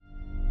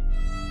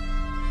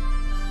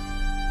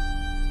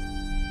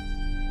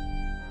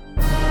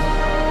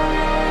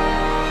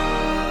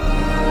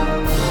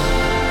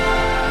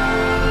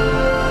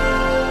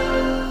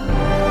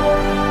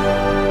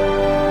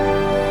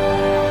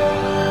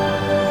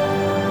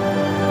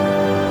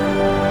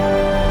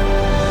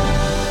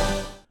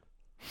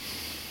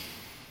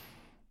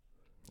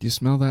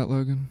smell that,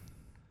 Logan?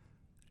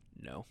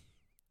 No.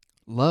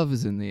 Love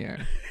is in the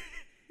air.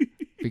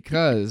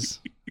 Because,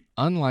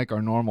 unlike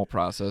our normal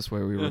process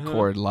where we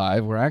record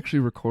live, we're actually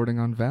recording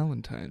on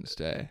Valentine's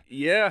Day.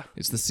 Yeah.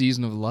 It's the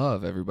season of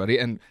love, everybody.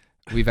 And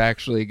we've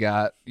actually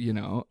got,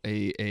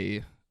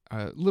 a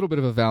little bit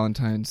of a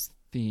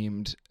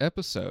Valentine's-themed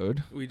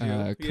episode We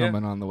do.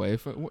 coming on the way,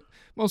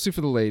 mostly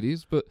for the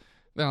ladies, but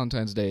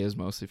Valentine's Day is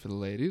mostly for the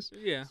ladies.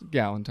 Yeah. It's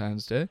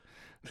Galentine's Day.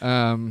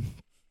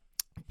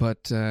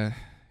 But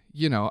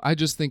I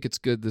just think it's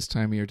good this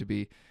time of year to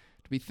be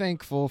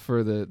thankful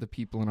for the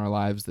people in our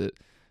lives that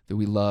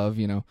we love.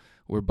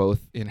 We're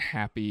both in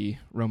happy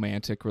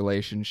romantic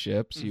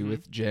relationships. Mm-hmm. You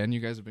with Jen,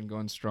 you guys have been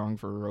going strong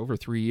for over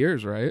 3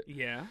 years, right?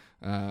 Yeah.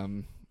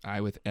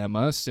 I with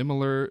Emma,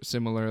 similar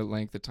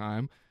length of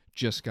time,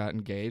 just got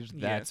engaged.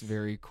 That's Yes.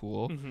 very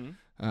cool.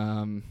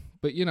 Mm-hmm.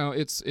 But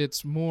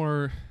it's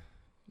more,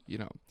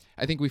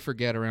 I think we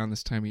forget around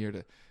this time of year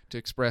to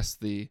express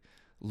the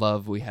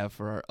love we have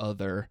for our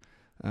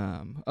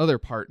other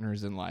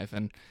partners in life.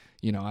 And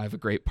I have a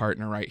great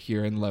partner right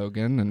here in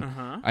Logan, and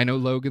I know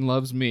Logan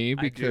loves me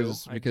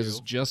because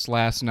just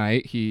last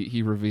night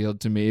he revealed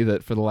to me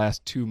that for the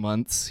last 2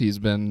 months he's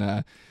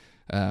been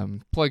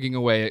plugging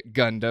away at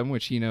Gundam,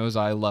 which he knows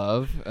I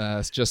love,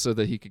 just so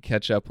that he could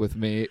catch up with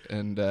me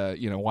and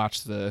watch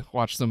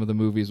some of the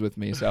movies with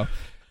me. So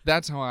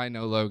that's how I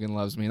know Logan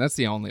loves me. That's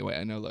the only way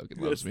I know Logan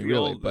loves me,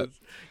 really. But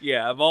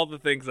yeah, of all the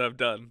things I've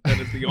done, that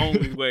is the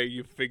only way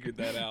you figured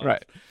that out.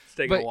 Right. It's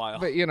taken a while.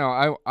 But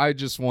I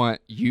just want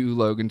you,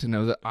 Logan, to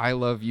know that I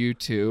love you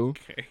too.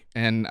 Okay.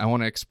 And I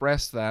want to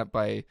express that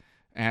by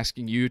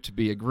asking you to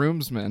be a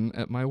groomsman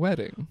at my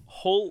wedding.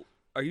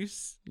 Are you?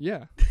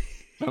 Yeah.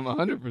 I'm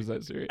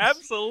 100% serious.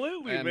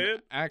 Absolutely, And man.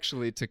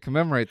 actually, to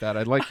commemorate that,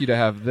 I'd like you to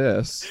have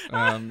this.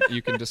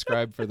 You can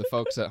describe for the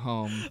folks at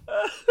home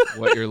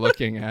what you're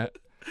looking at.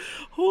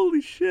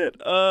 Holy shit.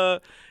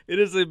 It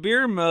is a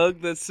beer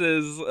mug that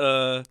says,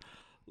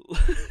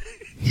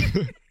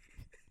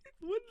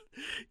 what?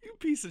 You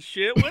piece of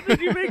shit. When did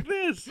you make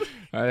this?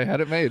 I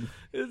had it made.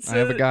 I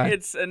have a guy.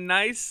 It's a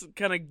nice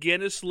kind of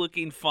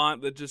Guinness-looking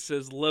font that just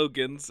says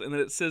Logan's, and then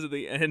it says at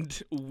the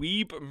end,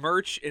 Weeb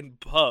Merch and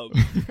Pub.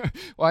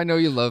 Well, I know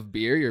you love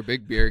beer. You're a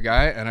big beer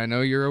guy, and I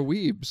know you're a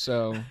weeb.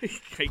 So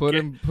put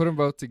them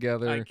both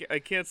together. I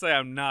can't say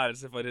I'm not,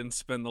 as if I didn't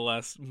spend the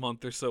last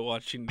month or so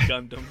watching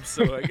Gundam.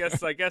 So I guess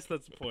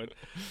that's the point.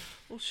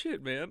 Well,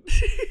 shit, man.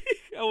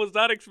 I was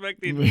not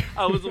expecting.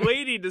 I was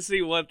waiting to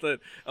see what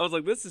I was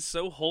like, this is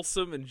so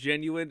wholesome and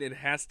genuine. It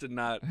has to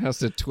not. It has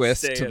to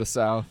twist to the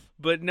south.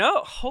 But no,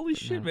 holy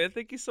shit, man!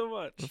 Thank you so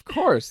much. Of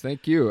course,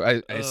 thank you.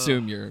 I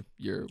assume you're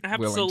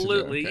absolutely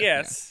willing to do it.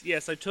 Okay,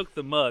 yes. I took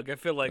the mug. I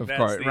feel like of that's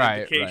course. the Right,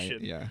 indication.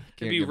 Right, yeah.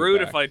 It'd be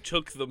rude if I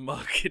took the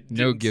mug.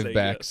 No give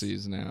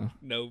backsies backsies now.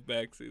 No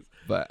backsies.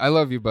 But I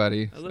love you,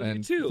 buddy. I love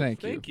and you too.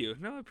 Thank you.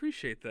 No, I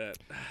appreciate that.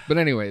 But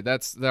anyway,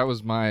 that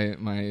was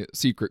my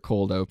secret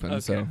cold open. Okay,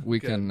 so we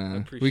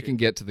good. can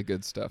get to the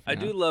good stuff. I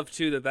now. do love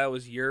too that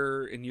was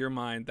in your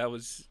mind, that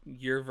was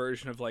your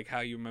version of like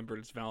how you remembered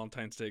it's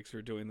Valentine's Day because we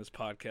were doing this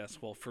podcast.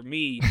 Well, for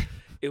me,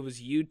 it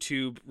was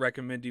YouTube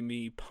recommending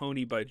me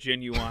Pony by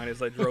Genuine as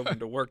I drove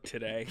into work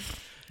today.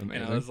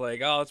 Amazing. And I was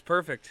like, oh, it's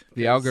perfect.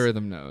 The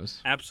algorithm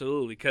knows.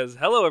 Absolutely. Because,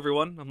 hello,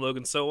 everyone. I'm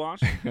Logan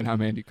Sowash. And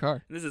I'm Andy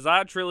Carr. And this is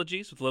Odd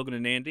Trilogies with Logan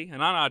and Andy.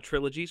 And on Odd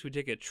Trilogies, we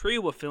take a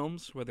trio of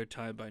films, whether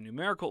tied by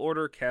numerical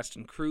order, cast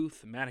and crew,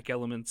 thematic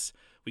elements.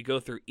 We go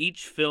through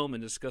each film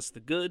and discuss the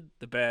good,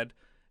 the bad,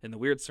 and the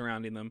weird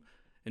surrounding them.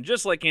 And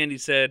just like Andy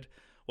said,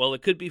 well,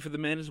 it could be for the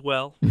men as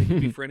well. It could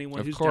be for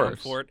anyone who's down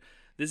for it.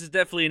 This is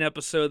definitely an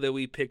episode that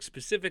we picked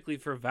specifically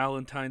for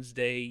Valentine's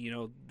Day,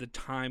 the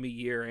time of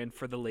year, and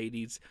for the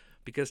ladies.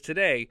 Because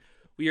today,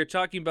 we are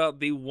talking about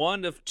the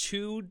one of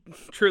two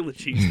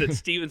trilogies that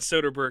Steven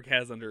Soderbergh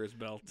has under his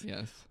belt.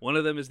 Yes. One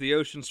of them is the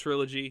Ocean's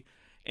Trilogy,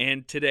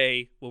 and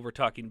today, what we're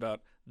talking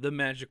about, the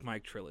Magic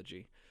Mike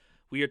Trilogy.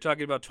 We are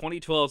talking about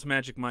 2012's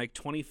Magic Mike,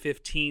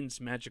 2015's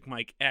Magic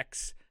Mike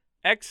X,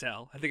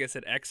 XL. I think I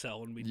said XL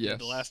when we did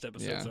the last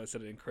episode, so I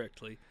said it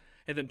incorrectly.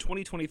 And then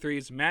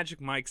 2023's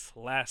Magic Mike's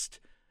Last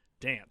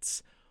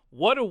Dance.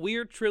 What a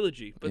weird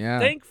trilogy, but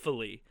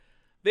thankfully,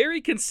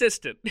 very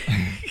consistent.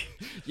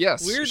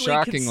 Yes, weirdly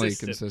shockingly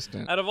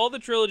consistent. Out of all the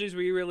trilogies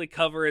we really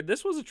covered,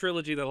 this was a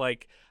trilogy that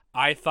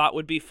I thought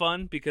would be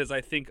fun because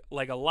I think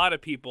a lot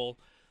of people,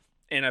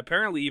 and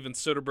apparently even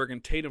Soderbergh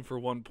and Tatum for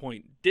one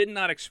point, did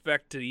not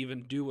expect to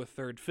even do a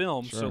third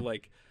film. Sure. So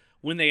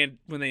when they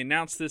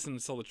announced this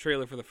and saw the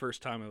trailer for the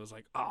first time, it was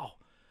like, oh,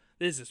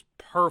 this is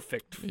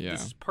perfect. Yeah.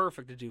 This is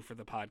perfect to do for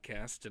the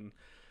podcast. And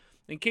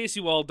in case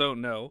you all don't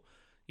know,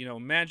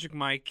 Magic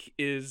Mike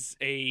is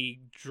a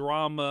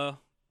drama,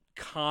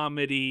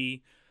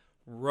 comedy,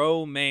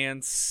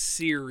 romance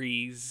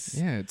series.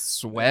 Yeah, it's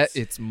sweat,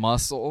 it's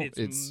muscle,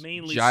 it's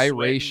mainly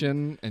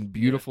gyration and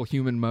beautiful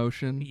human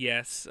motion.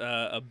 Yes,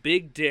 a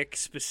big dick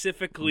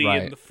specifically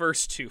in the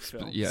first two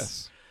films.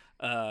 Yes.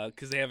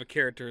 Because they have a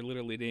character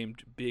literally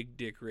named Big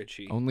Dick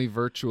Ritchie. Only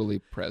virtually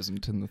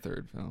present in the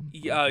third film.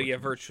 Yeah,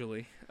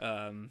 virtually.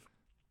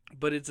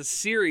 But it's a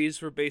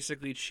series where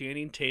basically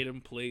Channing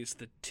Tatum plays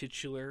the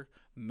titular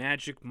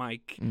Magic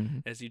Mike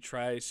as he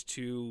tries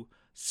to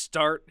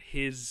start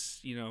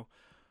his,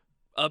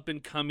 up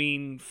and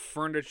coming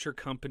furniture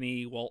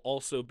company while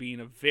also being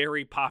a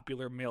very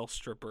popular male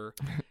stripper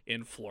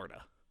in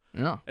Florida.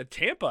 Yeah. At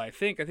Tampa, I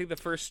think. I think the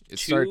first It two.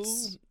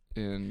 starts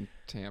in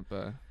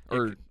Tampa.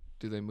 Or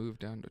do they move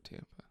down to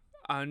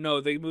Tampa?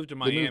 No, they moved to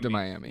Miami. They moved to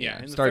Miami. Yeah.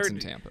 and It the starts third-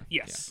 in Tampa.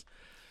 Yes.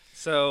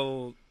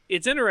 So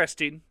it's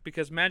interesting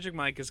because Magic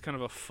Mike is kind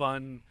of a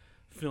fun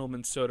film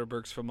in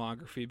Soderbergh's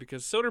filmography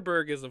because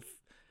Soderbergh is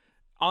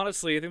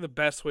honestly, I think the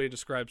best way to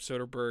describe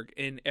Soderbergh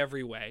in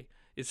every way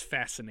is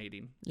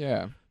fascinating.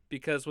 Yeah.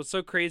 Because what's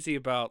so crazy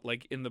about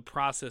like in the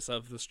process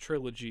of this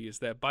trilogy is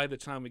that by the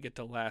time we get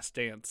to Last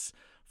Dance,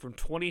 from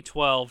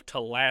 2012 to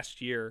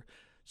last year,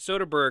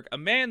 Soderbergh, a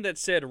man that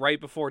said right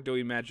before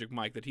doing Magic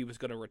Mike that he was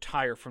going to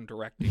retire from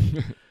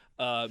directing,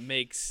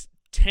 makes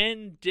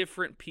 10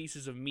 different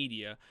pieces of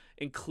media,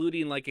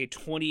 including like a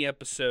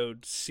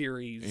 20-episode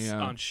series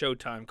on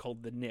Showtime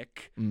called The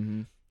Nick.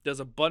 Mm-hmm.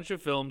 Does a bunch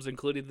of films,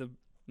 including the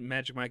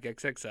Magic Mike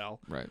XXL.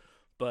 Right.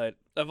 But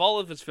of all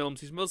of his films,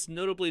 he's most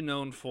notably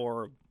known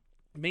for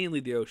mainly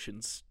the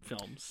Ocean's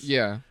films.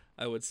 Yeah.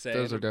 I would say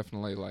Those are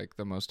definitely like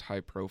the most high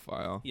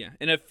profile. Yeah,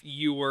 and if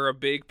you were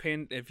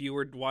if you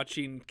were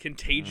watching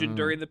Contagion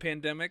during the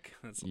pandemic,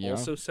 that's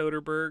also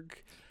Soderbergh.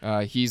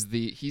 He's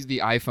the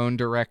iPhone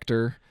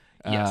director.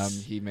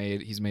 Yes. He's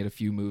made a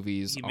few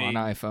movies on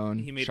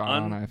iPhone. He made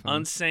shot on iPhone.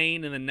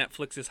 Unsane and then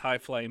Netflix's High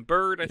Flying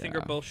Bird, I think,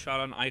 are both shot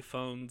on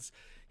iPhones.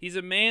 He's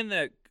a man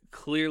that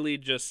clearly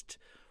just,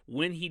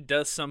 when he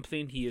does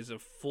something, he is a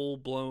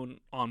full-blown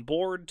on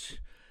board,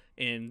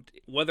 and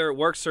whether it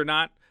works or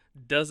not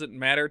doesn't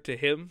matter to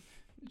him.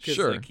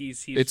 Sure. Like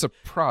he's it's a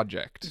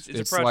project.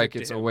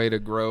 It's a way to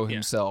grow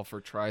himself or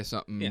try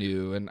something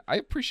new, and I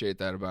appreciate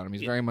that about him.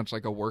 He's very much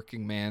like a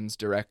working man's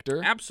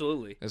director.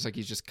 Absolutely. It's like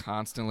he's just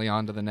constantly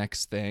on to the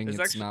next thing.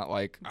 It's not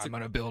like, I'm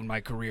going to build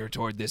my career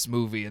toward this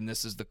movie, and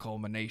this is the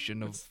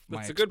culmination of my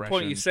That's a good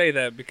point you say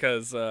that,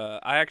 because I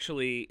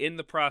actually, in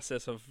the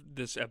process of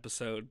this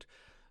episode,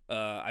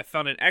 I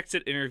found an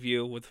exit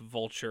interview with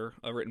Vulture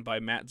written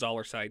by Matt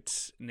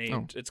Zollerseitz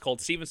named, it's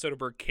called Steven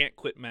Soderbergh Can't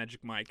Quit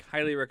Magic Mike.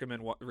 Highly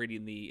recommend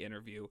reading the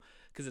interview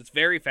because it's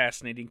very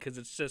fascinating, because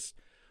it's just,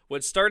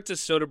 what starts as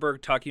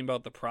Soderbergh talking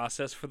about the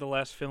process for the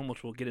last film,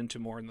 which we'll get into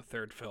more in the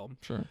third film.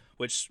 Sure.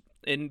 Which,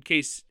 in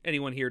case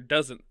anyone here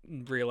doesn't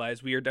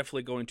realize, we are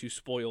definitely going to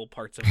spoil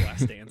parts of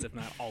Last Dance, if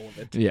not all of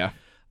it. Yeah.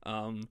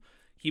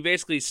 He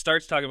basically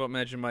starts talking about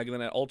Magic Mike, and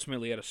then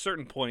ultimately at a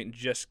certain point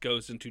just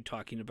goes into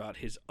talking about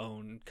his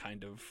own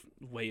kind of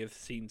way of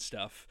seeing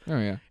stuff. Oh,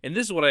 yeah. And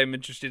this is what I'm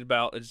interested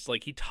about, is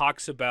like he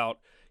talks about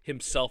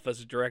himself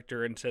as a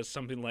director and says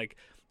something like,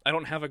 I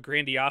don't have a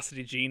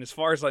grandiosity gene. As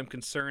far as I'm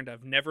concerned,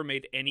 I've never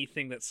made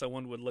anything that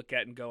someone would look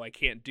at and go, I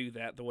can't do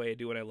that the way I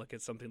do when I look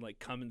at something like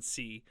Come and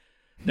See.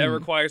 That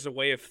requires a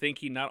way of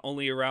thinking not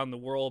only around the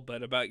world,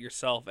 but about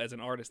yourself as an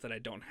artist that I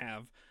don't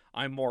have.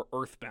 I'm more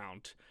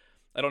earthbound.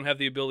 I don't have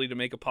the ability to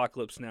make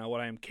Apocalypse Now.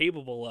 What I am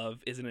capable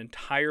of is an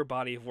entire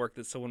body of work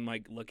that someone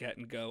might look at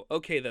and go,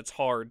 okay, that's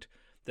hard.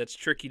 That's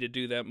tricky to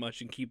do that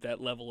much and keep that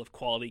level of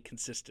quality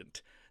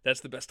consistent. That's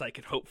the best I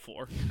can hope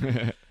for.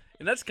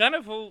 And that's kind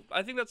of,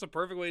 I think that's a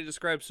perfect way to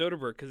describe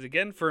Soderbergh, because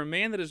again, for a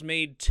man that has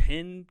made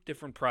 10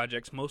 different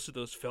projects, most of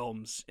those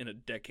films in a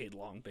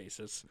decade-long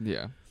basis,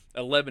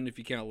 11 if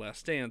you count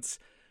Last Dance,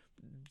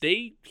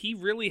 he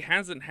really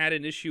hasn't had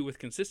an issue with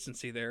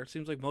consistency there. It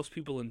seems like most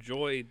people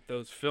enjoy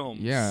those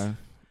films. Yeah.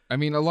 I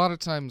mean, a lot of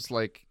times,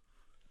 like,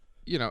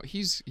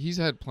 he's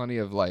had plenty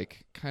of,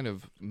 like, kind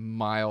of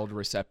mild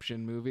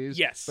reception movies.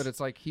 Yes. But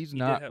it's like he's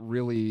not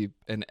really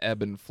an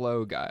ebb and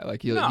flow guy.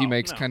 Like, he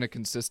makes kind of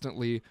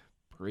consistently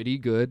pretty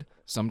good,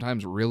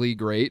 sometimes really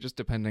great, just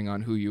depending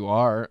on who you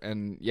are.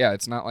 And, yeah,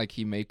 it's not like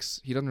he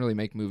doesn't really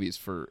make movies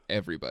for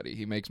everybody.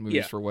 He makes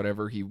movies for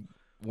whatever he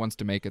wants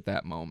to make at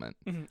that moment,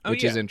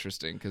 which is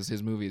interesting because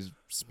his movies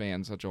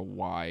span such a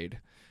wide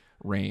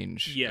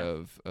range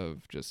of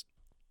just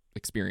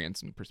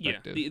experience and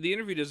perspective. Yeah, the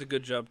interview does a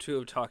good job too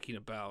of talking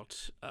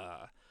about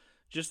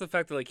just the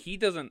fact that like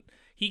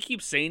he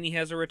keeps saying he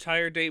has a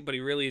retire date, but he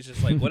really is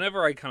just like,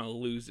 whenever I kind of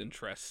lose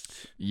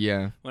interest,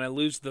 when I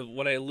lose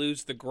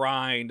the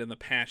grind and the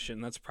passion,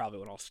 that's probably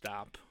when I'll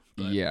stop.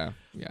 But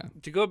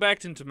to go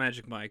back into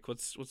Magic Mike,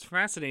 what's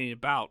fascinating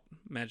about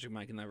Magic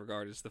Mike in that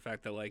regard is the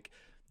fact that like,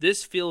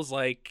 this feels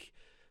like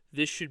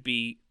this should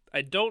be,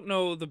 I don't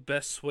know the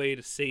best way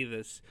to say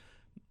this.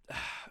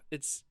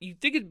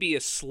 You'd think it'd be a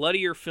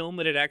sluttier film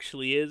than it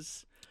actually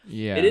is.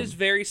 Yeah. It is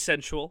very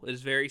sensual. It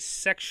is very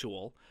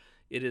sexual.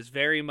 It is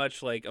very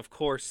much like, of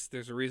course,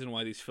 there's a reason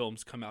why these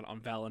films come out on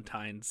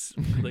Valentine's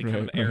kind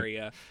of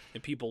area,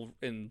 and people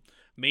in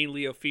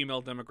mainly a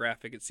female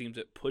demographic, it seems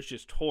it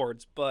pushes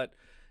towards. But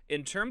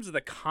in terms of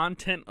the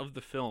content of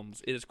the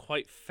films, it is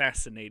quite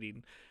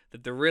fascinating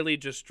that they're really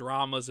just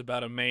dramas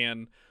about a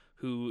man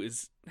who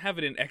is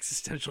having an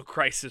existential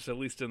crisis, at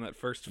least in that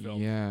first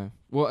film. Yeah.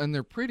 Well, and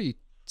they're pretty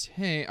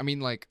I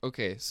mean, like,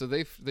 okay, so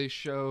they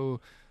show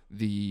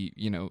the,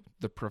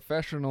 the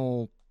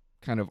professional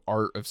kind of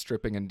art of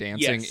stripping and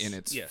dancing in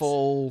its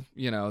full,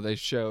 they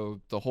show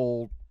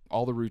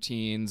all the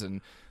routines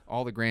and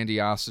all the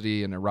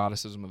grandiosity and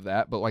eroticism of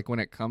that. But like when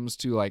it comes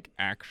to like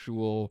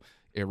actual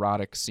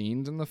erotic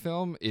scenes in the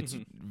film, it's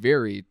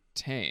very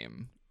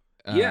tame.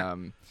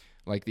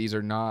 Like these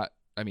are not,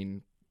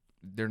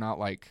 they're not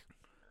like,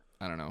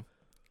 I don't know,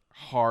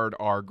 hard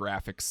R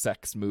graphic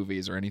sex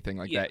movies or anything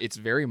like that. It's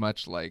very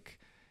much like,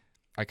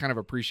 I kind of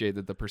appreciate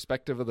that the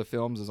perspective of the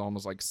films is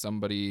almost like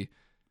somebody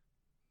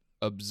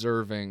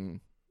observing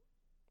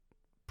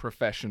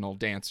professional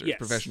dancers,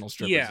 professional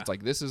strippers. It's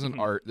like, this is an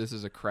art, this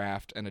is a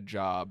craft and a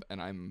job,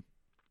 and I'm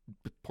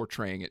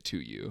portraying it to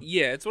you.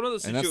 Yeah, it's one of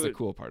those. And that's the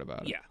cool part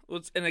about it. Yeah,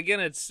 well, and again,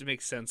 it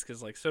makes sense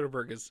because like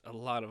Soderbergh is a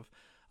lot of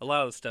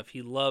the stuff.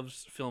 He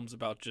loves films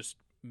about just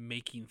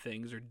making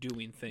things or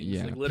doing things.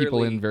 Yeah, like literally,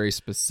 people in very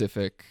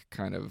specific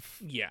kind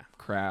of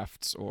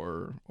crafts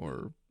or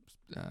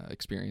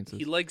experiences.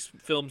 He likes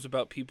films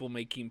about people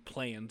making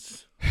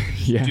plans,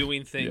 yeah,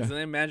 doing things, and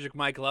then Magic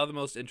Mike. A lot of the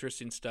most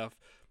interesting stuff.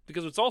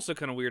 Because what's also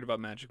kind of weird about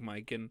Magic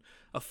Mike, in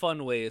a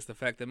fun way, is the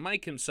fact that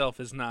Mike himself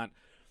is not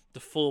the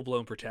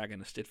full-blown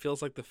protagonist. It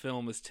feels like the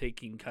film is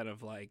taking kind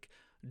of like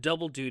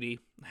double duty.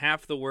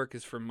 Half the work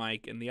is for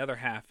Mike, and the other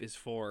half is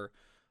for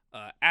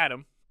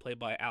Adam, played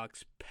by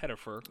Alex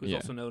Pettyfer, who's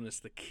also known as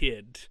the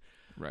Kid.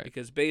 Right.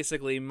 Because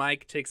basically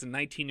Mike takes a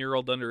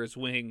 19-year-old under his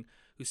wing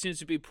who seems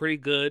to be pretty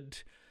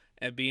good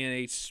at being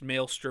a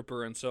male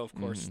stripper, and so, of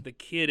course, the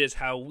Kid is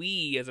how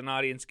we, as an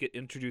audience, get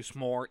introduced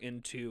more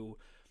into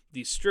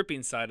the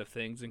stripping side of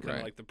things and kind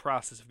of like the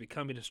process of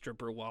becoming a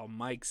stripper, while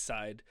Mike's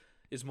side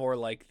is more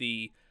like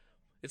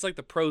it's like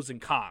the pros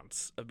and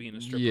cons of being a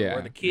stripper.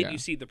 Where the Kid, you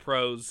see the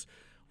pros,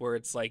 where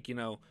it's like,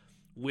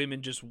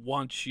 women just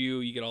want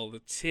you. You get all the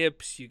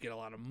tips. You get a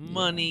lot of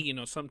money.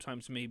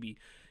 Sometimes maybe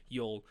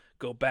you'll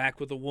go back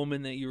with a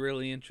woman that you're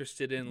really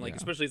interested in. Like,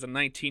 especially as a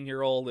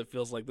 19-year-old, it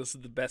feels like this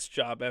is the best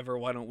job ever.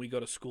 Why don't we go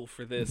to school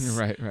for this?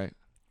 Right.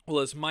 Well,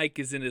 as Mike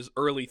is in his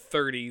early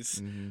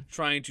 30s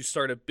trying to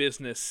start a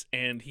business,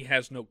 and he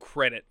has no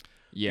credit.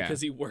 Yeah.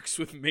 Because he works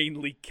with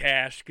mainly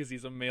cash because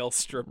he's a male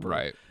stripper.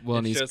 Right. Well,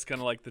 and it's just kind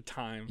of like the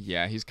time.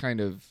 Yeah, he's kind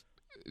of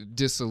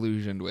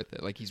disillusioned with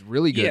it. Like, he's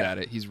really good at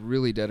it. He's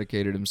really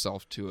dedicated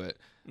himself to it.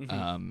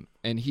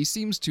 And he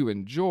seems to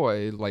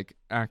enjoy, like,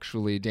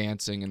 actually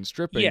dancing and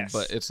stripping.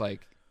 But it's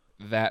like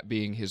that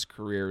being his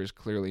career is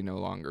clearly no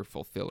longer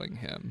fulfilling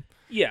him.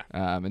 Yeah.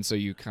 And so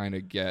you kind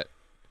of get,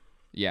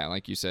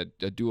 like you said,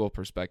 a dual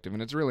perspective.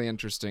 And it's really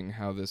interesting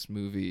how this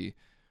movie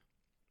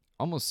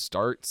almost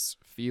starts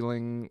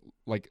feeling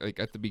like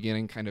at the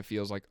beginning kind of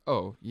feels like,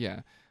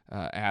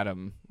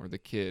 Adam, or the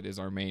Kid, is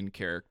our main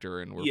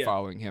character and we're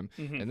following him.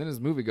 And then as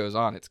the movie goes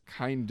on, it's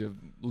kind of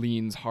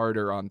leans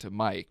harder onto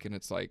Mike, and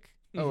it's like,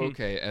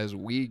 okay, as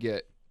we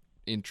get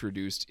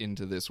introduced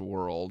into this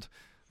world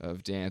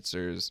of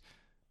dancers,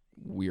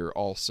 we're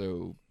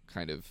also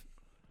kind of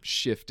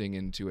shifting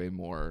into a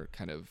more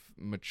kind of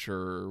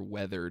mature,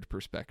 weathered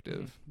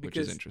perspective, which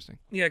is interesting.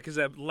 Yeah, because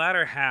that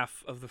latter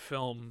half of the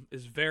film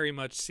is very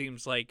much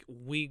seems like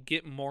we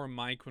get more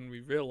Mike when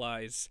we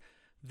realize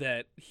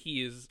that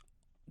he is,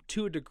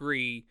 to a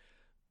degree,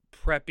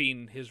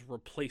 prepping his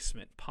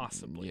replacement,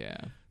 possibly. Yeah.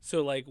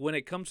 So, like, when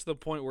it comes to the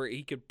point where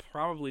he could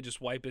probably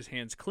just wipe his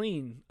hands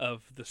clean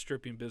of the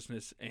stripping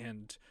business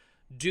and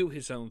do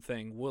his own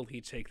thing, will he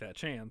take that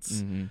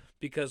chance?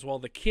 Because while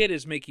the Kid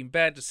is making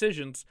bad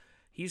decisions,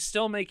 he's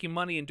still making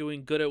money and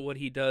doing good at what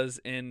he does,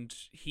 and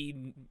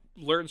he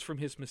learns from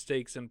his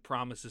mistakes and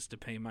promises to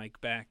pay Mike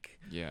back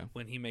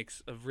when he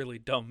makes a really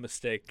dumb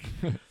mistake.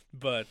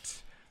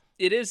 But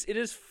it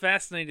is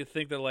fascinating to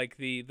think that, like,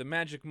 the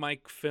Magic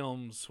Mike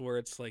films, where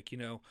it's like,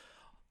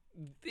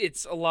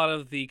 it's a lot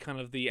of the kind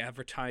of the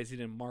advertising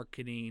and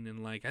marketing,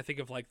 and like I think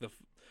of like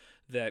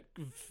that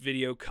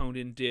video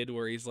Conan did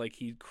where he's like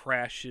he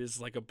crashes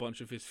like a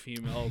bunch of his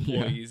female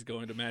employees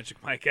going to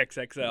Magic Mike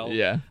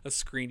XXL, a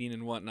screening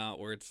and whatnot,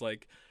 where it's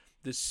like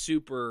this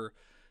super,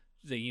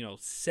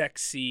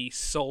 sexy,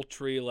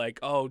 sultry, like,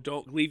 oh,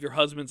 don't leave your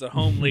husbands at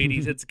home,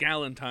 ladies, it's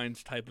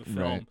Galentine's type of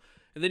film.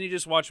 And then you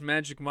just watch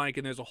Magic Mike,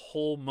 and there's a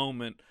whole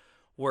moment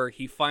where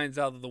he finds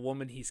out that the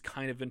woman he's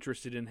kind of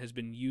interested in has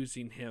been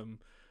using him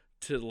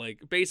to,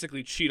 like,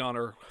 basically cheat on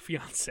her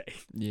fiance.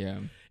 Yeah.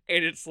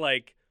 And it's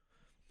like,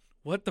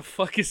 what the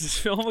fuck is this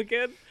film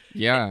again?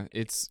 Yeah,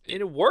 and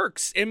it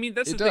works. I mean,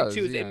 that's the thing,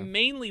 too. Yeah. It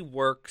mainly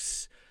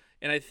works.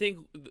 And I think,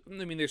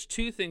 there's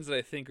two things that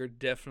I think are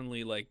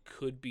definitely, like,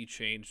 could be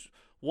changed.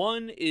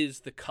 One is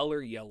the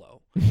color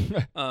yellow.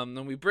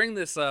 And we bring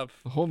this up.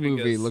 The whole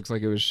movie looks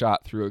like it was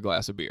shot through a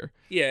glass of beer.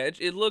 Yeah,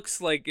 it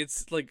looks like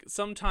it's like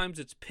sometimes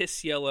it's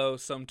piss yellow,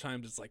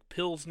 sometimes it's like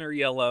Pilsner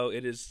yellow.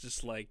 It is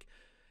just like,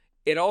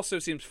 it also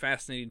seems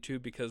fascinating too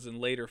because in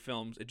later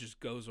films it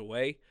just goes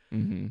away.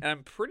 And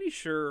I'm pretty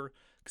sure,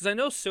 because I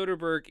know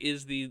Soderbergh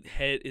is the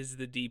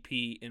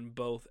DP in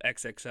both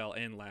XXL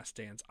and Last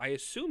Dance. I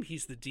assume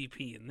he's the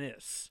DP in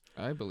this.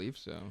 I believe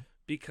so.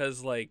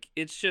 Because, like,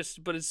 it's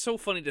just, but it's so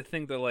funny to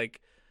think that, like,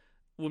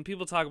 when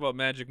people talk about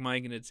Magic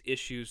Mike and its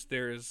issues,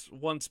 there's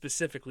one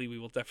specifically we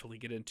will definitely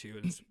get into,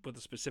 and it's with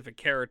a specific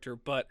character,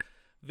 but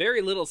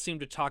very little seem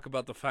to talk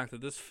about the fact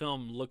that this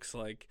film looks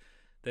like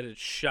that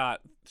it's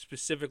shot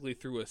specifically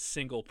through a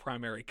single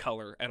primary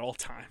color at all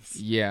times.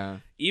 Yeah.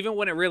 Even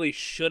when it really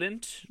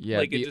shouldn't. Yeah.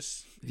 Like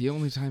the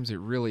only times it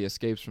really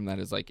escapes from that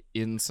is like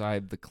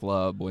inside the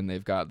club when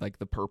they've got like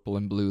the purple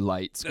and blue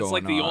lights going on.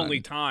 That's like the only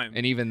time.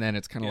 And even then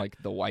it's kind of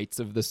like the whites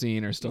of the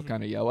scene are still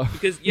kind of yellow.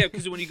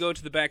 Because when you go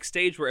to the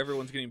backstage where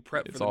everyone's getting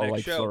prepped for the next show. It's all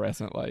like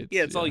fluorescent lights.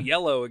 Yeah, it's all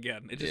yellow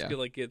again. It just feel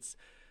like it's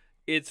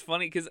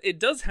funny because it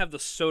does have the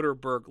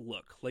Soderbergh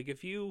look. Like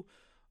if you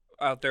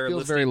out there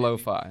feels very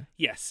lo-fi.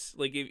 Yes,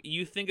 like if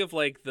you think of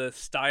like the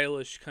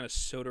stylish kind of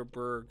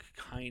Soderbergh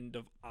kind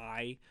of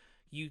eye,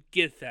 you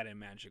get that in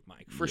Magic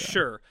Mike for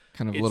sure.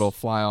 Kind of little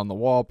fly on the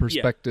wall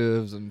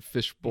perspectives and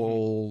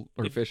fishbowl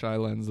or fisheye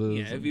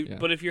lenses. Yeah,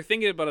 but if you're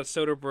thinking about a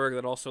Soderbergh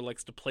that also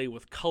likes to play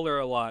with color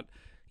a lot,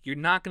 you're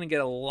not going to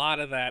get a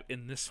lot of that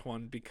in this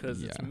one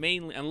because it's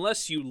mainly,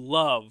 unless you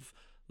love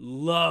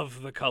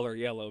the color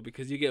yellow,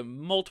 because you get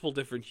multiple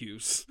different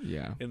hues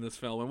in this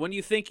film. And when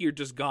you think you're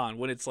just gone,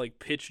 when it's like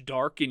pitch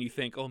dark and you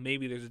think, oh,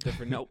 maybe there's a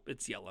different, nope,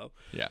 it's yellow.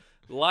 Yeah.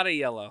 A lot of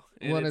yellow.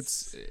 And well,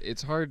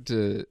 it's hard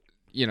to,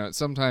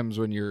 sometimes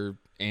when you're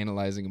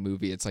analyzing a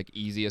movie, it's like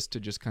easiest to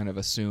just kind of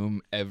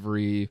assume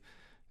every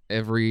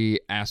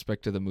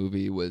aspect of the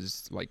movie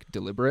was like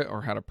deliberate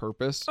or had a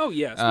purpose. Oh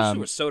yeah, especially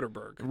with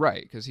Soderbergh.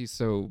 Right, because he's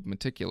so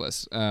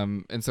meticulous.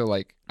 And so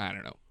like, I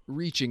don't know,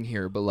 reaching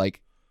here, but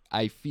like,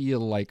 I feel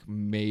like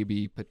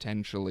maybe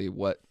potentially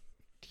what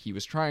he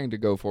was trying to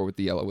go for with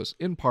the yellow was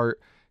in part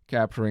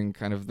capturing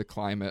kind of the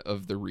climate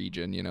of the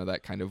region,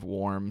 that kind of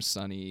warm,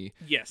 sunny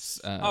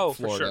Florida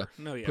for sure.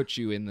 No, yeah. Put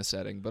you in the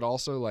setting. But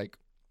also like,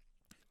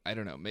 I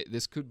don't know,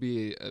 this could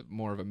be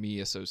more of a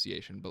me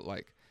association, but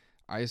like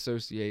I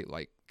associate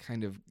like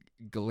kind of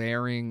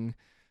glaring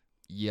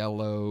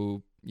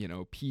yellow,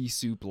 pea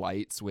soup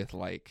lights with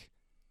like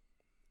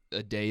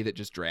a day that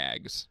just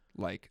drags.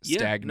 Like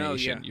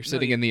stagnation. You're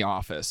sitting in the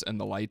office and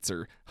the lights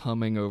are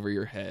humming over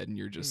your head and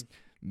you're just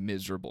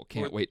miserable.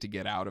 Can't wait to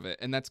get out of it.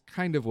 And that's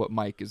kind of what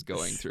Mike is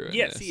going through.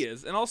 Yes, he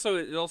is. And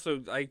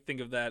also I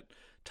think of that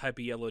type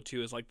of yellow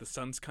too as like the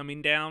sun's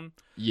coming down.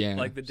 Yeah.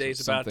 Like the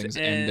day's about to end.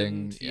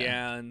 Ending.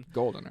 Yeah. And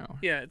golden hour.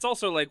 Yeah. It's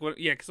also like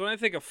because when I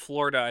think of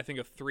Florida, I think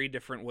of 3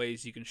 different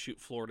ways you can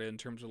shoot Florida in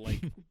terms of like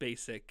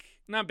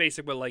not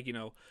basic, but like,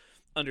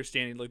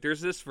 understanding. Like there's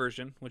this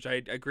version which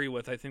I agree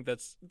with. I think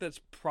that's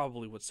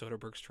probably what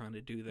Soderbergh's trying to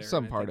do there.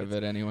 Some part of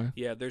it anyway.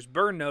 Yeah, there's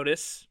Burn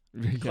Notice,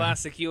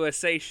 classic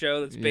USA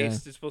show that's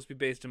based it's supposed to be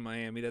based in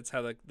Miami. That's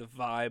how the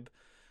vibe,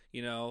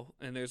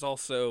 and there's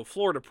also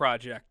Florida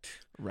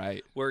Project.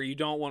 Right. Where you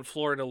don't want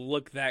Florida to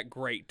look that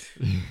great.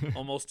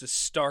 Almost as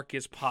stark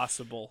as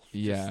possible.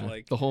 Yeah. Just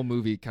like, the whole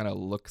movie kind of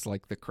looks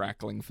like the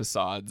crackling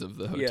facades of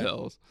the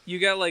hotels. You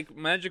got like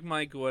Magic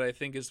Mike, what I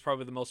think is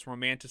probably the most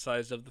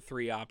romanticized of the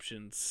 3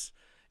 options.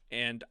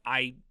 And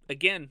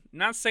again,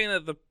 not saying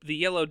that the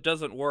yellow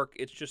doesn't work.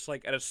 It's just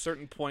like at a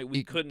certain point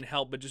we couldn't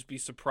help but just be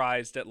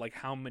surprised at like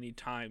how many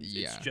times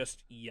it's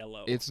just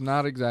yellow. It's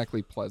not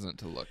exactly pleasant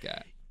to look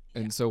at.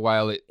 And so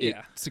while it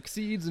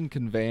succeeds in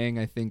conveying,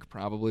 I think,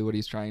 probably what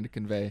he's trying to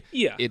convey,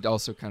 it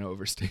also kind of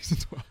overstays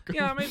its welcome.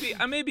 Yeah,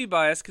 I may be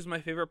biased because my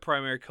favorite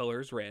primary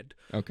color is red.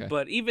 Okay.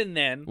 But even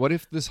then... What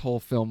if this whole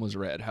film was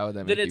red? How would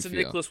that make you feel? Then it's a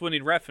Nicholas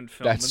Winding Refn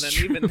film. That's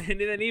true.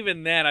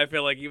 Even then, I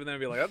feel like even then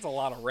I'd be like, that's a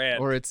lot of red.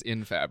 Or it's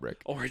in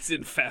fabric.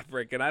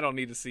 And I don't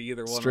need to see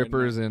either one.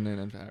 Strippers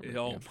in fabric.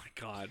 Oh, my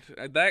God.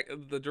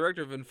 The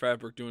director of In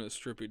Fabric doing a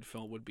stripping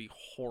film would be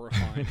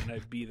horrifying, and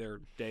I'd be there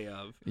day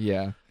of.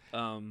 Yeah.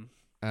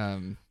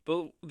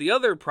 But the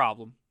other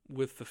problem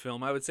with the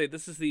film, I would say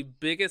this is the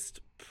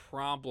biggest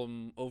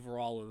problem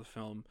overall of the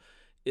film,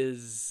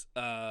 is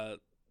the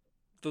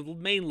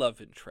main love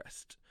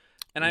interest.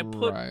 And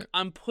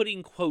I'm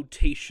putting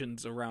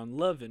quotations around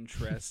love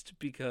interest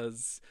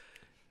because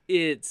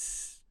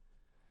it's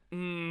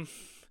weird,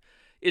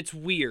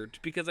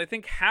 because I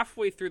think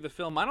halfway through the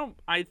film,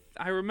 I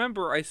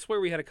remember, I swear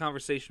we had a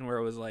conversation where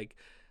it was like,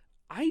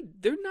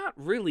 they're not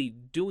really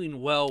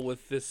doing well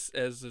with this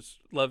as a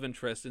love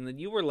interest. And then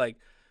you were like,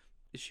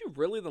 is she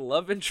really the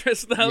love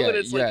interest though? And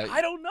it's like,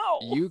 I don't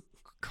know. You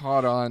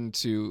caught on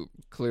to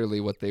clearly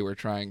what they were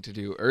trying to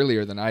do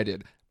earlier than I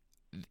did.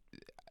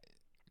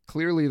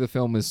 Clearly the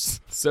film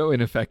is so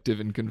ineffective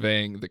in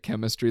conveying the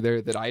chemistry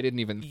there that I didn't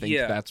even think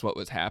that's what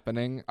was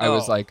happening. I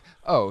was like,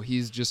 oh,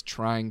 he's just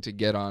trying to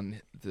get on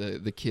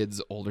the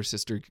kid's older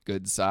sister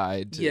good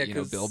side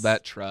to build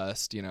that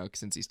trust,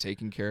 since he's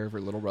taking care of her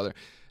little brother.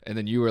 And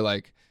then you were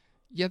like,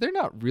 yeah, they're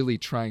not really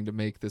trying to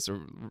make this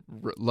a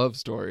love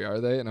story,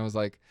 are they? And I was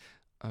like,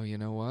 oh, you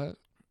know what?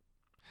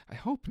 I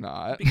hope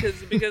not.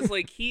 Because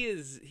like he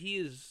is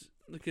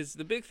because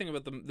the big thing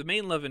about the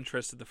main love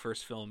interest of the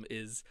first film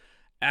is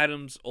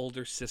Adam's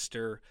older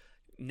sister.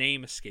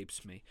 Name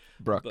escapes me.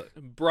 Brooke.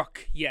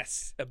 Brooke,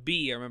 yes, a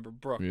B. I remember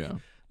Brooke. Yeah.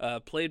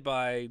 played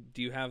by.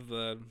 Do you have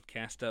the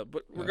cast up?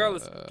 But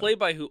regardless, played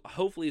by who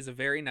hopefully is a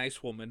very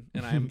nice woman.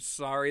 And I'm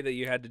sorry that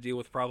you had to deal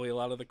with probably a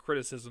lot of the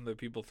criticism that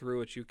people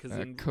threw at you because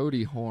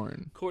Cody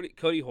Horn.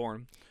 Cody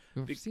Horn.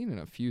 I've seen in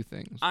a few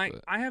things. I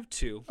have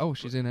two. Oh,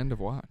 she's in End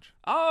of Watch.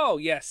 Oh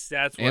yes,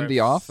 that's where and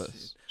The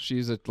Office.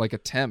 She's like a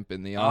temp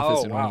in The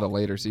Office in one of the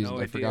later seasons.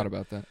 I forgot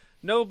about that.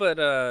 No, but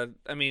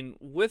I mean,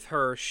 with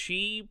her,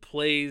 she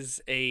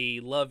plays a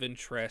love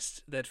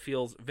interest that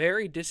feels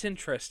very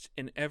disinterested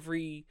in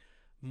every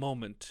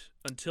moment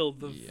until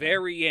the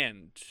very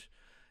end.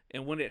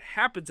 And when it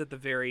happens at the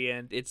very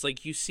end, it's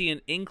like you see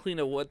an inkling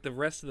of what the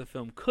rest of the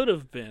film could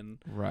have been.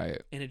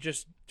 Right. And it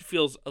just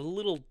feels a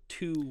little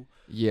too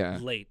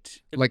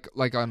late.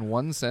 Like on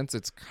one sense,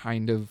 it's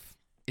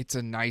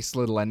a nice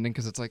little ending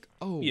because it's like,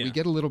 we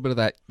get a little bit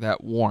of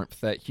that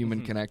warmth, that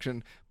human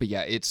connection. But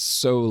yeah, it's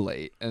so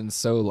late and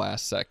so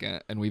last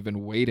second, and we've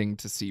been waiting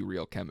to see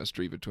real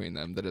chemistry between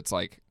them that it's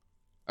like,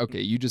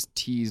 okay, you just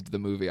teased the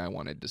movie I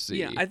wanted to see.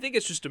 Yeah, I think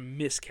it's just a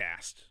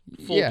miscast,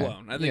 full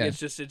blown. I think it's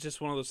just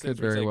one of those things.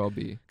 Could very well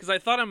be. Because I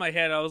thought in my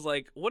head, I was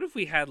like, what if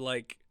we had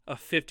like a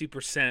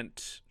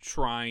 50%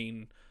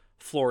 trying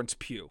Florence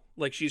Pugh?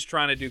 Like she's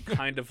trying to do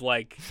kind of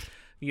like,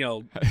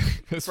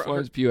 has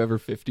Florence Pugh ever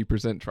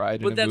 50%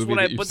 tried? But in that's a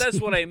movie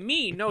that's what I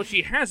mean. No,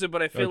 she hasn't.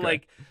 But I feel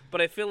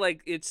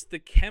like it's the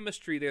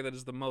chemistry there that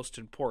is the most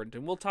important.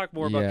 And we'll talk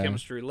more about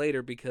chemistry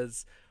later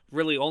because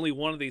really only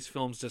one of these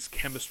films does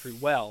chemistry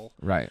well,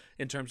 right?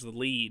 In terms of the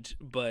lead.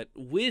 But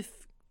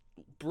with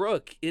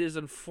Brooke, it is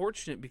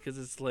unfortunate because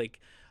it's like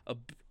a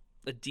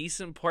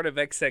decent part of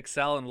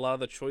XXL, and a lot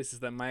of the choices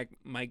that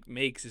Mike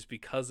makes is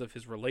because of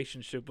his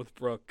relationship with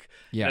Brooke.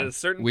 Yeah, at a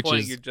certain which point,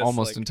 is you're just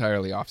almost like,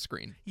 entirely off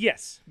screen.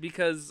 Yes,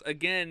 because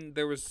again,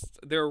 there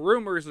are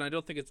rumors, and I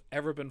don't think it's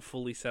ever been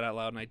fully said out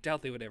loud, and I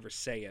doubt they would ever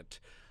say it.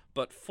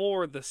 But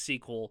for the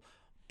sequel,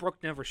 Brooke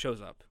never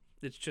shows up.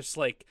 It's just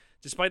like,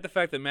 despite the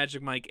fact that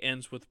Magic Mike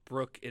ends with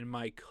Brooke and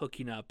Mike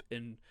hooking up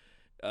and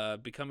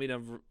becoming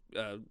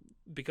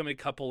a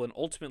couple, and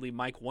ultimately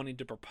Mike wanting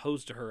to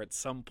propose to her at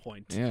some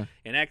point. Yeah.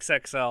 In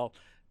XXL,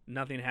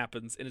 nothing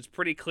happens, and it's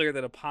pretty clear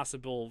that a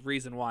possible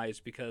reason why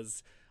is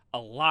because a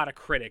lot of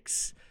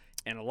critics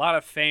and a lot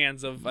of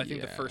fans of I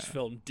think the first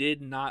film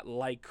did not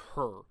like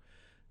her.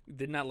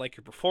 Did not like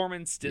her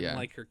performance, didn't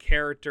like her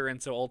character,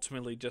 and so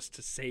ultimately, just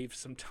to save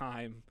some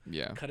time,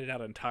 cut it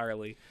out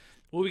entirely.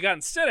 What we got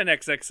instead in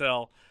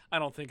XXL, I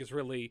don't think is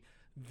really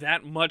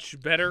that much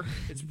better.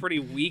 It's pretty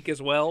weak as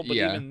well, but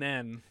even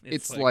then,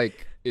 it's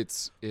like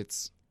it's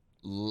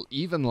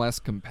even less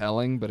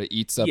compelling, but it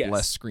eats up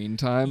less screen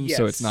time,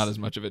 so it's not as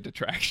much of a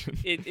detraction.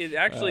 It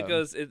actually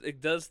goes. It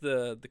does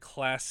the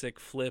classic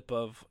flip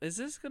of is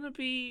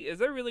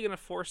they really gonna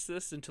force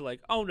this into like,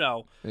 oh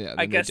no,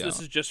 I guess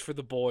this is just for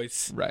the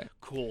boys, right?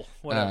 Cool,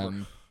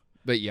 whatever.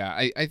 But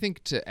yeah, I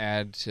think to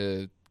add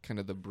to kind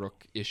of the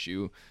Brooke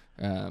issue,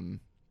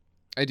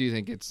 I do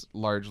think it's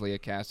largely a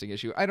casting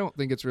issue. I don't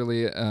think it's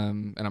really,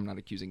 and I'm not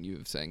accusing you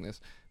of saying this,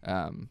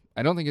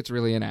 I don't think it's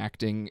really an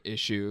acting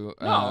issue.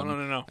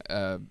 No.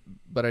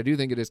 But I do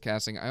think it is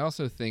casting. I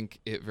also think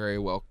it very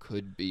well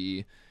could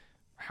be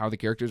how the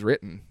character's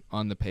written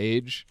on the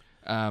page.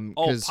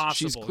 Because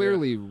she's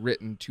clearly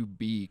written to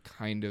be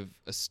kind of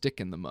a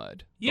stick in the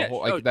mud. Yeah,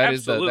 that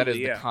is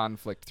the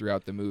conflict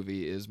throughout the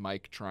movie is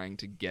Mike trying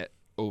to get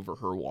over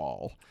her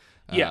wall.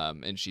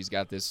 And she's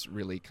got this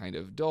really kind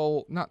of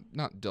dull, not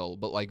dull,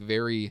 but like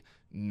very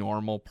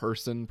normal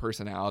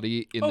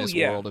personality in this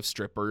world of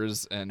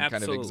strippers and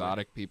kind of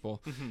exotic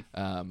people,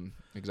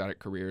 exotic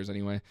careers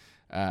anyway.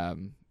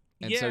 So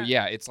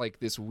it's like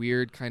this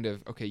weird kind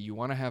of, okay, you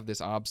want to have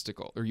this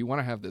obstacle, or you want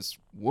to have this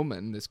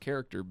woman, this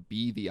character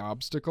be the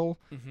obstacle,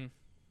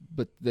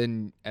 but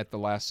then at the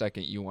last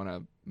second you want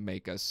to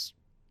make us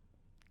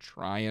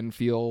try and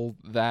feel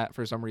that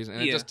for some reason,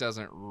 and it just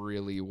doesn't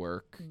really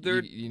work.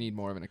 You need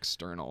more of an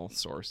external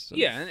source.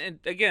 And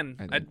again,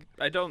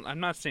 I'm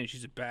not saying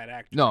she's a bad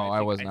actor. No, I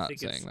was not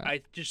saying that.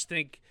 I just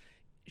think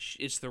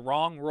it's the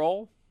wrong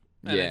role,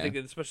 and I think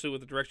especially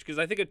with the direction, because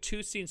I think of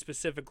two scenes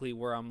specifically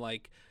where I'm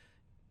like,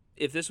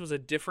 if this was a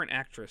different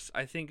actress,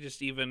 I think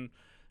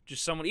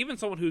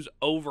someone who's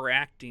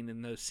overacting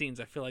in those scenes,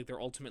 I feel like they're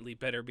ultimately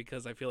better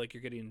because I feel like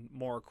you're getting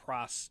more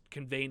across,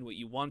 conveying what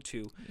you want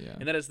to. Yeah.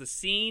 And that is the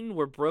scene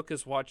where Brooke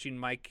is watching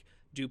Mike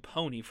do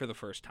Pony for the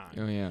first time.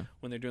 Oh, yeah.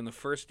 When they're doing the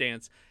first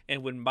dance,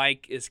 and when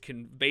Mike is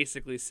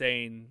basically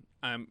saying,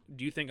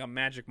 do you think I'm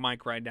Magic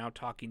Mike right now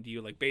talking to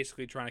you? Like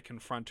basically trying to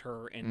confront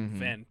her and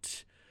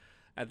vent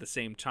at the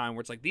same time,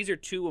 where it's like these are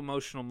two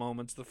emotional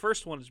moments. The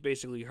first one is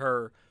basically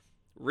her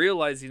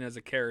realizing as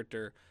a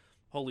character,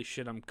 holy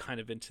shit, I'm kind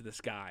of into this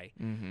guy,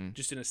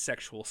 just in a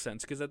sexual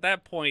sense. Because at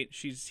that point,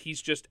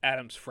 he's just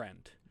Adam's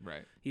friend.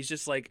 Right. He's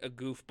just like a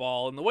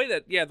goofball. And the way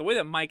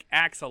that Mike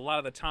acts a lot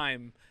of the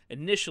time,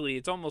 initially,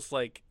 it's almost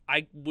like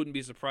I wouldn't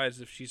be surprised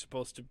if she's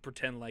supposed to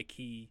pretend like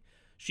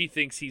she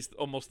thinks he's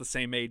almost the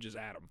same age as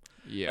Adam.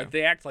 Yeah. Like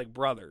they act like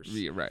brothers.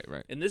 Yeah,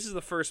 right. And this is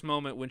the first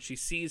moment when she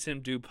sees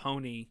him do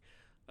Pony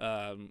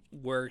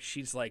where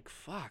she's like,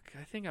 "Fuck,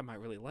 I think I might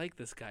really like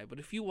this guy." But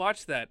if you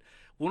watch that,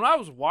 when I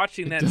was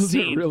watching that doesn't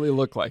scene, really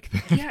look like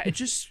that. yeah,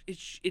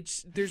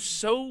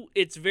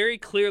 it's very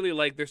clearly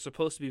like they're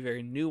supposed to be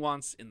very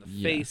nuanced in the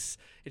face,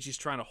 and she's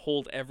trying to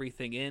hold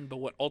everything in. But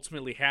what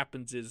ultimately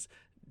happens is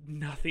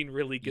nothing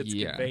really gets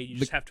conveyed. You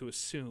just have to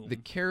assume. The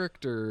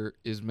character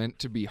is meant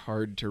to be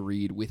hard to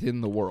read within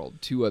the world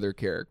to other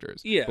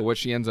characters. Yeah. But what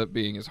she ends up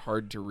being is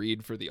hard to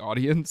read for the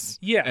audience.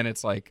 Yeah. And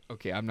it's like,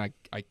 okay, I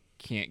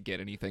can't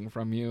get anything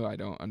from you. I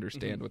don't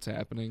understand what's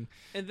happening.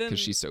 And then, because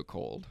she's so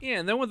cold. Yeah,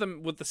 and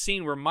then with the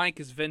scene where Mike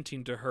is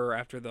venting to her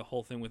after the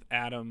whole thing with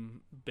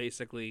Adam,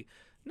 basically,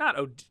 not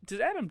OD.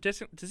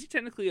 Does he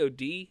technically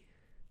OD?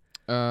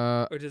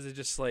 Or does it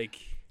just like?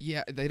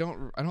 Yeah, I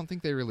don't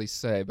think they really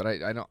say, but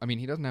I mean,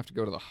 he doesn't have to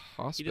go to the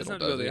hospital. He doesn't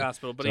have to go to the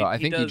hospital, but so I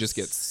think he just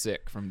gets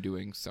sick from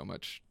doing so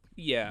much.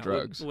 Yeah,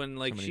 drugs. When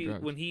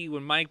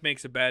Mike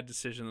makes a bad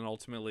decision, then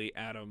ultimately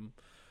Adam,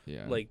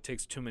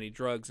 takes too many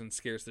drugs and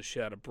scares the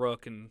shit out of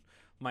Brooke, and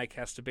Mike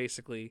has to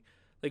basically,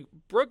 like,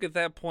 Brooke at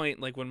that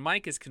point, like when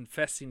Mike is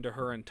confessing to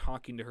her and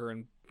talking to her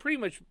and pretty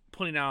much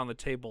putting out on the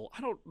table,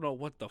 I don't know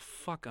what the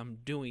fuck I'm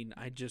doing.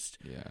 I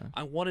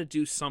want to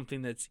do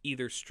something that's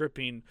either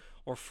stripping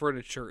or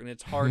furniture, and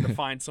it's hard to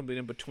find something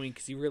in between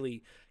because you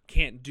really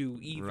can't do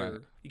either. Right.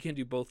 You can't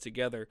do both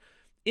together.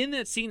 In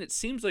that scene, it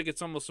seems like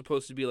it's almost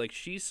supposed to be like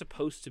she's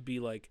supposed to be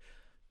like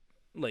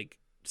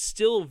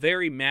still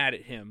very mad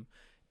at him,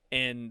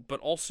 but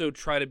also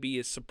try to be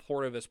as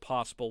supportive as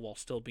possible while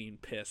still being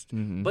pissed.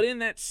 Mm-hmm. But in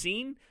that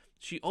scene,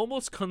 she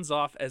almost comes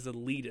off as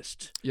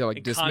elitist. Yeah,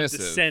 like dismissive.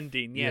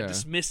 Condescending. Yeah,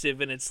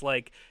 dismissive. And it's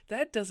like,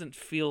 that doesn't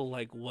feel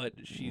like what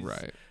she's...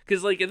 Right.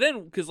 Because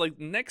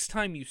next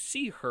time you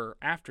see her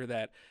after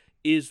that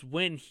is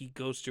when he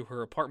goes to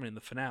her apartment in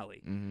the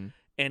finale. Mm-hmm.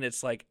 And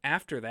it's like,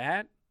 after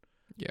that,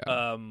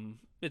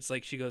 it's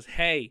like she goes,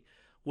 "Hey,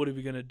 what are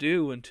we going to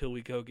do until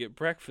we go get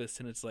breakfast?"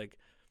 And it's like,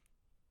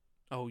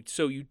 "Oh,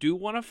 so you do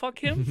want to fuck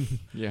him?"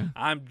 Yeah.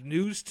 I'm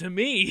news to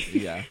me.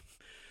 Yeah.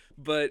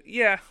 But,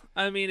 yeah,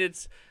 I mean,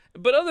 it's...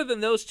 But other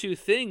than those two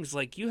things,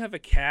 like, you have a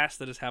cast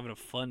that is having a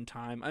fun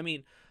time. I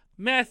mean,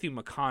 Matthew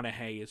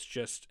McConaughey is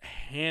just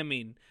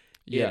hamming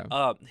it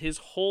up. His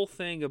whole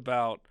thing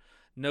about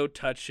no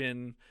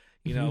touching,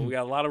 we got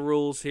a lot of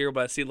rules here,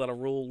 but I see a lot of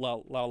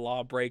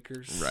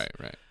lawbreakers.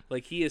 Right.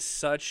 Like, he is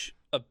such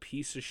a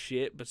piece of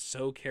shit, but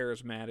so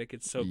charismatic.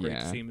 It's so great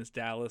to see him as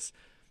Dallas.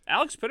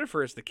 Alex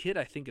Pettyfer as the kid,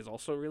 I think, is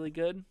also really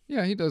good.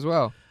 Yeah, he does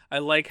well. I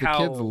like the how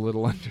kid's a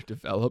little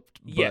underdeveloped,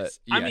 but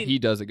he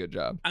does a good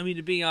job. I mean,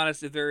 to be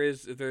honest, if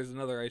there's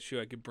another issue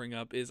I could bring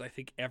up is I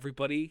think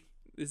everybody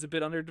is a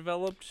bit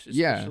underdeveloped.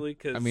 Especially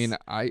cause... I mean,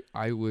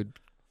 I would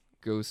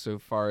go so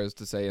far as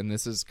to say, and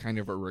this is kind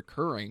of a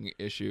recurring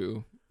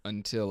issue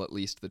until at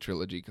least the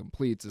trilogy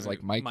completes, is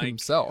like Mike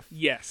himself.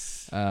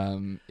 Yes.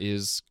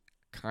 Is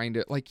kind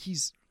of like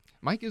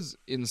Mike is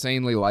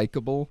insanely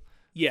likable.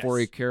 Yes. For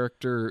a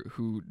character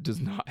who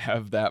does not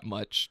have that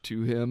much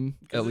to him,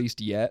 at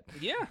least yet.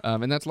 Yeah.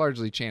 And that's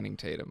largely Channing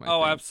Tatum, I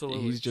think.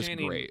 Absolutely. He's just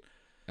great.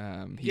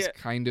 He's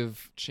kind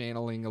of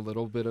channeling a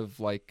little bit of,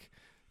 like,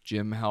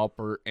 Jim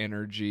Halpert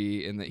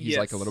energy in that he's,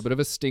 like, a little bit of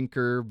a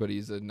stinker, but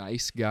he's a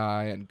nice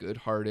guy and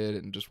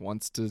good-hearted and just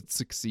wants to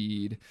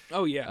succeed.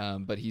 Oh, yeah.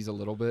 But he's a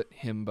little bit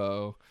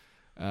himbo.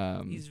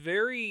 He's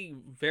very,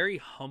 very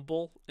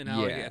humble in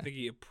how I think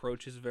he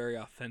approaches, very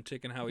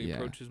authentic in how he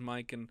approaches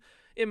Mike. And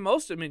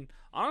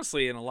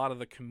honestly, in a lot of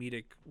the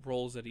comedic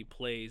roles that he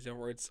plays,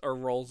 or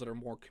roles that are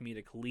more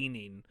comedic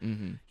leaning,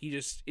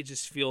 it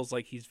just feels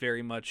like he's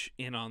very much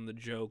in on the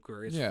joke,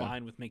 or is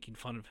fine with making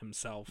fun of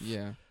himself.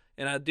 Yeah.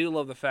 And I do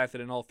love the fact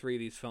that in all three of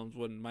these films,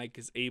 when Mike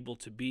is able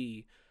to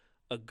be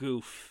a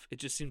goof, it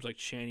just seems like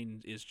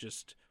Channing is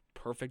just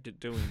perfect at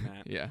doing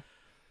that. Yeah.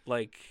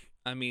 Like,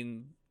 I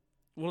mean,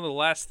 one of the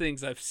last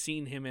things I've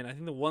seen him in, I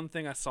think the one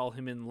thing I saw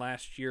him in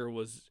last year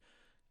was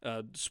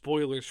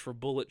spoilers for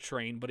Bullet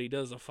Train, but he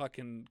does a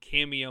fucking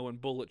cameo in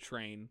Bullet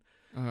Train.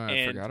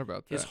 I forgot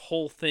about that. His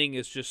whole thing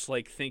is just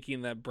like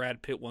thinking that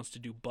Brad Pitt wants to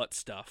do butt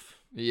stuff.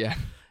 Yeah.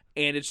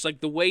 And it's like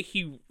the way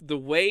he's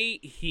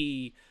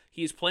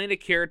playing a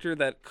character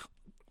that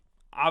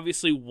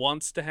obviously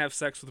wants to have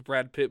sex with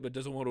Brad Pitt but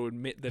doesn't want to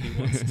admit that he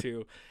wants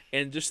to.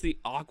 And just the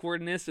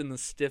awkwardness and the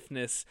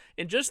stiffness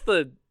and just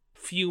the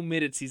few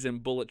minutes he's in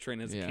Bullet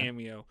Train as a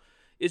cameo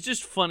is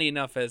just funny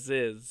enough as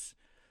is.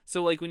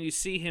 So, like, when you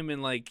see him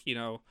in, like,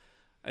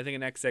 I think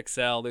in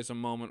XXL, there's a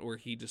moment where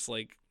he just,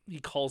 like,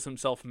 he calls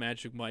himself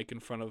Magic Mike in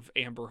front of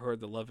Amber Heard,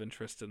 the love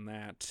interest in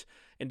that,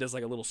 and does,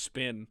 like, a little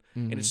spin.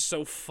 And it's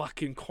so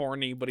fucking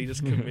corny, but he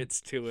just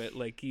commits to it.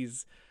 Like,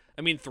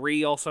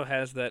 3 also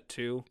has that,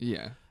 too.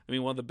 Yeah. I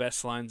mean, one of the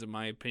best lines, in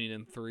my opinion,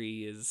 in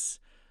 3 is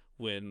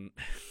when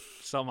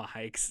Selma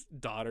Hayek's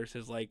daughter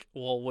says, like,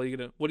 well, what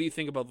do you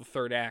think about the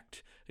third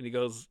act? And he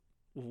goes,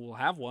 well, we'll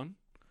have one.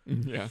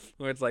 Yeah.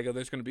 Where it's like, oh,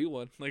 there's going to be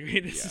one. Like,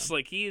 it's just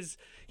like he is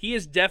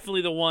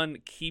definitely the one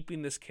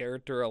keeping this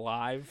character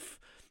alive.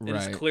 And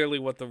it's clearly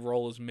what the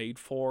role is made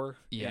for.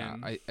 Yeah,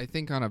 I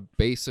think on a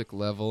basic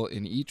level,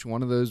 in each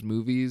one of those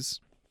movies,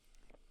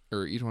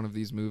 or each one of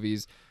these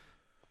movies,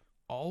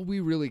 all we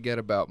really get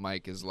about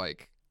Mike is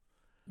like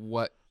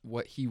what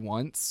he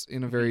wants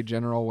in a very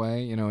general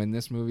way. You know, in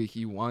this movie,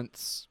 he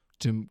wants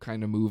to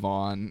kind of move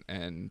on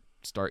and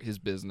start his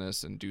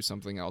business and do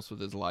something else with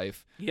his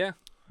life. Yeah.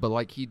 But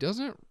like he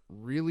doesn't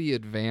really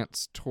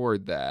advance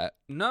toward that.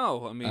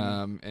 No, I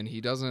mean, And he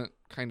doesn't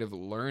kind of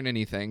learn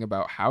anything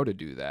about how to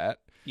do that.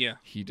 yeah.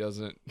 He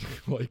doesn't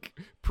like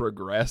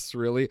progress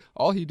really.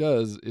 All he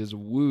does is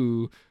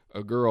woo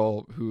a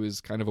girl who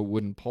is kind of a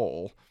wooden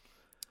pole.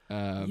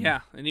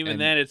 Yeah, and even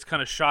then, it's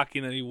kind of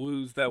shocking that he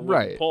woos that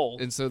wooden pole.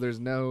 And so there's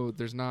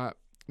not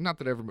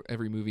that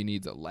every movie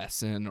needs a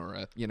lesson or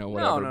a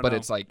whatever, but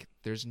it's like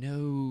there's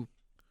no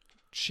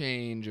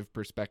change of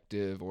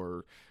perspective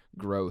or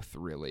growth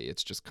really.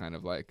 It's just kind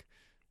of like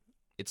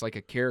it's like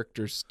a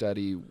character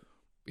study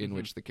in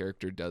which the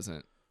character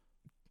doesn't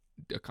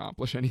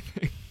accomplish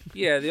anything.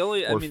 Yeah, the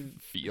only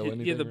feel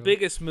anything. Yeah, the really.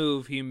 biggest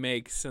move he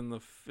makes in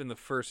the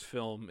first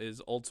film is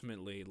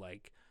ultimately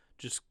like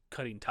just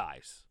cutting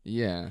ties.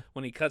 Yeah.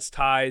 When he cuts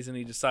ties and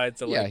he decides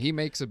to he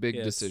makes a big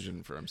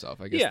decision for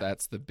himself. I guess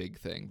that's the big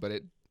thing, but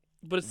it's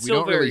we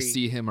still don't really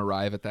see him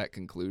arrive at that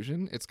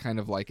conclusion. It's kind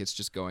of like it's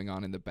just going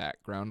on in the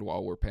background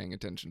while we're paying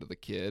attention to the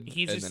kid.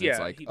 It's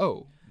like,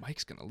 oh,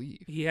 Mike's gonna leave.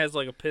 He has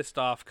like a pissed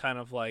off kind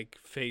of like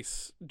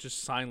face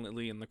just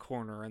silently in the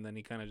corner, and then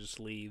he kind of just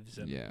leaves.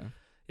 And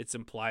it's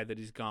implied that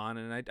he's gone.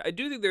 And I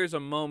do think there's a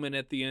moment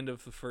at the end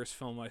of the first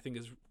film I think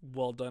is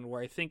well done,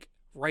 where I think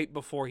right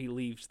before he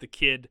leaves, the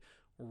kid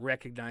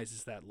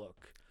recognizes that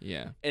look.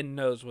 Yeah. And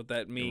knows what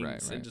that means,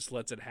 right. and just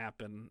lets it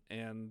happen.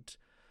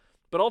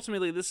 But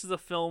ultimately, this is a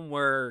film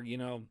where,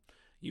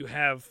 you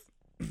have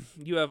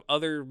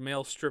other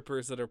male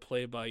strippers that are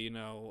played by,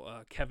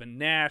 Kevin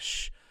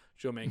Nash,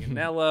 Joe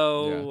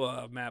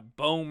Manganiello, Matt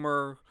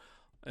Bomer,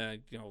 I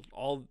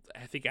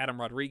think Adam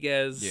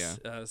Rodriguez. Yeah.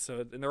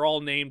 And they're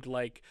all named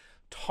like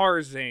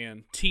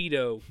Tarzan,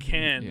 Tito,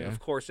 Ken, of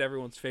course,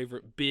 everyone's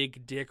favorite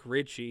Big Dick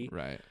Ritchie.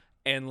 Right.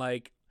 And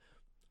like,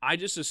 I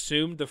just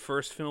assumed the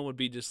first film would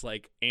be just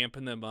like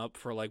amping them up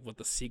for like what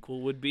the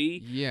sequel would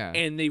be. Yeah.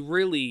 And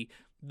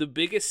the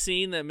biggest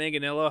scene that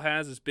Manganiello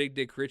has as Big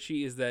Dick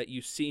Ritchie is that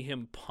you see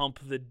him pump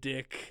the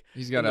dick.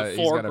 He's got a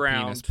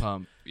penis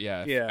pump,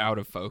 out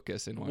of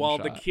focus in one while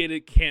shot. the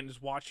kid is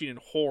watching in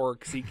horror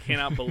because he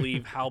cannot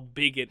believe how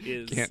big it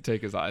is. Can't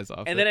take his eyes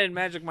off. And then in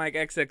Magic Mike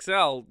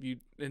XXL, you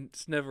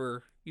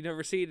never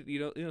see it.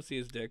 You don't see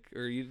his dick,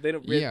 or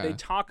they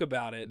talk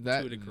about it to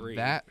a degree.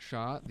 That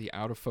shot, the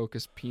out of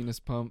focus penis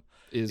pump,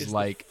 is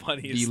like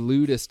the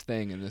lewdest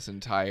thing in this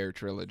entire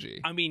trilogy.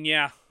 I mean,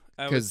 yeah.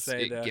 Because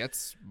it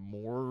gets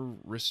more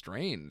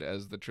restrained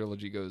as the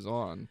trilogy goes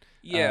on.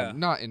 Yeah.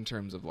 Not in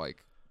terms of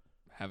like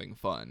having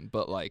fun,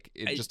 but like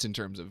just in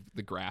terms of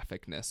the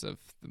graphicness of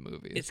the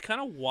movies. It's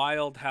kind of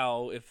wild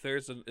how if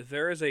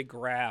there is a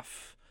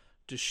graph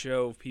to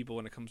show people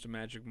when it comes to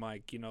Magic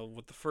Mike,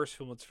 with the first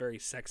film it's very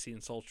sexy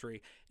and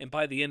sultry, and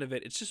by the end of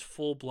it it's just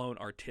full blown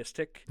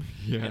artistic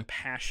and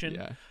passion.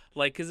 Yeah.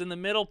 Like, because in the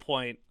middle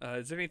point,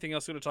 is there anything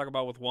else we're going to talk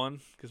about with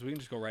one? Because we can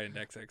just go right into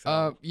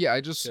XXL.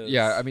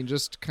 I mean,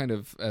 just kind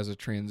of as a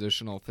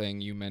transitional thing,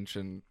 you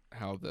mentioned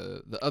how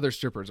the other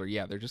strippers are,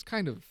 they're just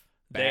kind of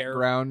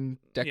background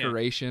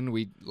decoration.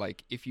 We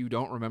like, if you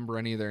don't remember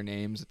any of their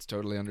names, it's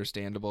totally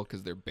understandable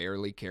because they're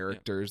barely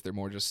characters. They're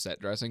more just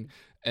set dressing.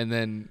 And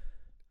then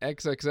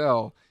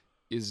XXL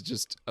is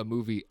just a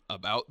movie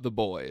about the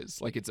boys.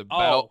 Like, it's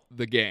about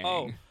the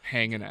gang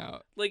hanging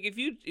out. Like, if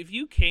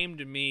you came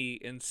to me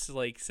and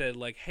like said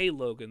like, "Hey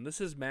Logan, this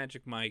is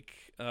Magic Mike.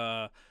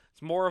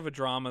 It's more of a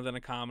drama than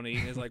a comedy."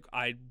 It's like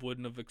I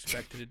wouldn't have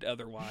expected it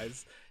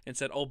otherwise. And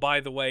said, "Oh,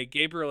 by the way,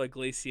 Gabriel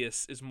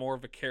Iglesias is more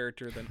of a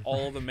character than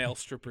all the male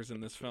strippers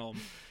in this film."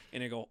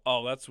 And I go,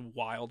 "Oh, that's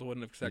wild.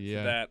 Wouldn't have expected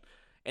that."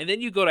 And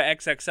then you go to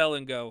XXL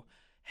and go,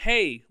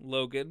 "Hey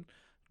Logan,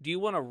 do you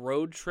want a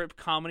road trip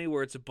comedy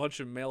where it's a bunch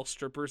of male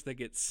strippers that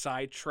get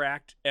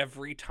sidetracked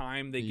every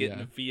time they get in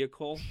a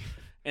vehicle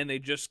and they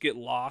just get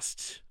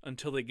lost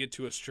until they get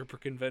to a stripper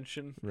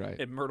convention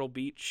at Myrtle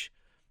Beach?"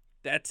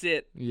 That's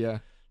it. Yeah.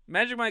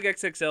 Magic Mike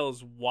XXL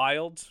is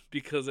wild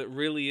because it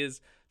really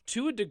is,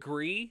 to a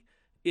degree,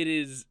 it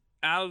is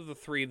out of the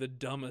three the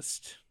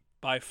dumbest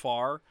by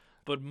far,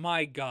 but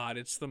my God,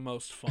 it's the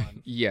most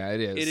fun. Yeah,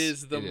 it is. It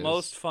is the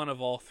most fun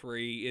of all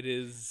three. It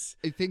is.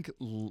 I think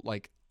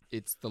like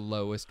it's the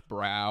lowest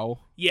brow.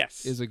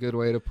 Yes. Is a good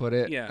way to put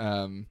it.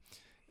 Yeah.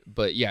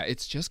 But yeah,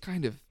 it's just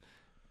kind of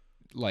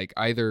like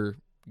either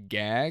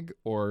gag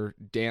or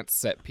dance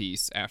set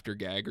piece after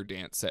gag or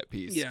dance set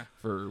piece. Yeah.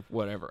 For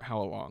whatever,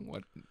 how long?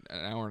 What,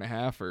 an hour and a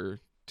half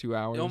or 2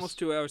 hours? Almost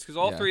 2 hours, because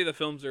all three of the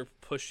films are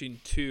pushing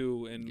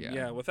 2,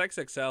 and with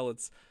XXL,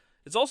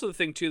 it's also the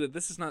thing too that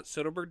this is not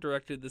Soderbergh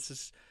directed. This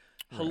is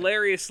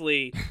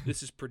hilariously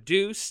this is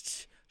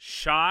produced,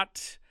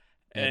 shot,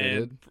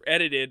 and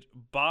edited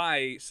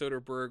by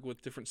Soderbergh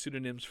with different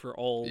pseudonyms for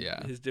all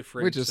his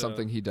different... Which is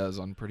something he does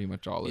on pretty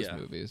much all his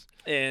movies.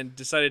 And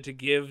decided to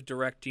give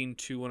directing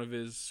to one of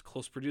his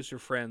close producer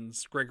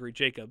friends, Gregory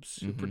Jacobs,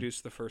 who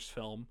produced the first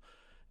film.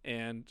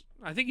 And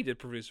I think he did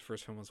produce the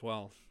first film as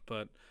well.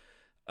 But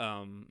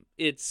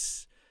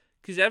it's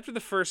because after the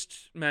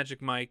first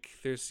Magic Mike,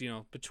 there's,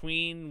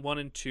 between 1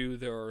 and 2,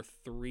 there are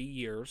 3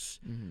 years.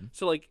 Mm-hmm.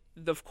 So, like,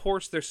 of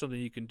course there's something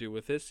you can do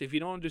with this. If you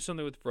don't want to do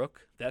something with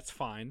Brooke, that's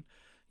fine.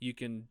 You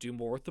can do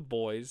more with the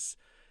boys.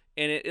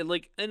 And it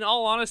like, in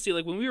all honesty,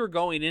 like, when we were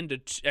going into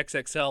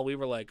XXL, we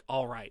were like,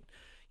 all right,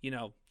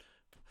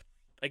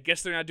 I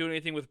guess they're not doing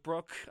anything with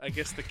Brooke. I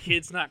guess the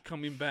kid's not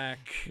coming back.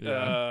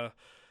 Yeah.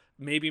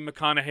 Maybe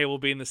McConaughey will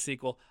be in the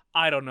sequel.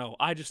 I don't know.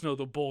 I just know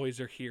the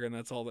boys are here, and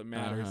that's all that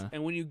matters. Uh-huh.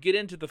 And when you get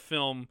into the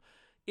film,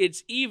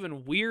 it's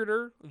even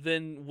weirder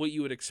than what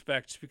you would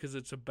expect, because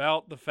it's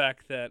about the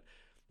fact that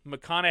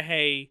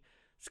McConaughey's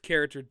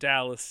character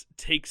Dallas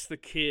takes the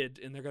kid,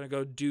 and they're going to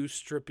go do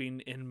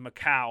stripping in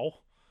Macau.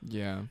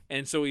 Yeah.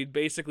 And so he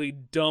basically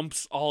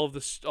dumps all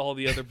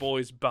the other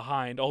boys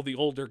behind, all the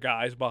older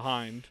guys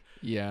behind.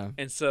 Yeah.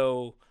 And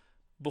so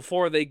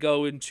before they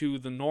go into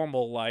the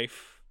normal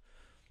life,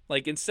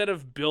 like, instead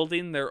of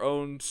building their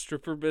own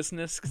stripper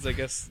business, because I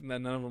guess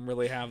none of them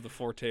really have the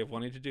forte of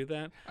wanting to do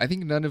that. I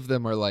think none of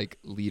them are like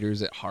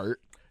leaders at heart.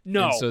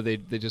 No. And so they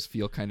just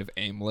feel kind of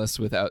aimless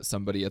without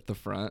somebody at the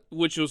front.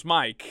 Which was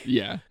Mike.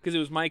 Yeah. Because it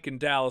was Mike and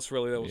Dallas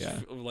really that was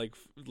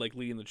like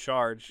leading the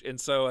charge.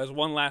 And so as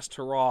one last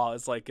hurrah,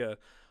 it's like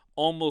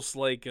almost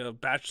like a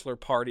bachelor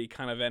party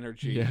kind of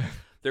energy. Yeah.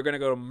 They're going to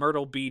go to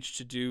Myrtle Beach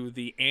to do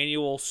the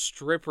annual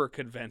stripper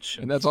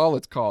convention. And that's all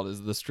it's called,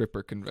 is the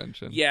stripper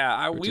convention.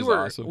 Yeah, which we is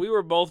were awesome. we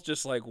were both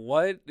just like,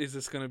 what is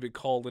this going to be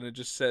called? And it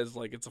just says,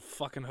 like, it's a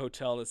fucking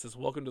hotel that says,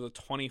 welcome to the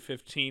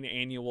 2015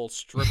 annual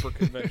stripper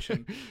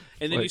convention.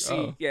 And then like, you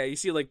see, you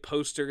see like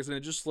posters, and it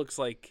just looks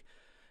like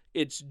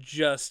it's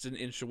just an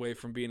inch away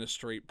from being a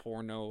straight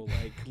porno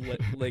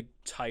like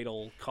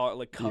title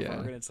cover, Yeah.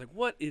 and it's like,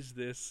 what is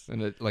this?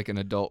 And like an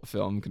adult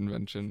film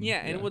convention. Yeah,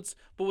 and what's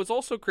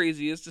also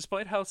crazy is,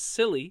 despite how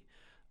silly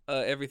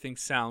everything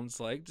sounds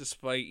like,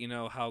 despite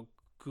how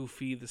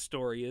goofy the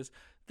story is,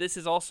 this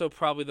is also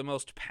probably the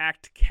most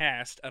packed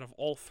cast out of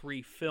all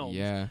 3 films.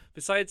 Yeah.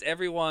 Besides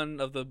everyone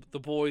of the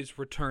boys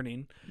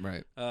returning,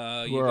 Right. you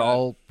Who are got-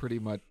 all pretty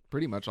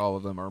much all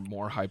of them are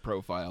more high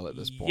profile at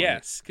this point.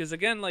 Yes, because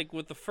again, like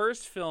with the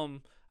first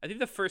film, I think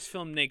the first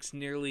film makes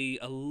nearly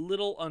a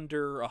little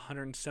under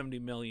 170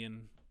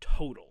 million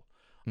total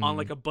on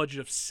like a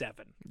budget of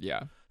 7.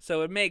 Yeah.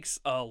 So it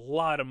makes a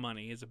lot of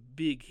money. It's a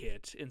big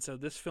hit, and so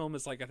this film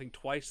is like, I think,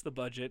 twice the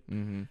budget.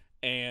 Mm-hmm.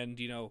 And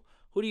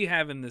who do you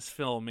have in this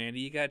film,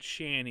 Andy? You got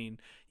Channing,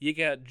 you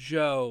got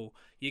Joe,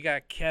 you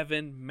got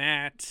Kevin,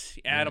 Matt,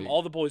 Adam.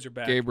 All the boys are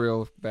back.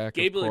 Gabriel back.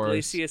 Gabriel of course.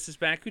 Iglesias is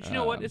back. Which, you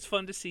know what? It's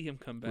fun to see him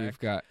come back. We've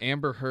got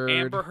Amber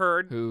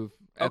Heard. Who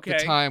at the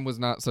time was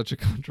not such a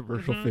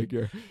controversial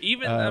figure.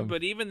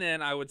 But even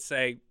then, I would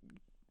say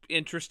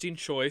interesting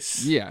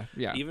choice. Yeah.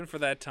 Even for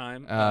that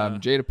time.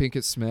 Jada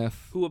Pinkett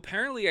Smith. Who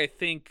apparently, I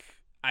think,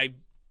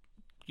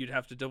 you'd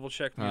have to double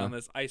check me on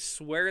this. I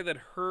swear that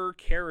her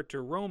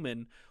character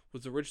Roman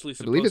was originally supposed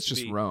to be. I believe it's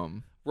just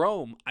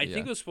Rome. I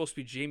think it was supposed to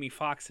be Jamie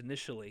Foxx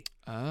initially.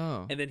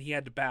 Oh. And then he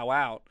had to bow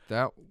out.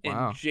 Wow. And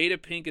Jada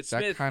Pinkett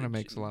Smith. That kind of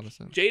makes a lot of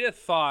sense. Jada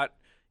thought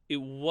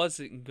it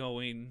wasn't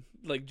going.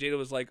 Like, Jada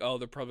was like, oh,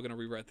 they're probably going to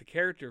rewrite the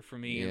character for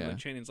me. And like,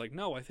 Channing's like,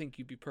 no, I think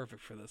you'd be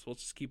perfect for this. We'll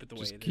just keep it the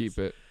way it is. Keep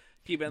it.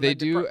 Keep it. They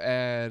do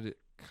add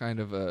kind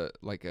of a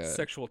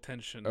sexual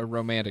tension, a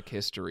romantic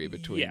history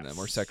between them,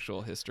 or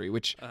sexual history,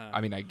 which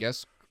I mean, I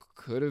guess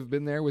could have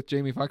been there with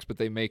Jamie Foxx, but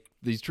they make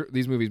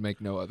these movies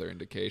make no other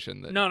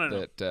indication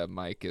that that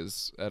Mike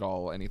is at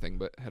all anything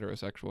but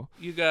heterosexual.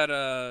 You got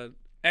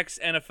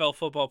ex-NFL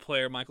football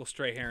player Michael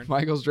Strahan.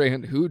 Michael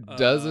Strahan, who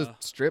does a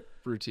strip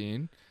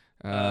routine.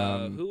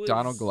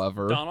 Donald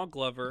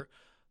Glover.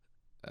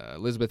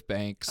 Elizabeth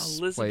Banks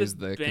plays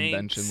the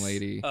convention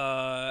lady.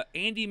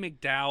 Andy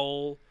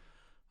McDowell.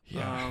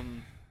 Yeah.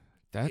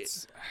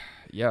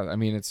 I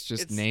mean, it's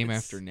just name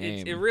after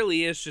name. It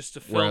really is just a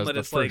film. Whereas that the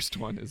is first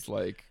one is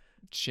like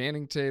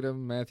Channing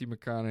Tatum, Matthew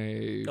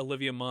McConaughey,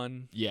 Olivia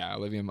Munn. Yeah,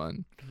 Olivia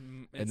Munn.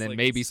 And then like,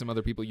 maybe some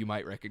other people you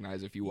might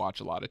recognize if you watch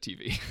a lot of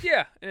TV.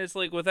 Yeah, and it's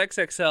like with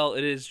XXL,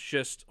 it is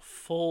just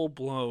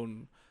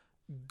full-blown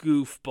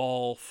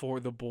goofball for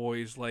the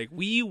boys. Like,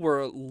 we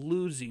were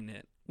losing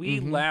it. We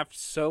laughed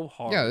so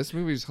hard. Yeah, this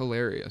movie's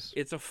hilarious.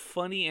 It's a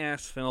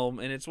funny-ass film,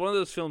 and it's one of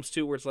those films,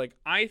 too, where it's like,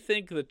 I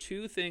think the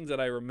 2 things that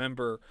I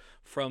remember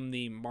from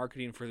the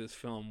marketing for this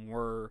film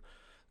were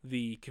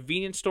the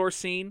convenience store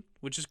scene,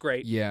 which is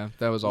great. Yeah,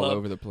 that was all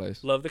over the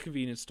place. Love the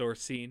convenience store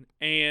scene.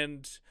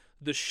 And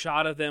the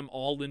shot of them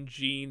all in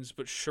jeans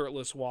but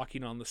shirtless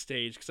walking on the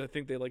stage, because I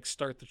think they like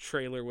start the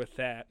trailer with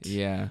that.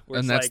 Yeah,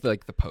 and that's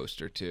like the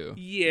poster too.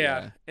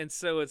 Yeah, and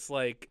so it's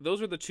like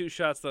those were the 2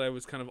 shots that I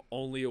was kind of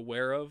only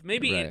aware of.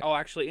 Maybe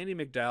actually Andy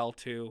McDowell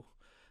too.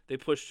 They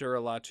pushed her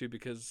a lot too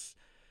because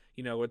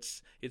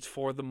it's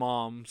for the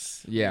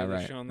moms. Yeah,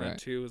 they've shown that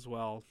too as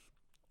well.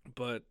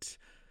 But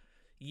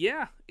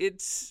yeah,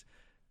 it's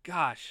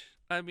gosh.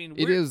 I mean,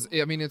 it is.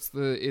 I mean, it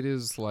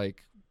is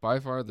like by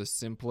far the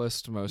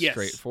simplest, most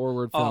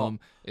straightforward film.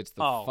 It's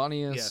the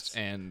funniest,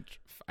 and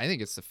I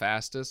think it's the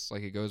fastest.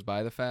 Like, it goes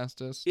by the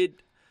fastest.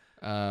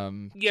 I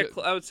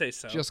would say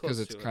so. Just because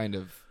it's kind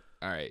of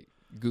all right.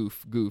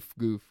 goof, goof,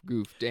 goof,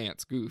 goof,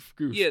 dance, goof,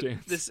 goof, Yeah,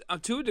 dance. this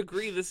to a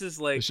degree, this is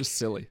like It's just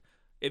silly.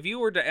 if you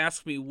were to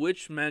ask me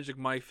which Magic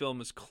Mike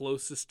film is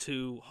closest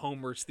to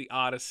Homer's The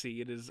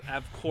Odyssey, it is,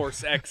 of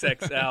course,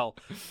 XXL.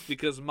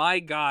 Because, my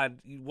God,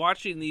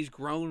 watching these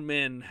grown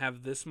men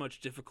have this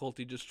much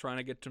difficulty just trying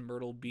to get to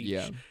Myrtle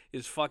Beach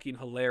is fucking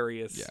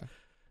hilarious. Yeah.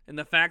 And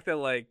the fact that,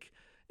 like,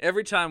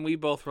 every time we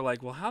both were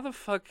like, well, how the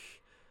fuck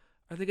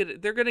are they gonna...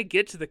 They're gonna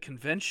get to the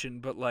convention,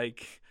 but,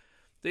 like...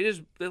 They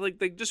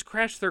just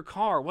crashed their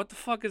car. What the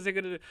fuck is they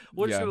gonna do?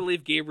 We're just gonna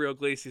leave Gabriel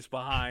Iglesias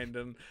behind,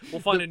 and we'll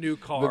find a new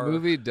car. The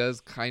movie does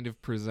kind of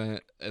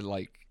present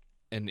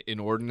an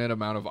inordinate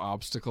amount of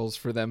obstacles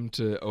for them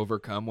to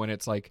overcome. When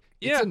it's like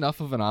it's enough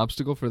of an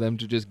obstacle for them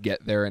to just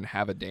get there and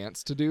have a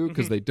dance to do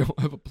because they don't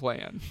have a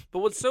plan. But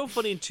what's so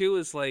funny too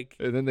is like,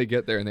 and then they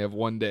get there and they have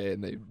one day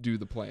and they do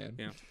the plan.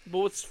 Yeah. But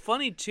what's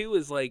funny too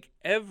is like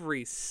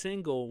every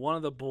single one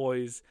of the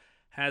boys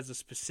has a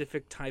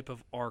specific type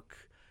of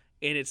arc.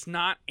 And it's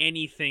not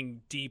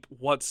anything deep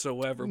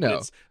whatsoever,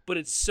 but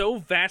it's so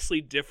vastly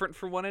different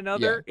from one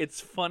another. Yeah.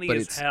 It's funny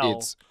as hell.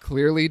 It's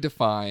clearly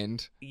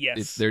defined.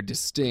 Yes. They're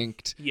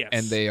distinct. Yes.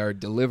 And they are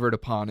delivered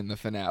upon in the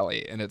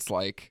finale. And it's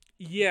like,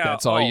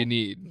 that's all you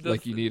need.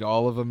 You need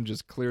all of them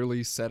just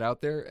clearly set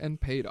out there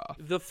and paid off.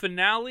 The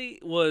finale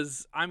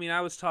was,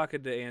 I was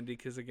talking to Andy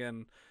because,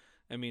 again,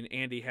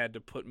 Andy had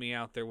to put me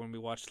out there when we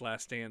watched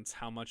Last Dance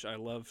how much I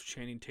love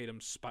Channing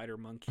Tatum's Spider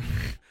Monkey.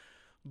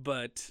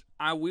 But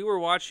we were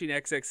watching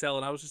XXL,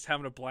 and I was just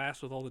having a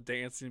blast with all the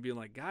dancing and being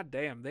like, God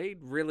damn, they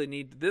really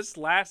need... This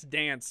last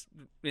dance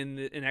in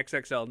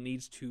XXL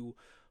needs to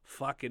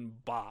fucking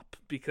bop.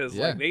 Because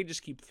like they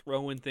just keep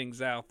throwing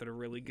things out that are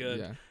really good.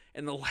 Yeah.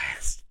 And the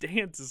last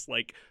dance is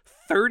like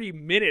 30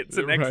 minutes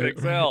in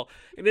XXL. Right.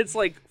 And it's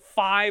like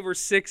 5 or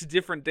 6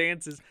 different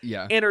dances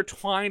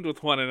intertwined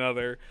with one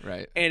another.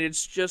 Right. And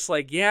it's just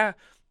like,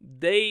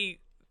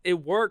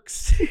 it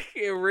works.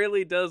 It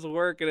really does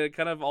work, and it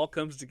kind of all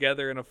comes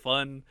together in a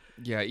fun.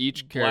 Yeah,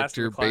 each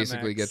character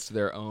basically gets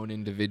their own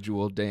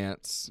individual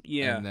dance.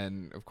 Yeah, and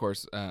then of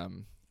course,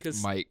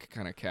 Mike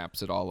kind of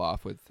caps it all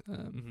off with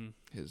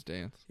his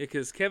dance. Yeah,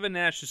 because Kevin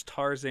Nash's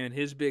Tarzan,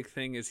 his big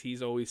thing is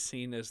he's always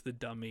seen as the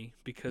dummy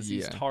because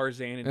he's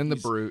Tarzan and the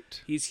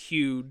brute. He's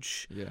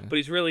huge, but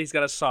he's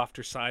got a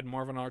softer side,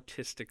 more of an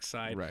artistic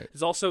side. Right.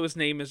 His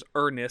name is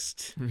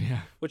Ernest.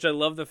 Yeah. Which I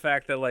love the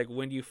fact that like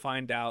when you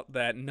find out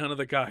that none of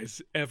the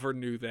guys ever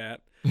knew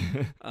that.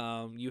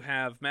 You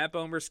have Matt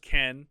Bomer's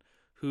Ken,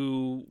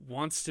 who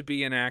wants to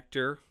be an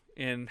actor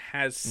and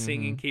has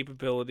singing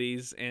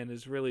capabilities and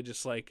is really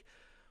just like.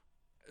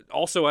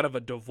 Also out of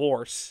a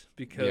divorce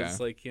because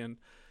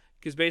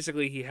because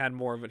basically he had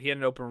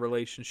an open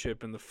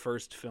relationship in the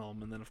first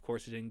film, and then of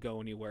course it didn't go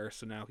anywhere,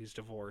 so now he's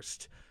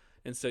divorced,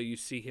 and so you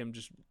see him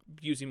just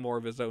using more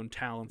of his own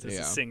talents as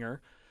a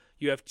singer.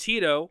 You have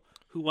Tito,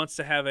 who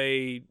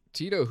already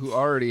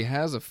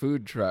has a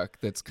food truck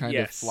that's kind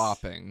of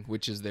flopping,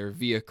 which is their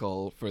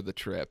vehicle for the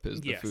trip is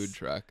the food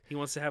truck. He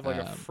wants to have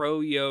like a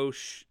Froyo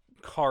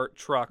cart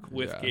truck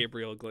with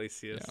Gabriel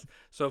Iglesias.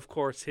 So of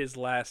course his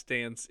last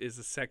dance is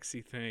a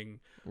sexy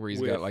thing where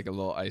he's got like a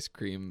little ice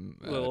cream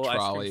trolley.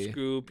 Ice cream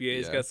scoop.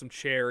 He's got some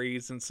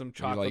cherries and some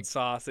chocolate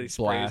sauce that he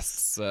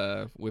blasts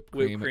whipped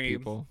cream at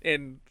people.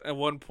 And at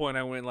one point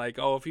I went like,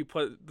 oh, if he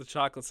put the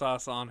chocolate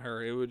sauce on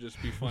her, it would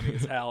just be funny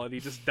as hell. And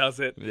he just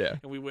does it. Yeah.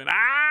 And we went,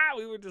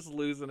 we were just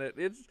losing it.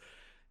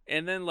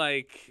 And then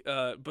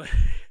but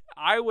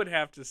I would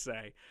have to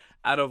say,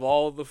 out of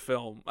all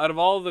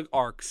the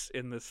arcs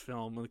in this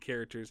film and the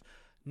characters,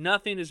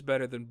 nothing is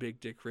better than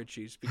Big Dick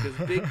Ritchie's, because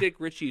Big Dick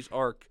Ritchie's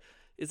arc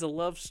is a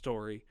love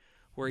story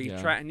where he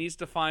needs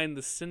to find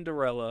the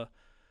Cinderella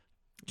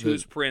to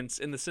his prince,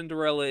 and the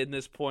Cinderella in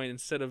this point,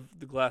 instead of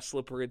the glass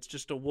slipper, it's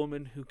just a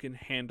woman who can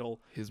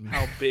handle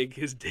how big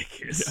his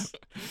dick is.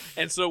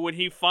 Yeah. And so when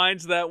he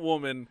finds that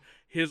woman,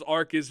 his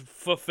arc is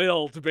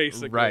fulfilled,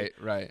 basically.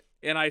 Right.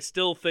 And I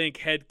still think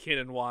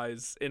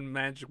headcanon-wise, in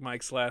Magic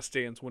Mike's Last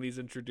Dance, when he's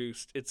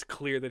introduced, it's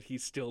clear that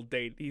he's still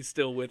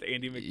with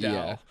Andy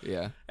McDowell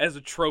as a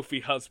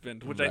trophy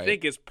husband, which I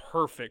think is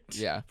perfect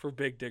for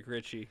Big Dick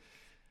Ritchie.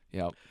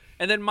 Yep.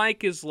 And then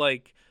Mike is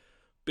like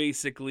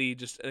basically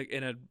just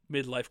in a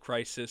midlife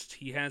crisis.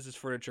 He has his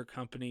furniture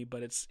company,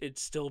 but it's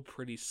still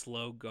pretty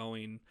slow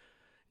going,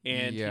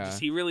 and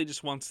he really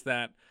just wants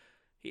that.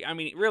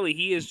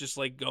 He is just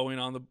like going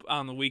on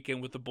the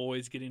weekend with the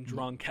boys, getting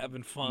drunk,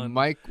 having fun.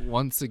 Mike,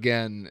 once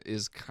again,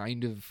 is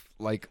kind of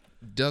like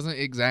doesn't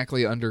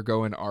exactly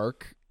undergo an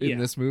arc in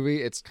this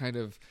movie. It's kind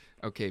of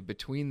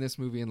between this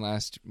movie and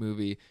last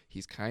movie,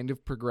 he's kind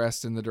of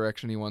progressed in the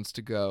direction he wants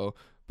to go,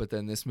 but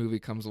then this movie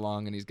comes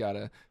along and he's got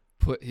to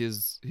put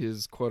his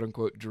quote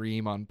unquote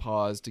dream on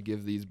pause to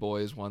give these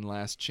boys one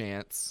last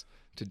chance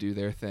to do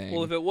their thing.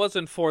 Well, if it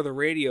wasn't for the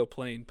radio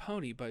playing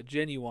Pony by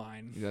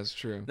Genuine, that's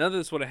true, none of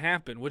this would have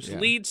happened, which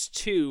leads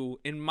to,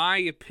 in my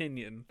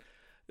opinion,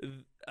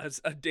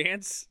 a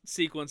dance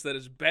sequence that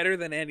is better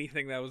than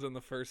anything that was in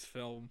the first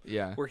film.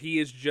 Yeah. Where he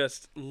is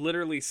just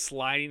literally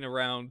sliding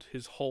around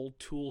his whole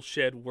tool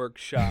shed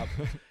workshop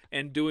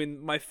and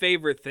doing my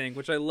favorite thing,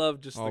 which I love,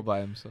 just All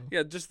by himself.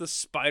 yeah, just the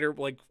spider,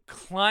 like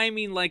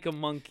climbing like a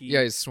monkey.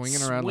 Yeah, he's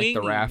swinging around like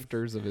the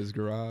rafters of his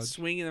garage.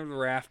 Swinging over the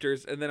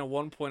rafters, and then at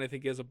one point I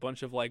think he has a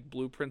bunch of like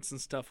blueprints and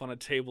stuff on a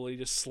table. He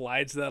just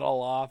slides that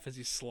all off as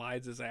he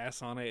slides his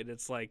ass on it, and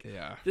it's like,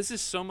 Yeah. this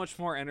is so much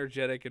more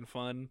energetic and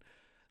fun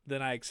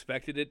than I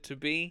expected it to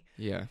be.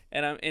 Yeah.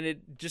 And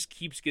it just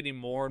keeps getting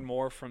more and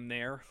more from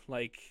there.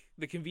 Like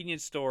the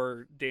convenience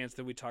store dance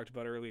that we talked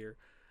about earlier,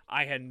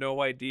 I had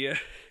no idea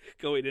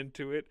going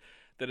into it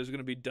that it was going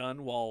to be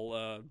done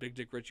while Big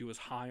Dick Ritchie was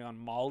high on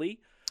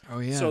Molly. Oh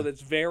yeah. So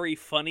that's very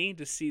funny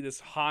to see this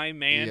high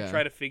man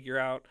try to figure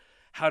out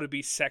how to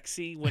be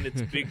sexy when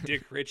it's Big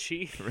Dick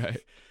Ritchie.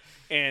 Right.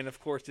 And of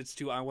course it's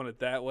to I Want It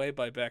That Way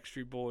by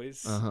Backstreet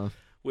Boys.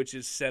 Which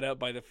is set up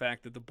by the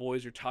fact that the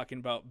boys are talking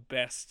about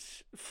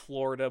best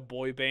Florida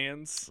boy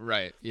bands.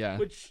 Right, yeah.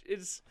 Which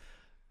is,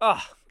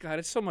 oh, God,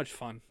 it's so much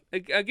fun.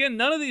 Again,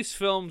 none of these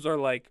films are,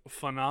 like,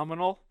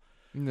 phenomenal.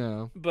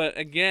 No. But,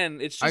 again,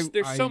 it's just,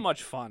 they're so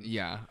much fun.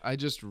 Yeah, I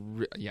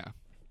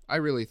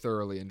really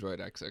thoroughly enjoyed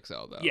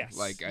XXL, though. Yes,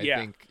 Like, I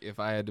think if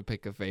I had to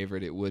pick a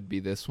favorite, it would be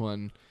this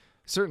one.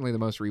 Certainly the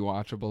most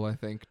rewatchable, I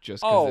think,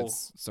 just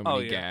because it's so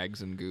many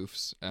gags and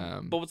goofs.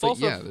 But what's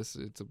also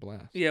it's a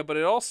blast. Yeah, but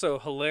it also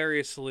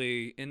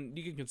hilariously, and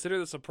you can consider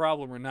this a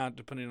problem or not,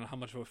 depending on how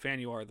much of a fan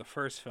you are of the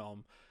first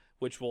film,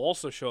 which will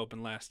also show up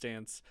in Last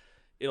Dance.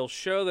 It'll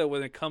show that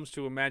when it comes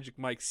to a Magic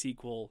Mike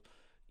sequel,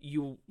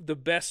 the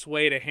best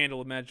way to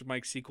handle a Magic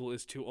Mike sequel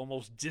is to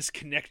almost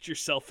disconnect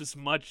yourself as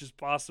much as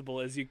possible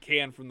as you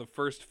can from the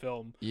first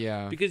film.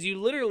 Yeah. Because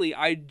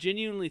I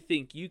genuinely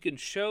think you can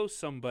show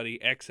somebody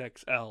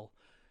XXL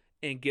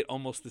and get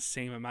almost the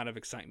same amount of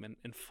excitement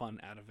and fun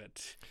out of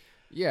it.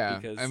 Yeah.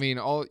 I mean,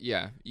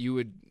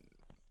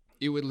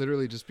 it would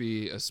literally just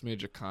be a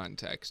smidge of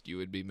context you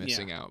would be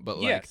missing out. But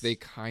like they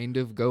kind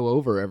of go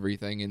over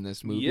everything in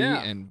this movie,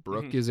 and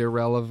Brooke is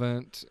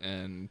irrelevant,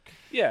 and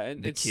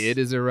the kid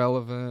is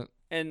irrelevant.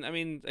 And I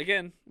mean,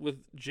 again,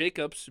 with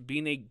Jacobs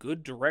being a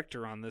good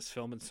director on this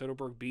film and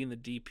Soderbergh being the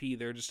DP,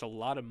 there are just a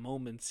lot of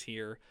moments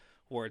here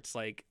where it's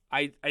like,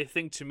 I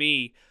think to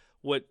me,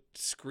 what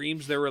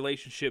screams their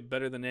relationship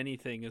better than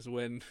anything is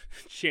when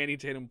Channing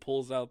Tatum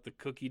pulls out the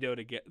cookie dough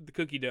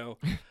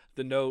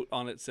the note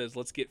on it says,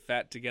 "Let's get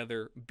fat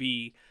together,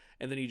 B,"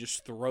 and then he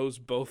just throws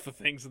both the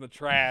things in the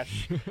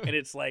trash. And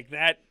it's like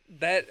that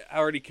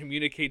already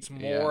communicates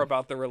more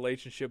about the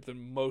relationship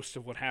than most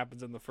of what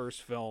happens in the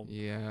first film.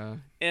 Yeah.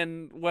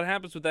 And what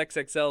happens with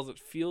XXL is it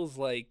feels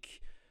like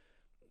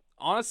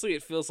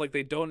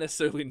they don't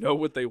necessarily know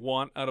what they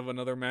want out of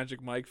another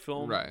Magic Mike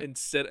film,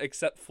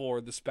 except for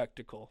the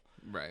spectacle.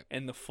 Right.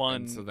 And the fun.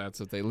 And so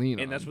that's what they lean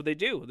on. And that's what they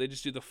do. They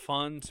just do the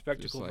fun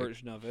spectacle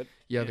version of it.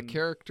 Yeah, the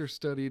character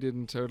study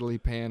didn't totally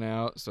pan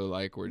out, so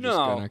like we're just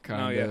going to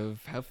kind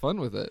of have fun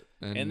with it.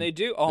 And they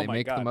do. Oh my God. They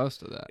make the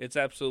most of that. It's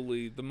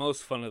absolutely the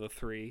most fun of the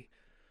three.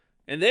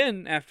 And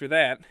then after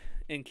that,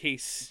 in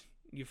case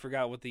you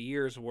forgot what the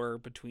years were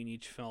between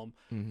each film,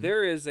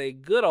 there is a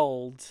good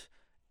old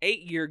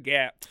 8-year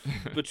gap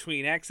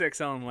between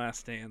XXL and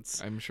Last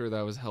Dance. I'm sure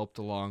that was helped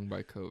along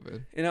by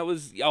COVID. And that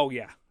was,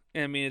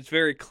 I mean, it's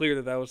very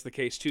clear that was the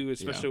case, too,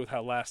 especially with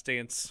how Last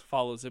Dance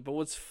follows it. But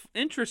what's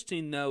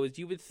interesting, though, is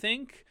you would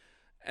think,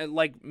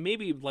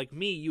 maybe like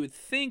me, you would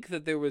think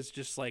that there was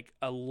just, like,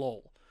 a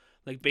lull.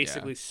 Like,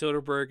 basically,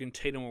 Soderbergh and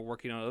Tatum were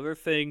working on other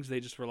things. They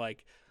just were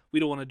like,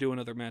 we don't want to do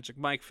another Magic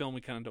Mike film.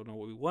 We kind of don't know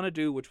what we want to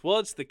do, which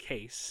was the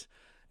case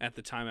at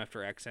the time after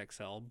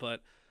XXL.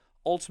 But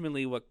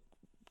ultimately, what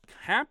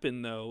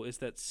happened, though, is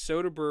that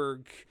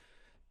Soderbergh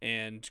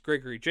and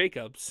Gregory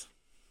Jacobs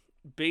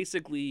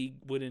basically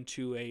went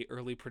into a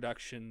early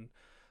production,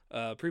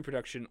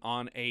 pre-production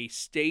on a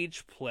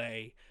stage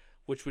play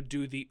which would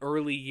do the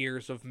early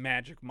years of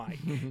Magic Mike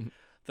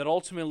that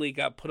ultimately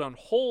got put on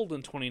hold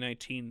in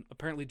 2019,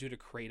 apparently due to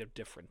creative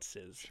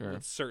differences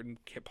with certain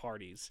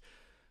parties.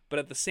 But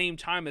at the same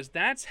time as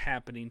that's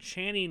happening,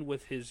 Channing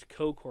with his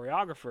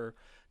co-choreographer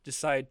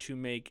decided to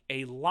make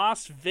a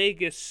Las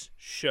Vegas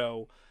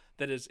show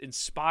that is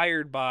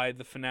inspired by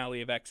the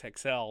finale of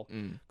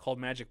XXL called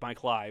Magic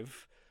Mike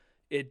Live.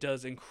 It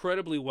does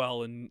incredibly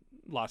well in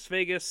Las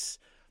Vegas.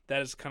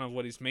 That is kind of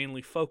what he's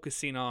mainly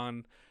focusing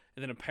on.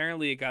 And then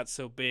apparently it got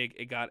so big,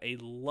 it got a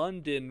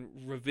London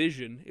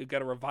revision. It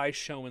got a revised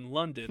show in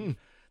London.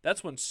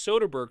 That's when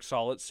Soderbergh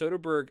saw it.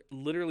 Soderbergh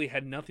literally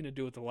had nothing to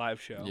do with the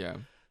live show. Yeah.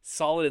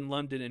 Saw it in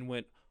London and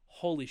went,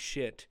 holy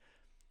shit,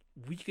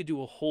 we could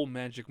do a whole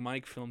Magic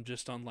Mike film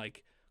just on,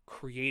 like,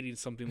 creating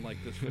something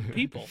like this for the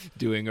people.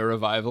 Doing a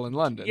revival in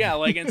London. Yeah,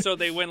 like, and so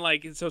they went,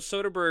 like, and so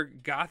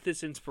Soderbergh got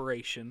this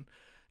inspiration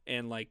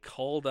and, like,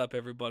 called up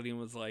everybody and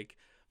was like,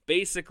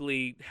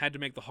 basically had to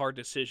make the hard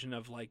decision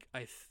of, like,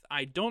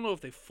 I don't know if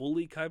they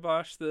fully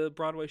kiboshed the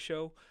Broadway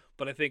show,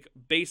 but I think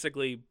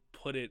basically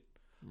put it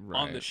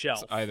on the Right.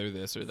 shelf. It's either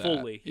this or that.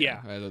 Fully,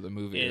 yeah. Either the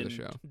movie or the And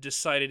show.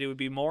 decided it would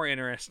be more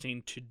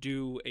interesting to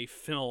do a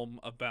film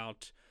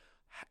about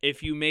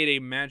if you made a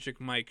Magic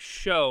Mike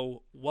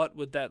show, what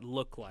would that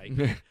look like?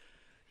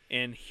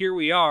 And here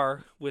we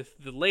are with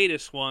the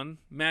latest one,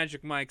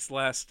 Magic Mike's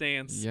Last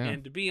Dance. Yeah.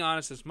 And to be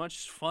honest, as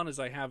much fun as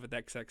I have with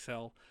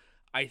XXL,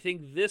 I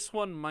think this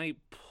one might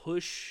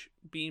push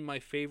being my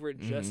favorite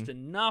just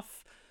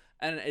enough.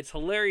 And it's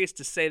hilarious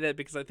to say that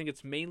because I think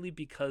it's mainly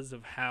because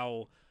of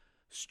how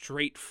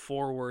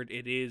straightforward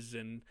it is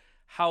and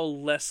how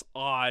less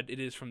odd it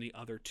is from the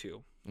other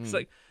two. It's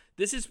like,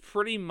 this is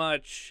pretty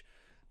much...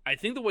 I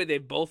think the way they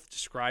both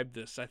described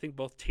this, I think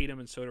both Tatum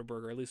and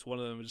Soderbergh, or at least one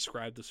of them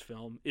described this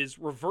film, is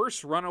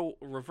reverse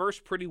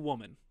Pretty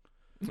Woman.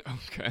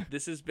 Okay.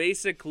 This is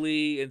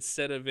basically,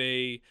 instead of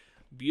a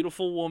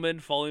beautiful woman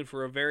falling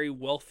for a very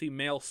wealthy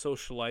male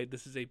socialite,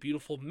 this is a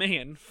beautiful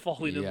man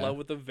falling in love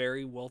with a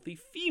very wealthy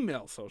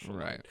female socialite.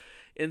 Right.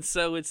 And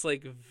so it's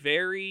like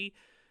very,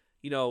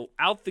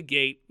 out the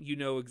gate, you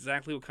know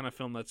exactly what kind of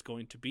film that's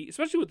going to be,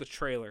 especially with the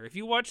trailer. If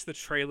you watch the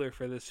trailer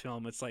for this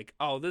film, it's like,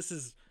 oh,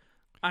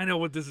 I know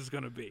what this is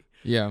going to be.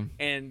 Yeah.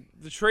 And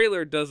the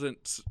trailer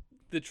doesn't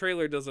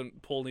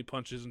pull any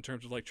punches in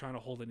terms of like trying to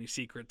hold any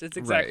secrets. It's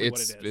exactly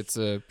what it is. It's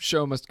a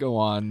show must go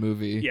on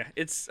movie. Yeah,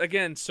 it's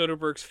again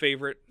Soderbergh's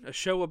favorite, a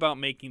show about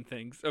making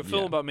things, a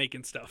film about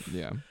making stuff.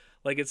 Yeah.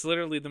 Like it's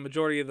literally the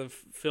majority of the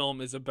film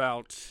is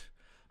about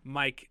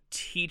Mike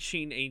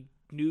teaching a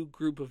new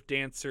group of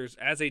dancers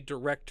as a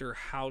director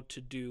how to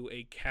do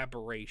a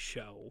cabaret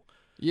show.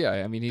 Yeah,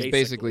 I mean, he's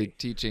basically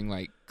teaching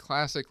like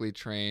classically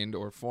trained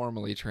or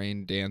formally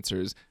trained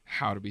dancers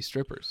how to be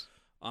strippers.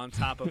 On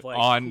top of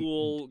like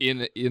cool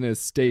in a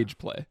stage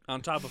play. On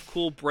top of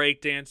cool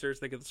break dancers,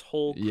 they get this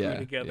whole crew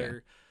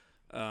together.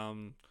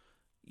 And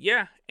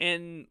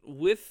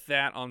with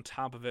that on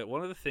top of it,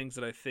 one of the things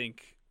that I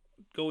think,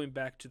 going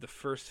back to the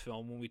first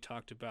film when we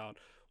talked about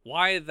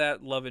why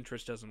that love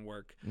interest doesn't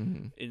work,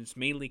 is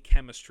mainly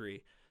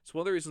chemistry. It's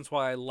one of the reasons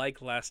why I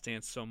like Last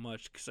Dance so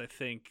much, because I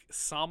think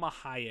Salma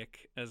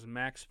Hayek as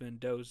Max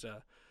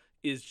Mendoza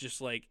is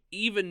just like,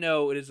 even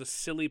though it is a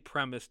silly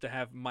premise to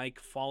have Mike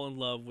fall in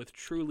love with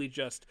truly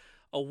just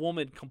a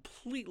woman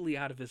completely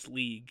out of his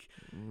league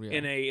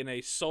in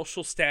a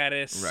social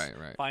status,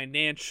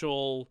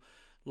 financial,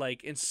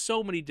 like in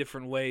so many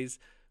different ways,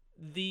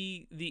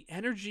 the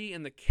energy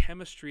and the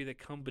chemistry that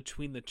come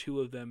between the two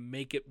of them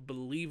make it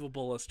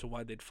believable as to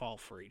why they'd fall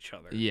for each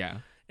other. Yeah.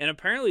 And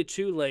apparently,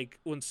 too, like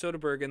when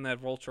Soderbergh in that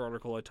Vulture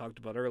article I talked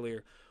about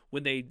earlier,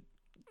 when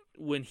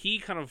he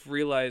kind of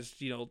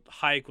realized,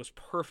 Hayek was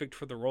perfect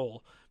for the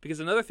role. Because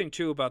another thing,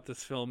 too, about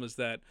this film is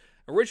that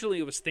originally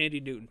it was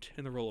Thandie Newton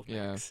in the role of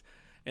Max.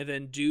 And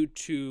then due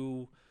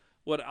to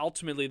what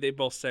ultimately they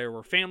both say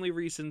were family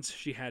reasons,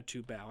 she had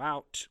to bow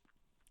out.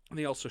 And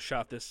they also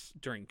shot this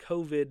during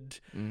COVID.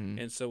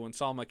 And so when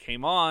Salma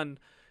came on,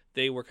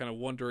 they were kind of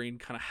wondering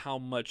kind of how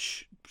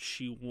much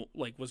she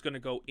was going to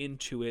go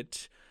into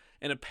it.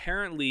 And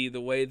apparently the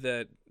way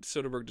that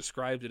Soderbergh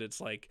described it, it's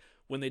like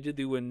when they did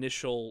the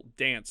initial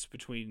dance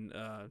between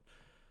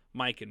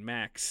Mike and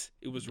Max,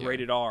 it was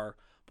rated R.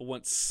 But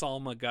once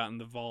Salma got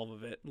involved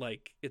with it,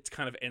 like it's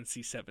kind of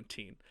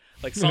NC-17.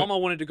 Like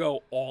Salma wanted to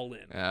go all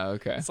in.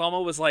 Okay.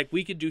 Salma was like,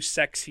 we could do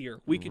sex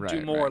here. We could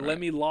do more. Let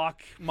me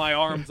lock my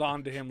arms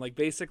onto him. Like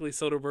basically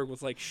Soderbergh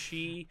was like,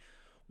 she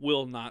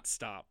will not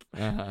stop.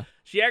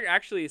 She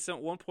actually,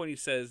 at one point he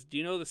says, do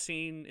you know the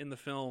scene in the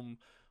film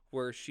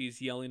where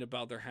she's yelling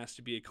about there has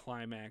to be a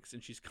climax,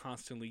 and she's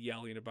constantly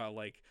yelling about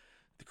like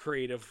the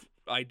creative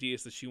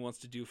ideas that she wants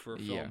to do for a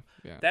film?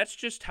 Yeah. That's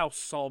just how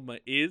Salma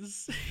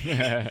is.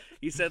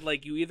 He said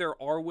like you either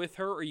are with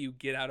her or you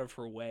get out of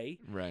her way.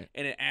 Right.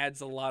 And it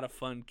adds a lot of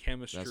fun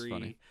chemistry. That's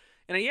funny.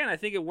 And again, I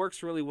think it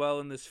works really well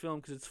in this film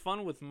because it's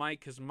fun with Mike,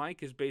 because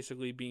Mike is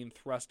basically being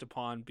thrust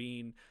upon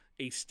being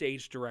a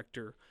stage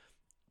director,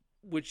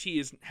 which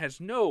he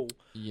has no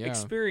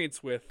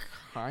experience with.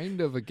 Kind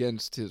of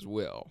against his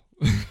will.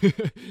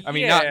 I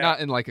mean,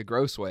 not in like a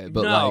gross way,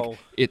 but like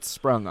it's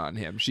sprung on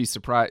him. She's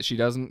surprised. She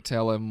doesn't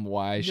tell him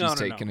why she's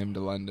taking him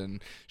to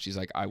London. She's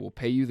like, I will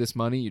pay you this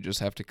money. You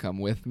just have to come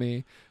with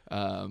me.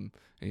 And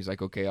he's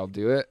like, okay, I'll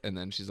do it. And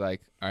then she's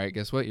like, all right,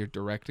 guess what? You're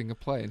directing a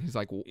play. And he's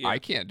like, well, I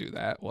can't do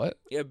that. What?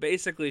 Yeah,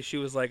 basically she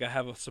was like, I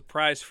have a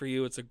surprise for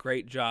you. It's a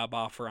great job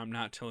offer. I'm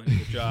not telling you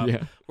the job.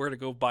 We're going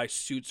to go buy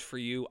suits for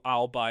you.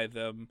 I'll buy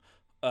them.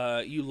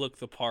 You look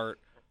the part.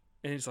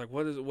 And he's like,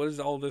 what does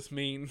all this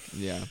mean?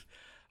 Yeah.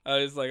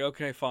 It's like,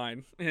 okay,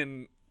 fine.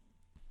 And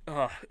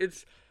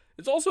it's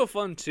also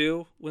fun,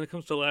 too, when it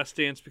comes to Last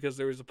Dance, because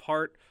there was a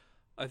part,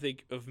 I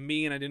think, of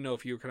me, and I didn't know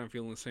if you were kind of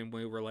feeling the same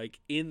way, where, like,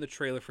 in the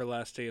trailer for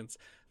Last Dance,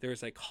 there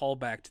was a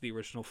callback to the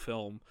original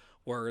film,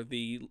 where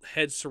the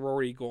head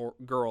sorority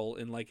girl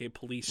in, like, a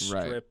police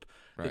strip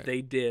that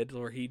they did,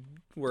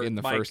 where in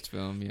the first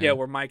film,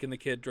 where Mike and the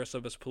kid dress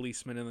up as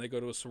policemen, and they go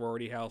to a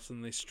sorority house,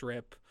 and they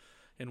strip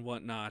and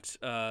whatnot.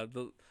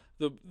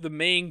 The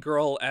main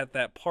girl at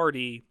that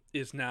party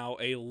is now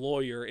a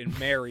lawyer and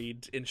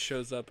married and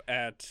shows up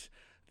at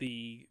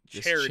the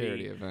This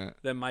charity event.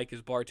 that Mike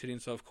is bartending.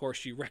 So of course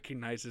she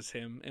recognizes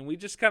him, and we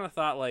just kind of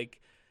thought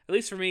like, at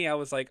least for me, I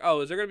was like,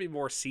 oh, is there gonna be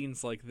more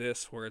scenes like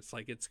this where it's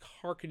like it's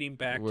harkening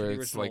back to Where the it's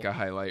original, like a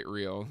highlight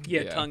reel.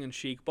 yeah, tongue in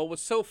cheek. But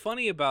what's so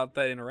funny about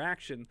that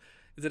interaction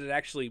is that it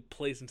actually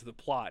plays into the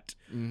plot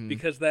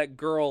because that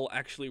girl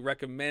actually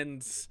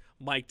recommends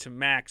Mike to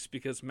Max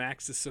because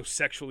Max is so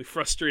sexually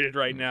frustrated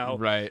right now.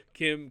 Right.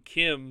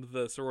 Kim,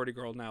 the sorority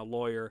girl, now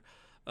lawyer,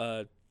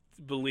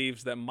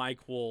 believes that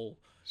Mike will.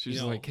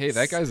 She's like, hey,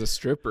 that guy's a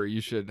stripper. You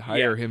should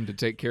hire him to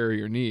take care of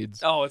your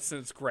needs. Oh,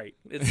 it's great.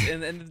 It's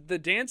and the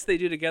dance they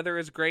do together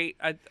is great.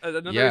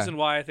 Another reason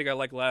why I think I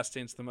like Last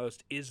Dance the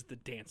most is the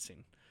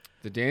dancing.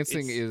 The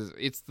dancing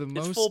it's the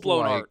most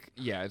full-blown art.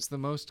 Yeah, it's the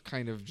most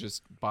kind of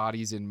just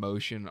bodies in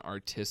motion,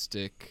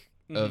 artistic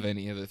of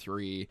any of the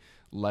three.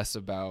 Less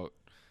about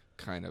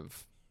kind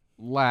of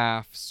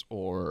laughs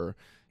or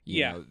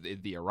you know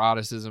the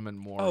eroticism, and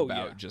more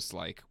about just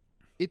like,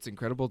 it's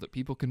incredible that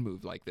people can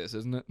move like this,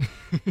 isn't it?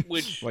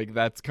 Which like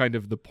that's kind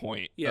of the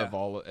point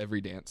of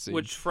every dance scene.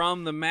 Which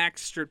from the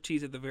Max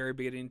striptease at the very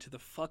beginning to the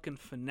fucking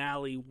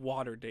finale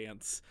water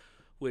dance,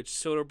 which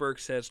Soderbergh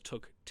says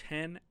took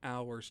 10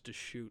 hours to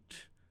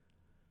shoot.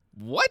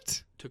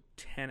 What? Took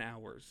 10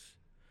 hours.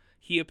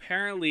 He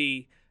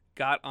apparently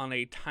got on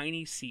a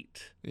tiny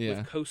seat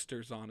with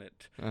coasters on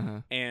it,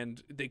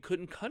 and they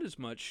couldn't cut as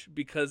much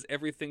because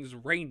everything's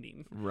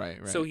raining.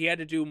 Right. So he had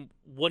to do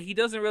what he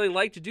doesn't really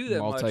like to do that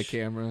much.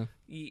 Multi-camera.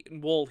 He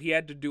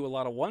had to do a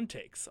lot of one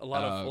takes, a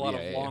lot of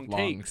long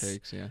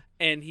takes. Yeah.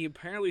 And he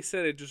apparently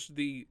said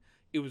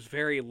it was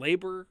very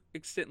labor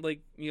extent,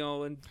 like, you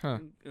know, and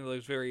it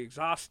was very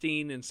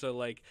exhausting, and so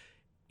like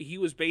he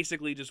was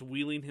basically just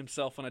wheeling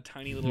himself on a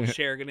tiny little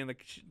chair, getting the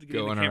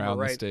camera around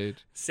right. the stage.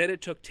 Said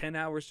it took 10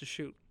 hours to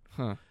shoot.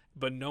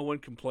 But no one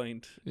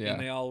complained, and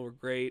they all were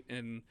great.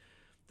 And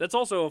that's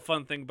also a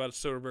fun thing about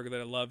Soderbergh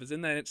that I love is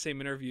in that same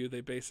interview,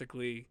 they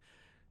basically,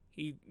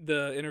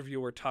 the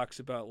interviewer talks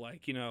about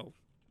like, you know,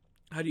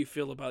 how do you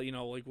feel about, you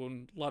know, like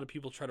when a lot of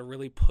people try to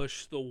really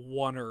push the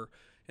oneer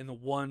and the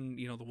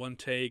one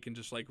take and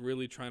just like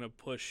really trying to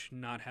push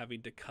not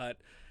having to cut.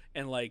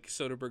 And like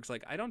Soderbergh's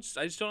like, I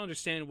just don't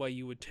understand why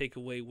you would take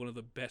away one of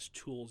the best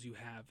tools you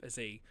have as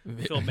a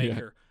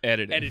filmmaker,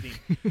 editing.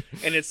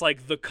 And it's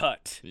like the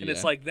cut, and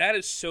it's like that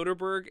is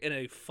Soderbergh in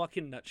a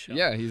fucking nutshell.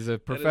 Yeah, he's a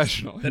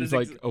professional. He's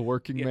like a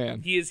working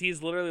man.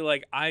 He's literally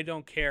like, I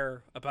don't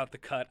care about the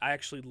cut. I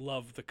actually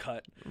love the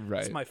cut.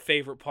 Right, it's my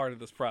favorite part of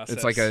this process.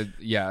 It's like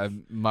a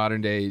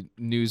modern day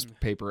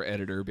newspaper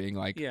editor being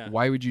like,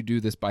 why would you do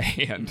this by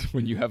hand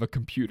when you have a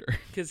computer?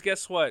 Because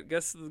guess what?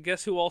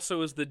 Guess who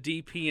also is the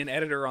DP and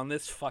editor on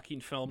this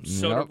fucking film?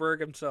 Soderbergh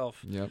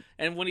himself. Yep.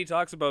 And when he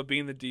talks about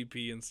being the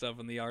DP and stuff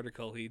in the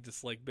article, he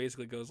just like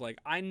basically goes like,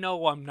 I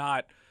know I'm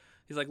not.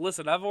 He's like,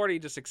 listen, I've already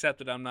just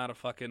accepted I'm not a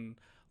fucking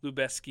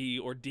Lubeski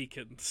or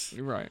Deakins.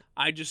 Right.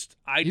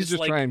 He's just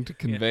like, trying to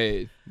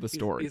convey the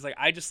story. He's like,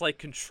 I just like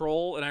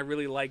control, and I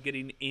really like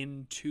getting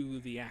into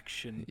the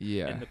action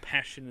and the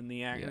passion in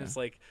the act. And it's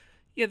like,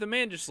 the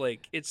man just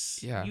like,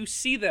 it's you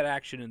see that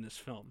action in this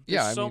film.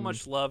 There's so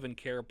much love and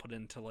care put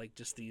into like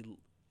just the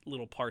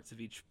little parts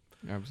of each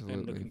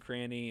nook and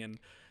cranny, and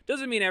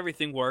doesn't mean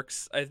everything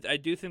works. I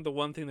do think the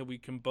one thing that we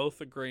can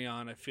both agree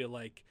on, I feel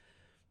like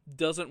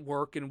doesn't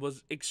work and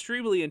was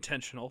extremely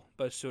intentional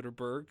by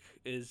Soderbergh,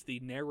 is the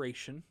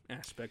narration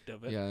aspect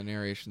of it. Yeah, the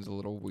narration's a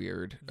little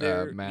weird.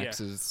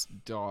 Max's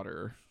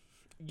daughter.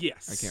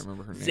 Yes. I can't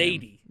remember her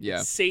name. Zadie.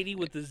 Yeah. Sadie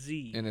with the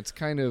Z. And it's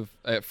kind of,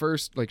 at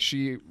first, like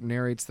she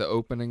narrates the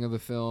opening of the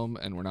film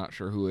and we're not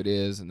sure who it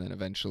is. And then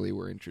eventually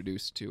we're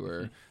introduced to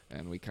her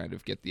and we kind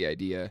of get the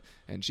idea.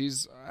 And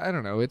she's, I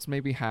don't know, it's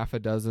maybe half a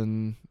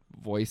dozen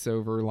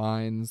voiceover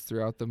lines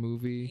throughout the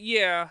movie.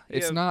 Yeah.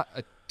 It's not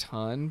a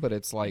ton, but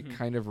it's like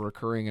kind of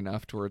recurring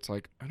enough to where it's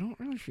like, I don't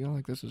really feel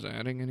like this is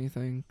adding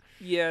anything.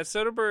 Yeah,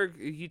 Soderbergh,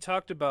 he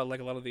talked about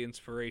like a lot of the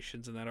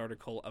inspirations in that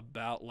article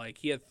about like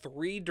he had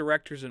 3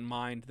 directors in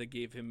mind that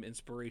gave him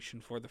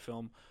inspiration for the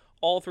film.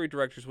 All 3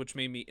 directors, which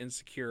made me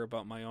insecure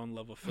about my own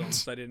love of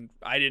films. I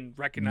didn't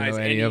recognize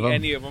any of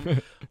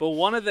them. But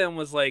one of them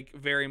was like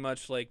very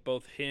much like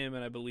both him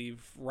and I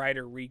believe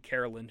writer Reed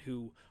Carolyn,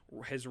 who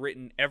has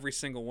written every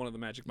single one of the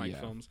Magic Mike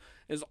films,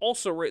 has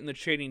also written the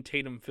Channing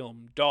Tatum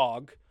film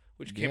Dog,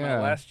 which came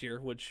out last year,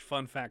 which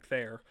fun fact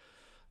there.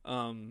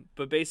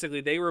 But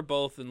basically they were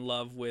both in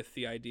love with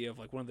the idea of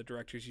like one of the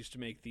directors used to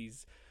make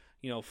these,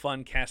 you know,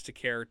 fun cast of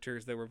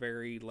characters that were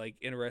very like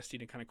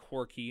interesting and kind of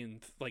quirky and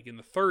like in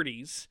the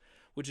 30s,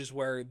 which is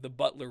where the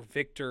butler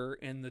Victor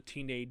and the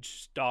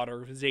teenage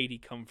daughter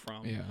Zadie come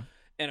from. Yeah.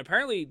 And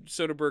apparently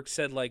Soderbergh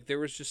said like there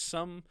were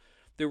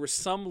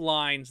some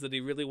lines that he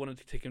really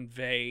wanted to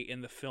convey in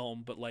the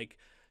film, but like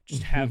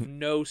just have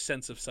no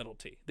sense of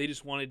subtlety. They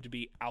just wanted to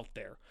be out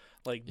there.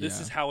 Like, this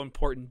is how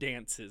important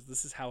dance is.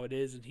 This is how it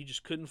is. And he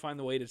just couldn't find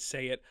the way to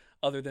say it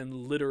other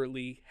than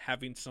literally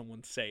having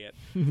someone say it.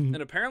 And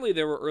apparently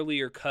there were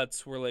earlier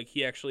cuts where like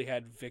he actually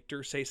had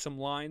Victor say some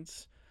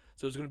lines.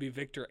 So it was going to be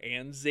Victor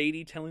and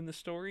Zadie telling the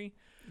story.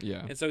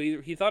 Yeah. And so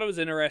he thought it was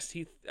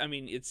interesting. I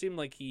mean, it seemed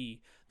like the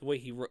way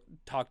he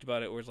talked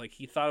about it was like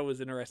he thought it was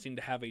interesting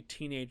to have a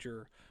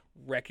teenager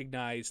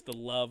recognize the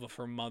love of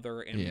her mother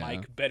and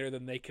Mike better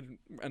than they can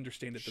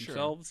understand it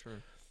themselves.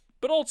 Sure.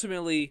 But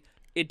ultimately,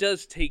 it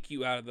does take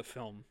you out of the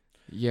film.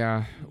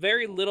 Yeah.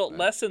 Very little,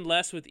 less and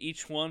less with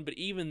each one, but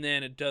even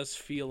then it does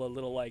feel a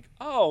little like,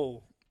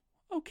 oh,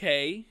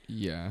 okay.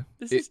 Yeah.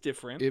 This is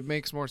different. It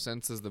makes more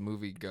sense as the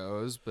movie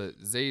goes, but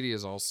Zadie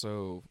is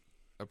also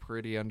a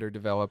pretty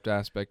underdeveloped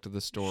aspect of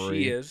the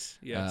story. She is,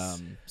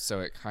 yes.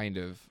 So it kind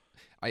of...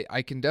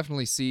 I can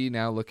definitely see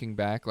now looking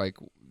back, like,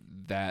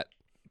 that...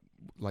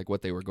 like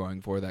what they were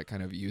going for, that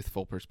kind of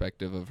youthful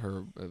perspective of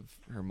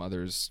her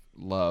mother's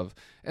love,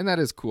 and that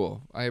is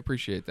cool. I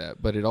appreciate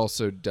that, but it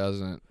also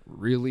doesn't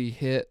really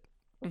hit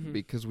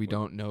because we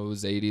don't know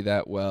Zadie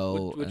that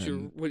well.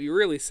 What you're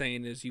really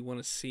saying is you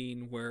want a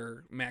scene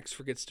where Max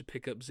forgets to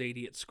pick up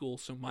Zadie at school,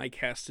 so Mike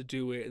has to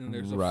do it, and then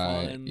there's a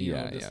fun,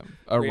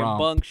 a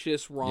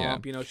rambunctious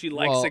romp. Yeah. You know, she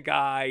likes a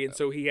guy, and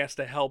so he has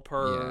to help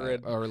her.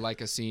 Or like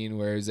a scene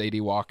where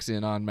Zadie walks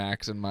in on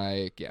Max and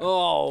Mike. Yeah.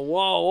 Oh,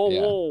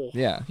 whoa.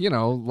 Yeah, you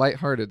know,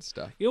 lighthearted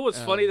stuff. You know what's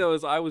funny though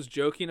is I was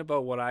joking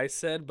about what I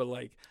said, but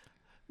like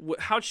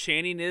how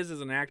Channing is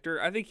as an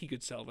actor, I think he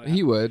could sell that.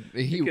 He would.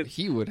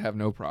 He would have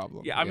no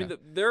problem. Yeah, I mean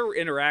their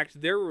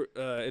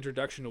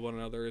introduction to one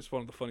another is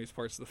one of the funniest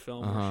parts of the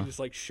film. Where she just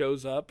like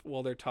shows up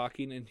while they're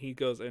talking, and he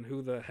goes, "And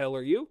who the hell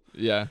are you?"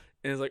 Yeah.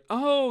 And it's like,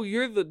 "Oh,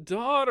 you're the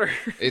daughter."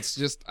 It's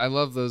just I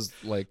love those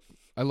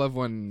I love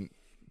when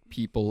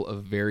people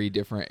of very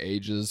different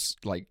ages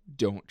like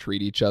don't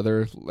treat each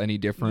other any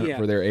different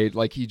for their age.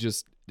 Like he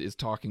just is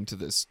talking to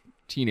this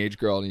teenage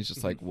girl, and he's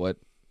just like, "What?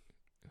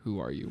 Who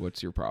are you?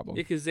 What's your problem?"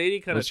 Yeah, because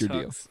Zadie kind of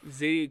talks.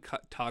 Zadie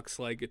talks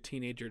like a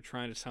teenager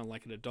trying to sound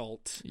like an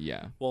adult.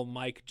 Yeah. While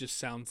Mike just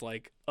sounds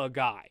like a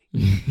guy,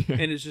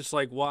 and it's just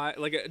like why,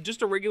 like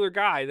just a regular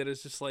guy that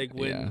is just like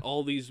when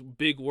all these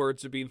big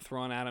words are being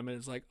thrown at him, and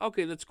it's like,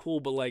 okay, that's cool,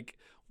 but like,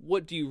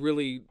 what do you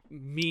really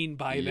mean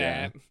by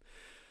that?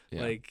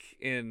 Yeah. Like,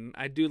 and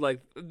I do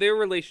like their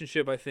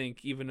relationship. I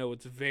think even though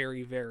it's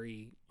very,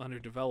 very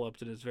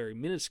underdeveloped and is very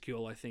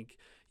minuscule, I think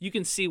you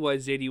can see why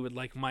Zadie would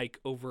like Mike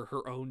over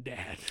her own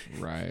dad.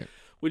 Right.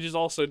 Which is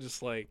also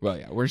just like... Well,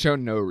 yeah, we're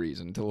shown no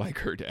reason to like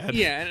her dad.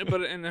 Yeah,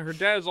 and her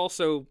dad is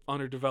also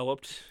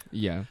underdeveloped.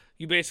 Yeah.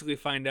 You basically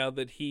find out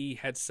that he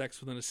had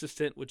sex with an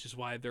assistant, which is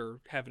why they're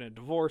having a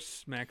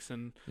divorce, Max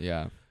and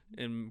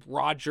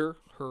Roger,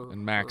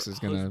 and Max is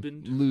going to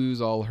lose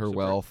all her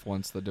wealth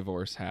once the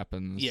divorce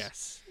happens.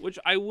 Yes, which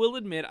I will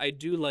admit, I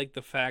do like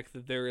the fact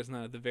that there is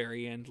not at the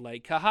very end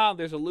like, haha,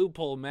 there's a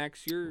loophole,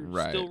 Max, you're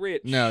still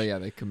rich. No, yeah,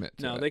 they commit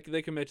to it.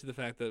 They commit to the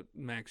fact that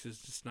Max is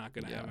just not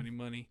going to have any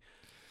money.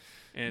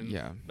 And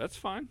that's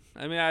fine.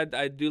 I mean,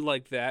 I do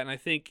like that, and I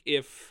think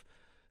if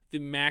the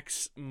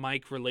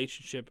Max-Mike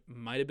relationship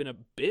might have been a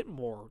bit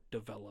more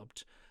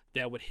developed,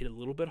 that would hit a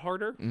little bit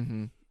harder.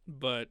 Mm-hmm.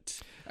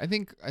 But I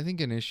think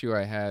an issue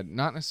I had,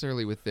 not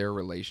necessarily with their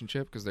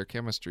relationship, because their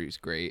chemistry is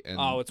great and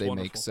they wonderful.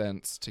 Make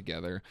sense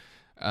together.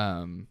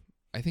 I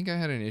think I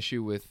had an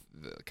issue with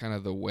kind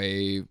of the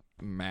way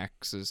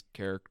Max's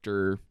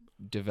character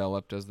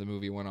developed as the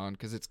movie went on,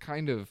 because it's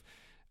kind of,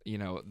 you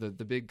know, the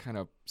big kind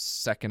of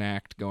second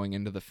act going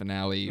into the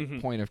finale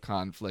point of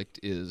conflict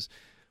is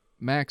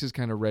Max is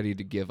kind of ready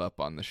to give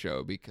up on the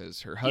show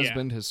because her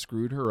husband has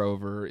screwed her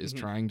over, is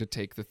trying to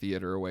take the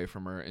theater away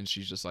from her, and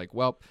she's just like,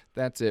 well,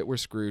 that's it, we're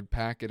screwed,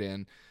 pack it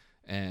in.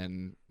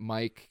 And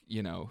Mike,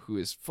 you know, who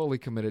is fully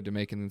committed to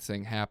making this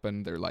thing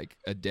happen, they're like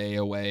a day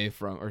away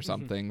from or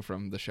something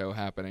from the show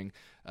happening,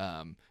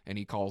 and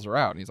he calls her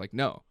out, and he's like,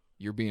 no,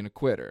 you're being a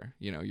quitter,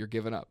 you know, you're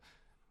giving up.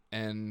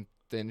 And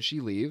then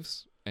she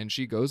leaves, and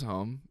she goes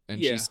home,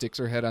 and she sticks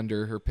her head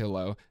under her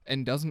pillow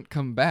and doesn't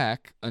come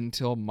back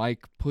until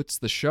Mike puts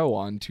the show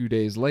on 2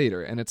 days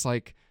later. And it's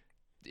like,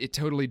 it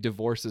totally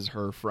divorces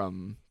her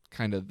from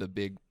kind of the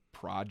big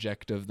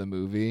project of the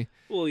movie.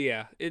 Well,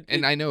 yeah.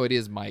 I know it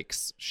is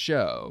Mike's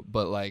show,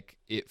 but like,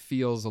 it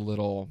feels a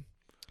little...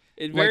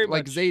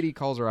 Like Zadie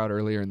calls her out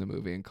earlier in the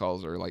movie and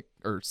calls her like,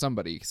 or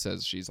somebody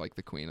says she's like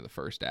the queen of the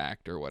first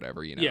act or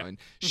whatever, you know, and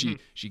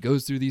she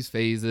goes through these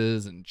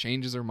phases and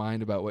changes her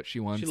mind about what she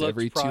wants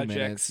every 2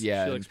 minutes.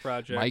 Yeah. She likes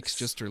projects. Mike's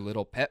just her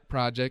little pet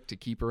project to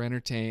keep her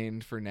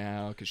entertained for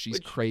now because she's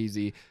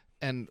crazy,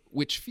 and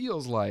which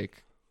feels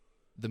like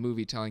the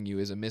movie telling you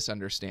is a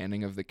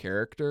misunderstanding of the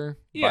character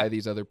by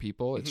these other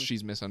people. It's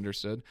she's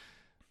misunderstood.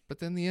 But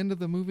then the end of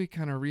the movie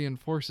kind of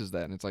reinforces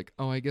that, and it's like,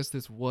 oh, I guess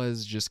this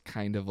was just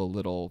kind of a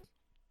little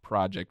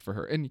project for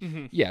her.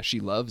 And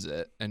she loves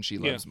it, and she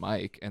loves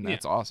Mike, and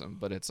that's awesome.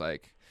 But it's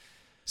like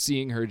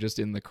seeing her just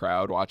in the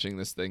crowd watching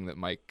this thing that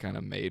Mike kind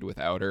of made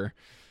without her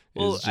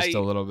is just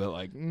a little bit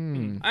like,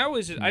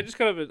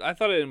 I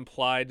thought it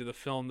implied to the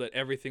film that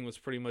everything was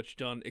pretty much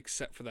done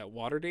except for that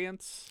water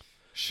dance.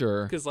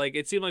 Sure. Because like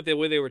it seemed like the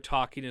way they were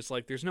talking is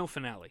like there's no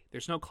finale,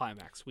 there's no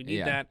climax. We need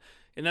Yeah. that,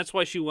 and that's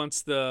why she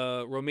wants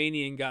the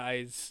Romanian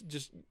guys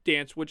just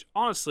dance. Which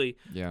honestly,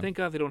 Yeah. thank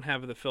God they don't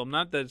have in the film.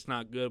 Not that it's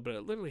not good, but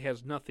it literally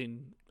has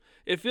nothing.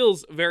 It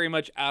feels very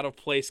much out of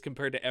place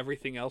compared to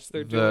everything else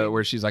they're doing.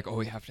 Where she's like, oh,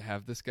 we have to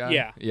have this guy.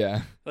 Yeah.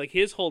 Yeah. Like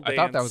his whole dance. I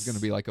thought that was going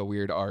to be like a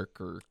weird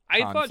arc or. I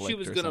thought she conflict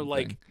was or gonna something.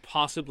 like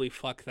possibly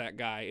fuck that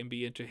guy and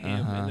be into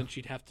him, Uh-huh. and then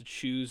she'd have to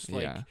choose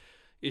like, Yeah.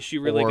 is she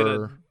really or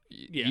gonna?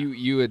 Yeah.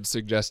 you had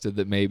suggested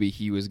that maybe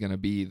he was going to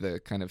be the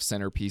kind of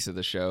centerpiece of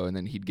the show, and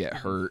then he'd get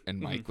hurt, and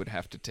Mike would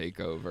have to take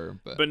over.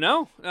 But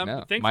no, no,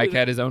 thankfully, Mike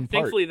had his own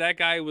part. Thankfully, that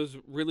guy was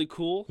really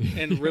cool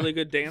and really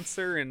good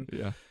dancer. And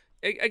Yeah.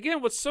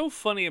 again, what's so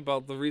funny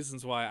about the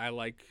reasons why I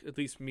like, at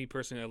least me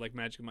personally, I like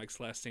Magic Mike's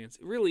Last Dance.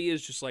 It really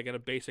is just like at a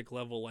basic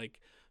level, like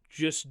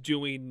just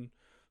doing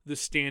the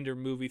standard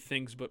movie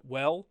things, but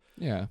well.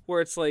 Yeah.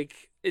 Where it's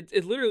like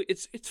it literally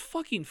it's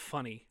fucking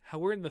funny how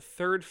we're in the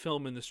third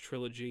film in this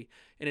trilogy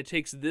and it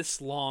takes this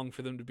long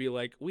for them to be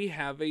like, we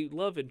have a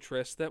love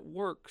interest that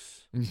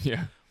works.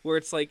 Yeah. Where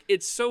it's like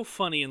it's so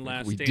funny in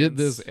Last We Dance. did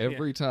this Yeah.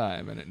 every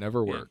time, and it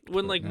never Yeah. worked.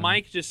 When but like no.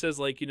 Mike just says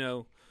like,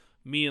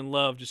 me and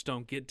Love just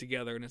don't get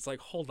together, and it's like,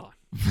 hold on.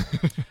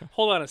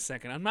 Hold on a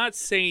second. I'm not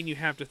saying you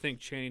have to think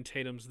Channing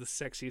Tatum's the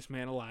sexiest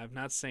man alive.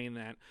 Not saying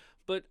that.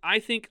 But I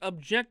think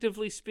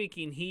objectively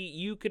speaking,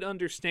 you could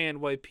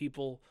understand why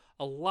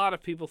a lot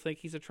of people think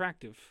he's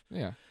attractive.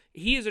 Yeah.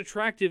 He is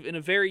attractive in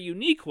a very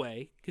unique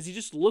way because he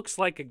just looks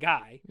like a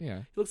guy. Yeah.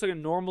 He looks like a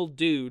normal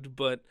dude,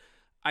 but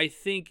I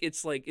think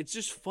it's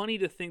just funny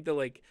to think that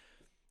like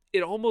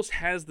it almost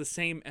has the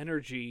same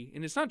energy,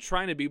 and it's not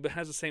trying to be, but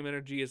has the same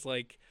energy as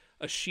like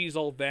a She's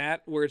All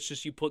That, where it's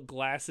just you put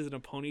glasses and a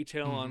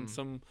ponytail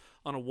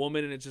on a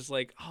woman, and it's just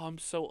like, oh, I'm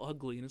so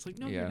ugly, and it's like,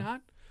 no, Yeah. you're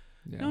not.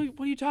 Yeah. No,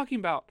 what are you talking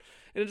about?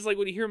 And it's like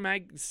when you hear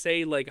Mag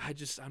say like,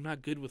 I'm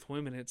not good with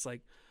women. It's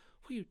like,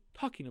 what are you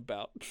talking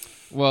about?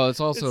 Well, it's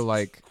also It's-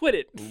 like quit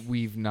it.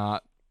 we've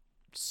not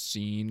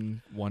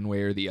seen one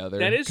way or the other.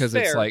 That is Because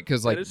fair. it's like,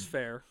 That is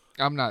fair.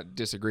 I'm not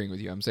disagreeing with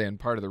you. I'm saying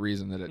part of the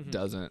reason that it Mhm.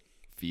 doesn't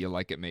feel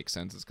like it makes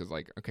sense is because,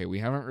 like, okay, we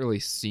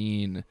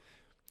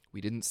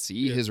didn't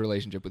see his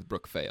relationship with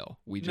Brooke fail.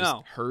 We just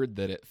No. heard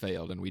that it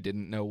failed, and we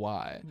didn't know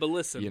why. But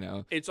listen,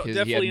 it's he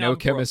definitely had no on Brooke.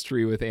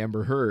 chemistry with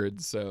Amber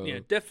Heard, so Yeah,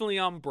 definitely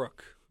on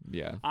Brooke.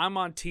 yeah. I'm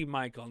on Team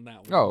Mike on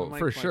that one. Oh, Mike,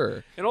 for Mike.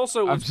 sure. And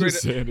also, I'm what's great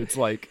just saying, it's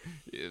like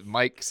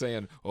Mike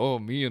saying, "Oh,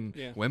 me and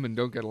Yeah. women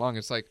don't get along."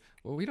 It's like,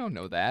 well, we don't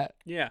know that.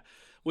 yeah,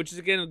 which is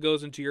again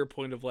goes into your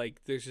point of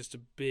like, there's just a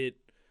bit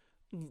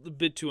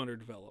too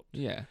underdeveloped.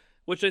 Yeah.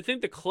 Which I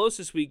think the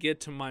closest we get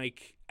to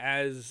Mike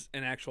as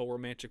an actual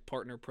romantic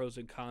partner, pros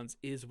and cons,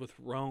 is with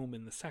Rome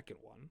in the second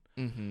one.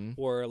 Mm-hmm.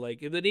 Or like,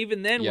 then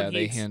even then, Yeah, when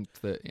they he hint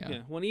that.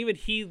 Yeah. when even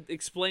he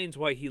explains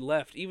why he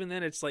left, even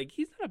then it's like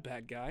he's not a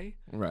bad guy.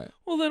 Right.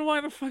 Well, then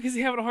why the fuck is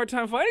he having a hard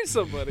time fighting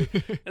somebody?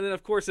 And then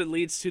of course it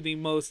leads to the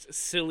most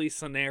silly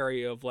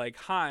scenario of like,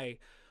 hi,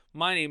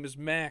 my name is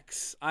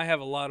Max. I have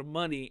a lot of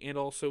money and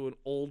also an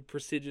old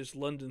prestigious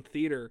London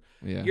theater.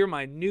 Yeah. You're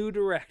my new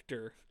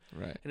director.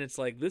 Right. And it's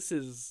like this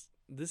is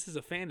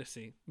a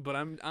fantasy, but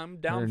I'm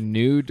down. Her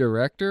new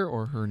director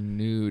or her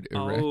nude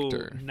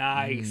erector? Oh,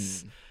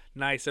 nice,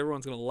 nice.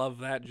 Everyone's gonna love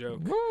that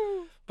joke.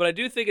 Woo! But I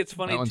do think it's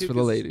funny That one's too, for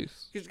the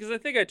ladies. because I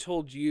think I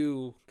told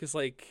you, because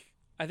like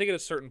I think at a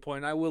certain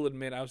point, I will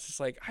admit, I was just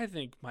like, I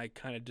think Mike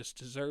kind of just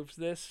deserves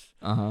this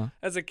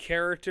as a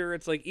character.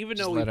 It's like even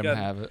Just though let we've him got,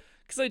 have it.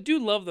 because I do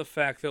love the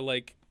fact that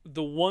like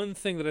the one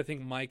thing that I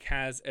think Mike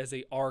has as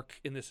a arc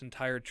in this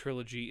entire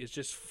trilogy is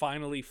just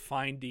finally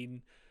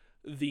finding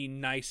the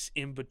nice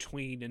in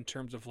between in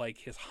terms of like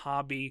his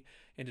hobby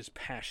and his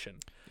passion,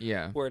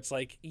 Yeah. where it's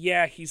like,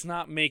 yeah, he's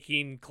not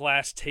making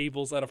glass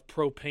tables out of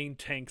propane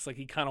tanks like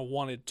he kind of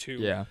wanted to,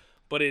 Yeah.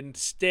 but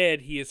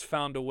instead he has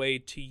found a way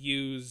to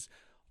use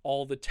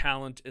all the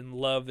talent and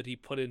love that he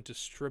put into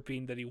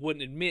stripping that he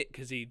wouldn't admit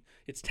because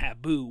it's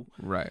taboo,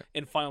 Right.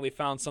 and finally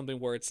found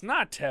something where it's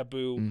not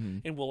taboo Mm-hmm.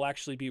 and will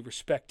actually be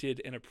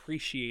respected and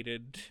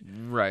appreciated,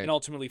 Right. and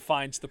ultimately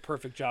finds the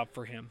perfect job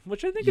for him,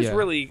 which I think is Yeah.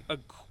 really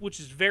which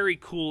is very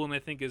cool, and I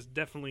think is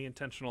definitely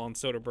intentional on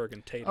Soderbergh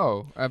and Tatum.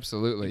 Oh,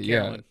 absolutely. And Yeah.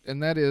 Carolyn.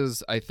 And that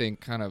is, I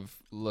think, kind of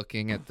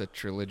looking at the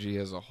trilogy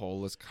as a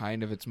whole is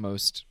kind of its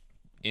most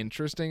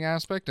interesting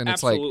aspect. And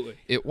it's Absolutely. like,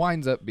 it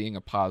winds up being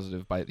a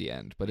positive by the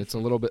end, but it's a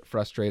little bit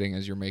frustrating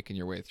as you're making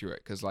your way through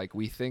it. Cause like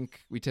we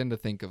tend to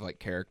think of like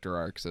character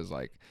arcs as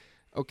like,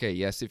 okay,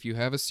 yes, if you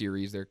have a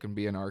series, there can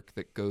be an arc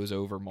that goes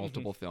over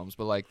multiple films,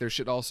 but like there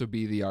should also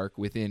be the arc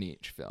within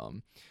each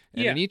film.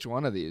 And in Yeah. each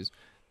one of these,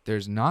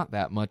 there's not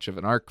that much of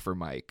an arc for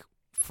Mike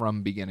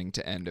from beginning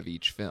to end of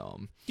each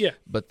film. Yeah.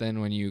 But then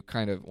when you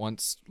kind of,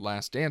 once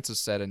Last Dance is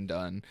said and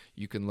done,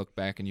 you can look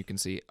back and you can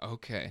see,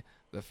 okay,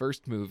 the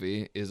first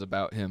movie is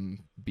about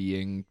him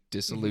being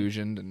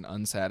disillusioned and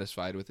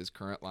unsatisfied with his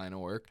current line of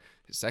work.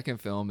 His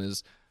second film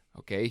is,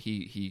 okay,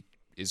 he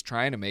is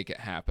trying to make it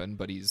happen,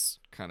 but he's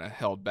kind of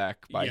held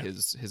back by Yeah.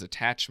 his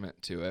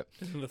attachment to it.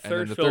 And the And third,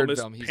 then the film third is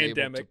film, he's able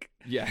to- Pandemic.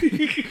 Yeah.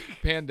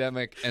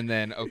 Pandemic. And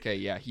then, okay,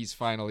 yeah, he's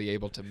finally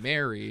able to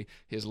marry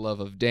his love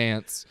of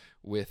dance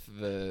with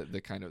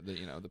the kind of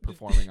the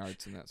performing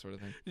arts and that sort of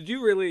thing. Did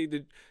you really?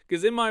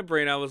 Because in my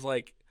brain, I was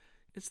like,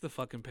 it's the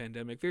fucking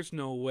pandemic. There's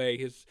no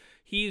way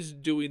he's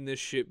doing this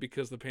shit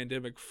because the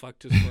pandemic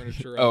fucked his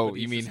furniture up. Oh, and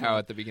you he's mean just how not-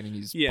 at the beginning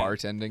he's Yeah.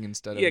 bartending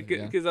instead of... Yeah,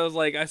 because I was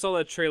like, I saw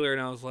that trailer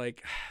and I was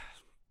like,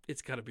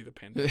 it's got to be the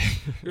pandemic.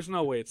 There's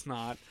no way it's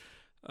not.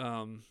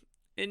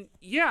 And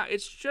yeah,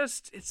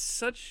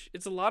 it's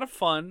a lot of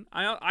fun.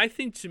 I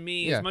think to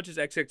me, Yeah. as much as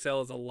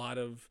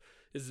XXL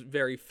is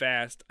very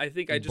fast, I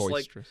think I just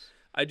like, boisterous.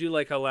 I do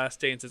like how Last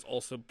Dance is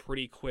also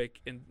pretty quick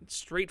and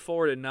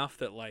straightforward enough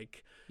that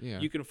like Yeah.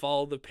 you can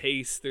follow the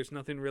pace. There's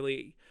nothing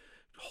really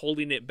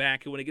holding it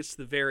back. And when it gets to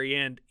the very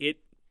end, it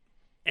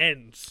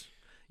ends.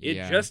 It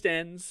Yeah. just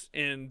ends.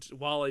 And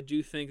while I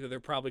do think that there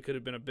probably could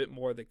have been a bit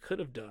more they could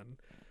have done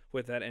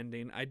with that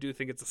ending, I do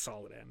think it's a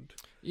solid end.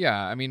 Yeah,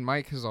 I mean,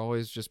 Mike has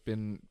always just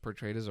been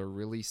portrayed as a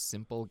really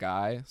simple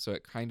guy, so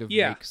it kind of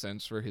Yeah. makes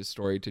sense for his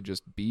story to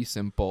just be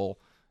simple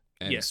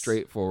and Yes.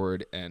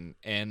 straightforward and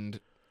end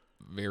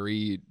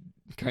very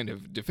kind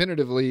of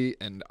definitively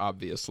and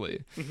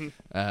obviously.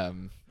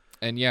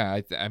 And yeah,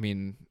 I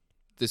mean,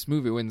 this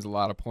movie wins a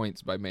lot of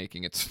points by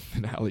making its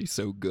finale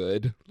so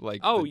good,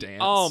 like the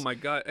dance. Oh my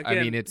god! Again,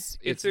 I mean, it's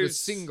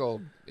there's-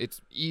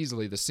 it's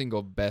easily the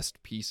single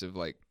best piece of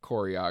like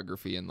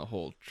choreography in the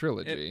whole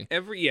trilogy.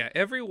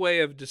 Every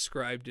way I've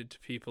described it to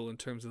people in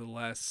terms of the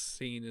last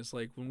scene is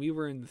like when we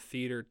were in the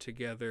theater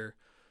together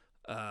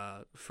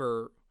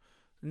for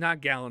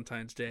not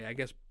Galentine's Day, I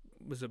guess.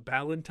 Was it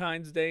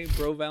Valentine's Day,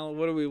 bro?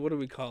 What do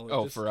we call it?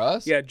 Oh, for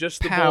us? Yeah,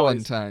 just the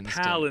Palentine's boys.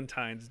 Day.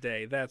 Palentine's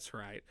Day. That's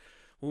right.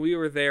 When we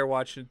were there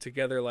watching it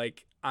together,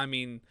 like I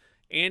mean,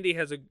 Andy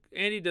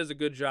does a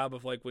good job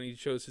of like when he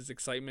shows his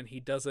excitement,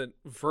 he doesn't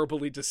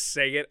verbally just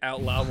say it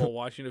out loud while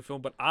watching a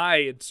film. But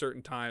I, at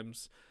certain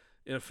times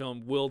in a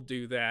film, will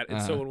do that.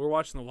 And so when we're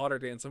watching the water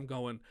dance, I'm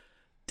going,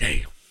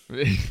 damn.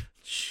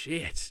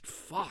 Shit,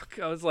 fuck!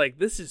 I was like,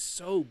 "This is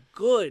so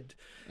good."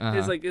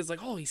 It's like,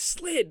 oh, he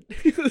slid.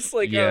 It's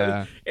like,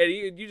 Yeah. and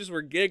you just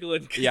were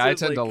giggling. 'Cause Yeah, I it was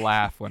tend to like-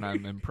 laugh when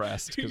I'm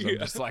impressed because I'm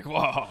just like,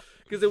 whoa.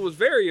 because it was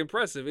very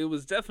impressive. It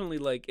was definitely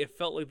like it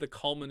felt like the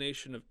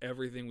culmination of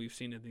everything we've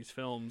seen in these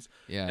films,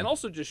 Yeah. and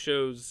also just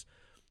shows.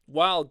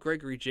 While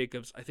Gregory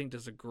Jacobs, I think,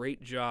 does a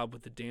great job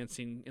with the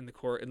dancing in the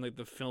court and like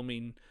the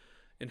filming,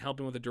 and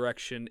helping with the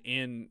direction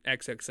in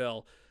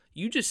XXL.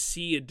 You just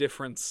see a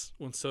difference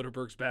when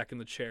Soderbergh's back in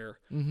the chair.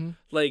 Mm-hmm.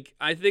 Like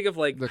I think of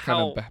like The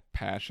how kind of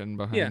passion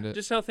behind it.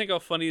 just think how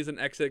funny is in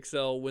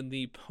XXL when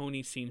the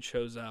pony scene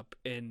shows up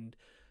and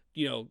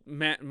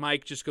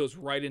Mike just goes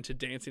right into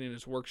dancing in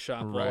his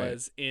workshop Right.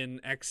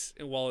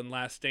 while in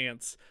Last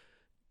Dance.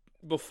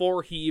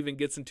 Before he even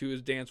gets into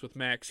his dance with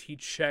Max, he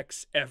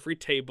checks every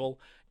table,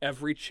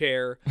 every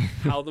chair,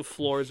 how the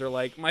floors are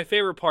like. My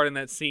favorite part in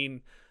that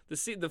scene,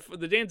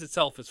 the dance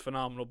itself is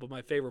phenomenal, but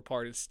my favorite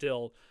part is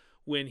still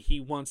when he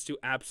wants to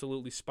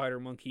absolutely spider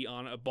monkey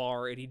on a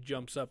bar and he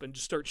jumps up and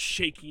just starts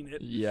shaking it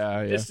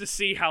Yeah, yeah. just to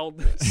see how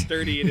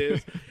sturdy it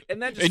is.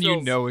 And that just And you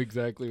feels, know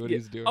exactly what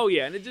he's doing. Oh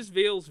yeah, and it just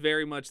feels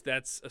very much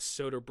that's a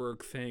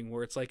Soderbergh thing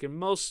where it's like in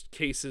most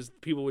cases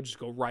people would just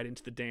go right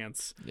into the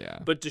dance. Yeah.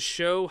 But to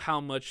show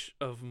how much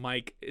of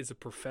Mike is a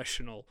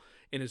professional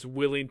and is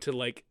willing to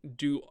like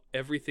do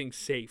everything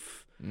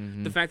safe.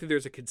 Mm-hmm. The fact that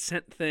there's a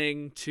consent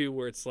thing too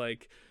where it's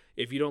like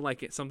if you don't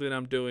like it, something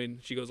I'm doing,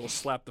 she goes, I'll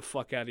slap the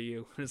fuck out of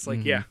you. And it's like,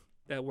 Mm-hmm. yeah,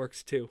 that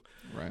works too.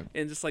 Right.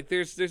 And just like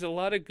there's a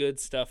lot of good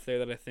stuff there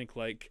that I think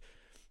like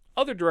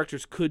other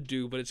directors could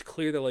do, but it's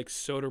clear that like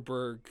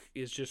Soderbergh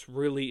is just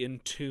really in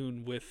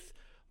tune with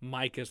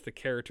Mike as the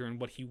character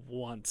and what he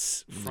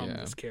wants from Yeah.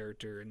 this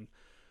character. And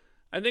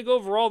I think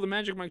overall the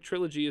Magic Mike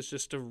trilogy is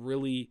just a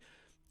really,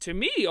 to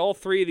me, all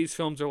three of these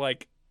films are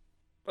like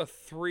a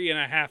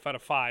 3.5 out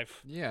of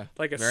 5. Yeah.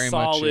 Like a very much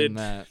solid in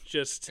that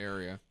just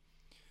area.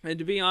 and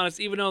to be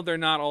honest, even though they're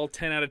not all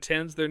 10 out of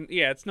 10s,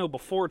 it's no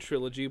before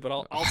trilogy, but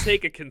I'll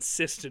take a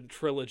consistent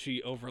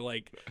trilogy over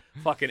like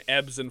fucking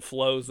ebbs and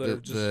flows that are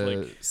just the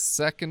like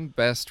second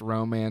best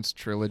romance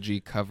trilogy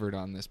covered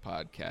on this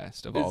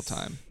podcast of all It's-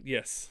 time.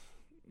 Yes,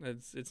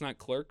 it's not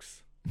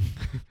Clerks.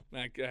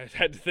 I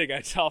had to think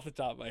off the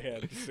top of my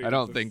head. I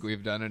don't think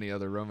we've done any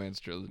other romance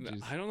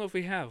trilogies I don't know if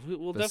we have.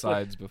 We'll definitely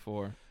besides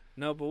before.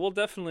 no, but we'll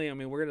definitely. I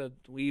mean,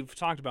 we've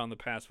talked about in the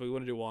past, but we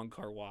want to do Wong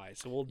Kar-wai,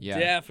 so we'll Yeah,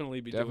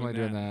 definitely be definitely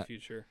doing doing that in the that.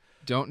 future.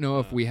 Don't know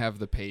if we have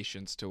the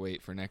patience to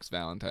wait for next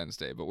Valentine's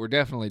Day, but we're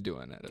definitely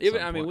doing it.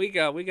 At some point. We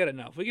got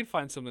enough. We can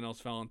find something else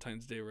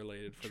Valentine's Day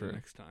related for True. the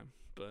next time.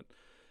 But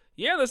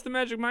yeah, that's the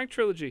Magic Mike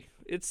trilogy.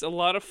 It's a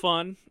lot of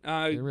fun.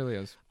 It really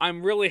is.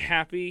 I'm really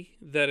happy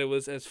that it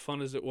was as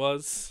fun as it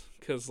was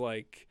because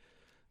like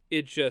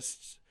it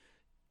just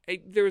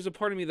there was a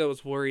part of me that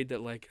was worried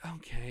that like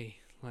okay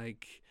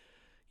like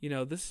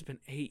this has been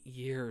 8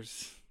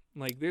 years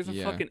Like, there's a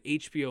Yeah. fucking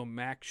HBO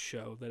Max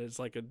show that is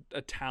like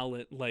a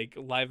talent, like,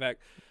 live act.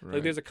 Like,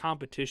 Right. there's a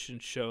competition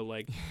show.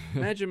 Like,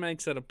 Magic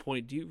Mike's at a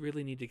point, do you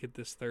really need to get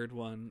this third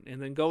one?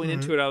 And then going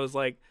into it, I was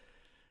like,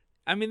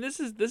 I mean, this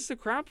is a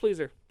crowd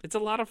pleaser. It's a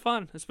lot of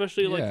fun,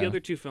 especially like the Yeah. other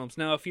two films.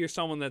 Now, if you're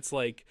someone that's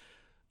like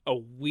a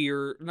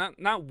weird,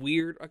 not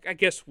weird, I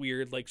guess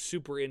weird, like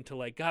super into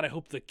like, God, I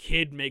hope the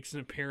kid makes an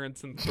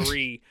appearance in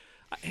 3.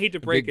 I hate to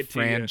break Big it to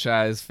you.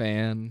 franchise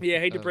fan. Yeah, I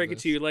hate to of break it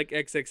this. to you. Like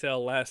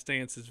XXL Last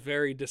Dance is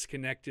very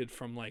disconnected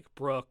from like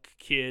Brooke,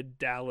 Kid,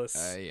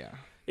 Dallas. Yeah.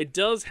 It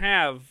does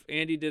have,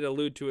 Andy did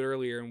allude to it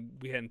earlier, and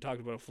we hadn't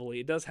talked about it fully.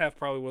 It does have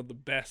probably one of the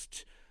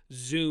best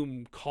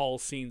Zoom call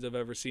scenes I've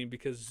ever seen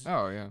because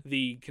Oh yeah.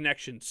 the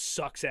connection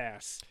sucks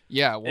ass.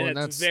 Yeah. Well, And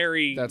and it's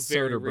very, that's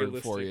very Soderbergh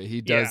realistic. for you. He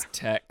Yeah. does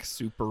tech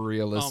super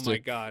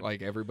realistic. God.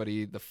 Like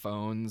everybody, the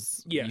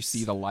phones. You Yes.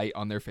 see the light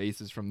on their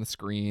faces from the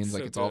screens.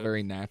 Like So it's all good.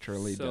 very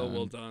naturally So done.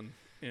 well done.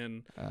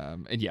 And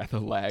And yeah, the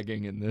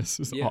lagging in this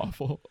is Yeah.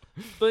 awful.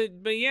 but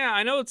yeah,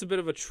 I know it's a bit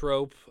of a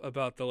trope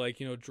about the like,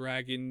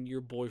 dragging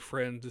your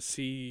boyfriend to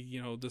see,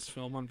 this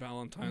film on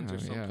Valentine's Oh, or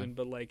yeah. something.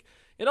 But like,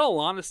 in all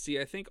honesty,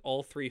 I think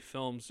all 3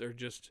 films are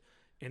just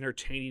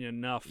entertaining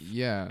enough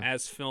Yeah.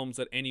 as films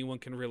that anyone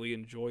can really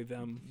enjoy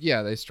them.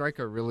 Yeah, they strike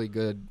a really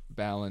good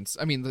balance.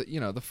 I mean,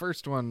 the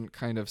first one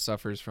kind of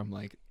suffers from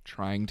like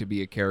trying to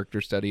be a character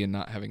study and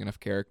not having enough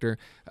character.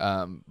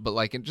 But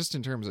like just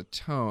in terms of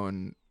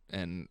tone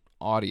and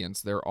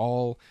audience,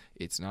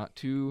 it's not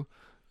too,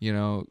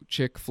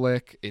 chick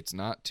flick. It's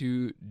not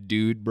too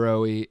dude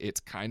broy. It's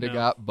kind of No.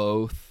 got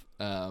both.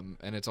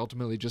 And it's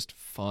ultimately just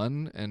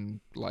fun and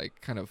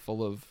like kind of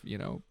full of,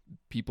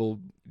 people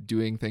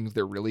doing things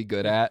they're really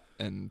good at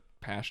and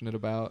passionate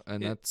about,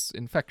 and Yeah. that's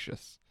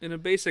infectious. In a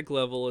basic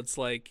level, it's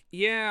like,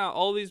 yeah,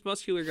 all these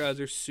muscular guys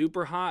are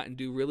super hot and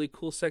do really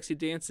cool, sexy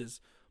dances.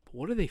 But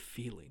what are they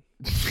feeling?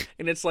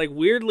 And it's like,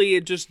 weirdly,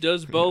 it just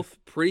does both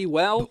pretty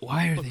well.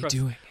 Why are they across-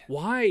 doing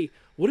Why?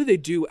 What do they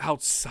do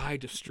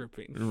outside of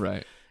stripping? it?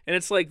 Right. And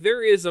it's like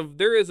there is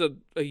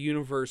a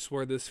universe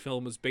where this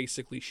film is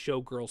basically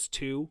Showgirls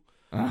 2,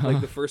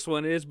 like the first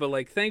one is, but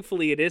like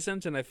thankfully it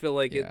isn't, and I feel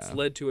like it's Yeah.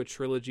 led to a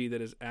trilogy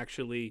that is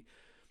actually,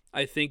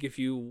 I think if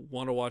you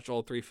want to watch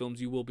all 3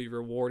 films, you will be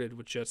rewarded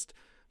with just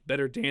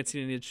better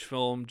dancing in each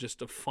film,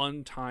 just a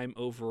fun time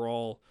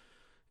overall,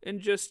 and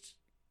just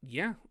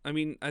yeah, I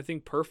mean, I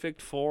think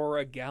perfect for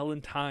a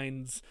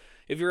Galentine's.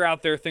 If you're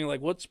out there thinking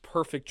like, what's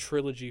perfect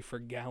trilogy for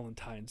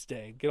Galentine's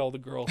Day? Get all the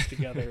girls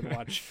together and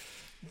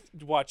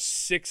watch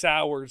 6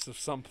 hours of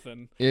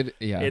something.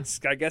 Yeah.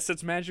 I guess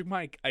it's Magic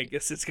Mike. I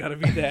guess it's got to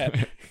be that.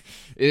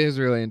 It is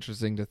really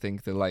interesting to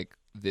think that like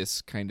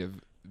this kind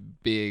of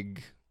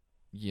big,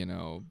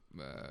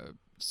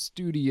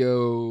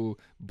 studio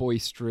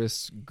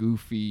boisterous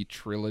goofy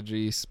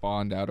trilogy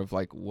spawned out of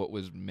like what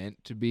was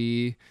meant to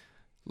be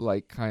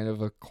like kind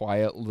of a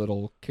quiet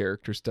little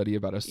character study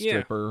about a Yeah.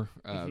 stripper,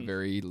 Mhm.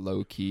 very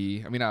low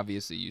key. I mean,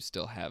 obviously you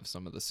still have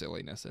some of the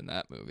silliness in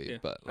that movie, Yeah.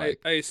 but like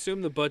I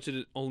assume the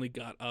budget only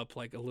got up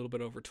like a little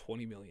bit over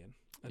 20 million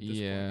at this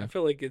Yeah. point. I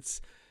feel like it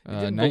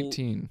didn't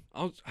 19.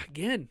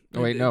 again.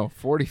 Oh wait, no,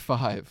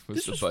 45 was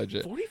This the was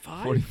budget.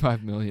 45.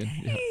 45 million.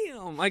 Yeah.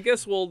 Damn. I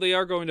guess they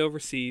are going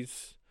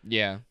overseas.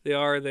 Yeah. They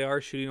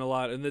are shooting a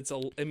lot, and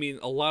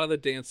a lot of the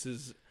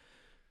dances.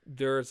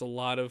 There's a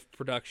lot of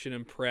production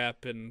and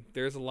prep, and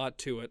there's a lot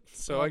to it.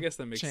 So Well, I guess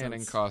that makes Channing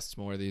sense. costs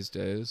more these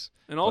days.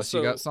 And Plus also,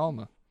 you got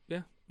Salma.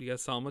 yeah, you got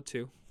Salma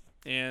too.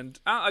 And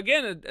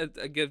again,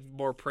 I give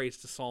more praise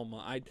to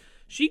Salma.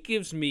 She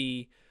gives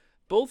me,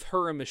 both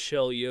her and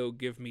Michelle Yeoh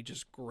give me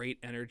just great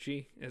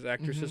energy as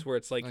actresses. Where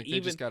it's like, Like they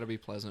even just got to be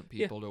pleasant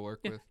people to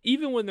work yeah, with.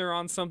 even when they're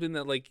on something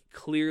that like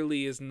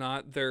clearly is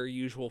not their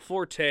usual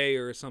forte,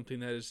 or something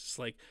that is just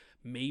like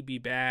maybe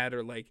bad,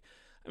 or like,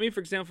 I mean,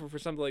 for example, for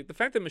something like the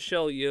fact that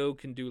Michelle Yeoh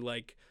can do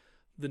like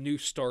the new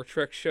Star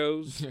Trek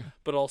shows, Yeah.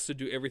 but also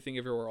do Everything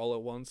Everywhere All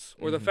at Once,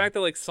 or the Mhm. fact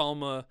that like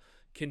Salma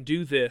can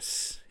do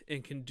this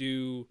and can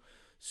do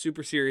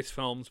super serious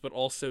films, but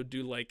also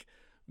do like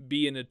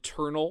be an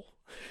Eternal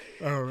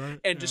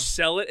and just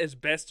sell it as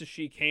best as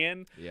she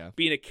can, Yeah.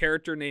 being a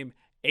character named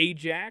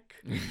Ajak,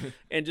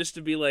 and just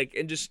to be like,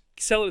 and just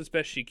sell it as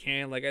best she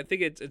can. Like, I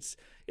think it's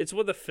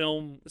what the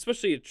film,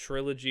 especially a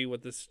trilogy,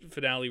 what this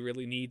finale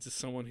really needs is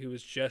someone who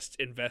is just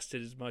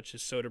invested as much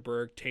as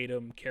Soderbergh,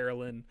 Tatum,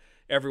 Carolyn,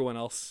 everyone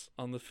else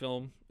on the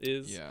film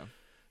is. Yeah.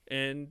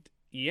 And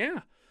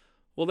yeah,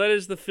 well, that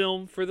is the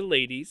film for the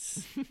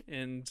ladies.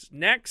 And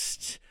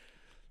next,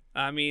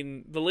 I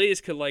mean, the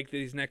ladies could like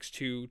these next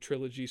 2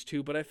 trilogies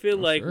too, but I feel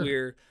like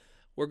sure.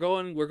 we're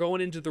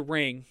going into the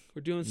ring.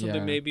 We're doing something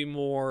Yeah. maybe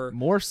more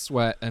More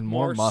sweat and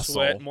more muscle.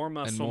 sweat, more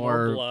muscle, and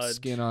more more blood.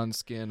 skin on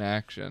skin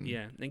action.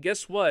 Yeah. And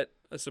guess what?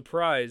 A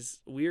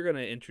surprise. We are going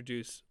to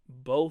introduce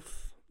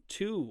both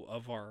 2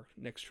 of our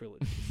next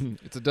trilogy.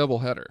 It's a double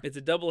header. It's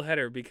a double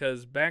header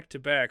because back to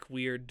back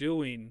we are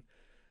doing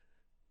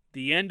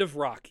the end of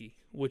Rocky,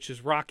 which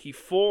is Rocky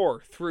 4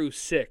 through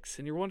 6.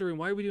 And you're wondering,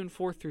 why are we doing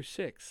 4 through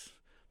 6?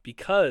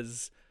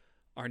 Because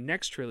our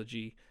next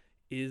trilogy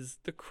is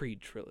the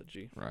Creed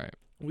trilogy. Right.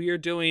 We are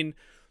doing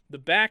the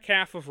back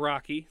half of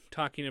Rocky,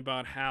 talking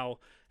about how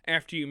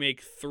after you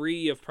make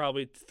three of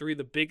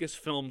the biggest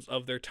films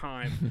of their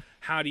time,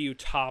 how do you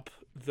top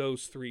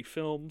those three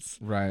films?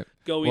 Right.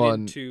 Going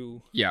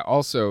into yeah.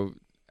 Also,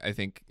 I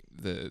think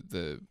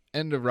the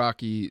end of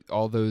Rocky,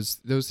 all those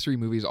three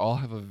movies all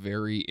have a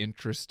very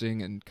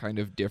interesting and kind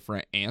of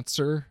different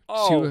answer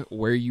to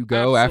where you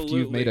go after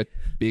you've made a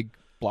big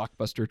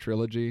blockbuster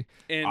trilogy,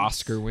 and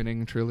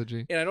Oscar-winning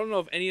trilogy. And I don't know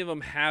if any of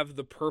them have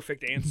the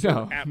perfect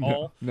answer at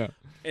all. No.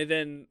 And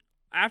then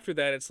after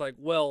that, it's like,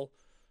 well,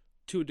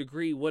 to a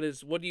degree, what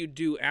do you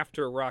do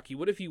after Rocky?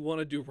 What if you want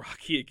to do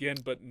Rocky again,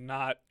 but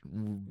not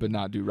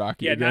do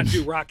Rocky again? Yeah, not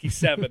do Rocky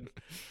 7.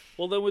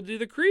 Well, then we'll do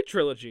the Creed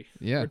trilogy.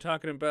 Yeah. We're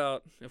talking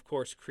about, of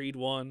course, Creed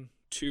 1,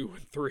 2,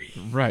 and 3.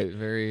 Right,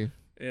 very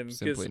and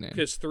simply named.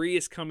 Because 3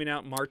 is coming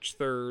out March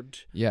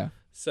 3rd. Yeah.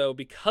 So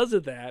because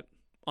of that,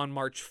 on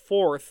March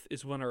 4th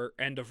is when our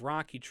End of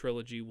Rocky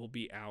trilogy will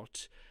be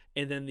out.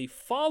 And then the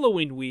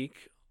following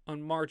week,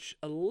 on March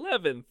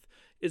 11th,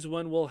 is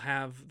when we'll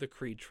have the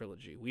Creed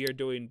trilogy. We are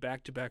doing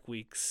back-to-back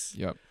weeks.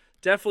 Yep.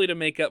 Definitely to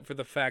make up for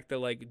the fact that,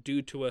 like,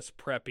 due to us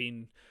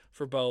prepping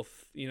for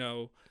both,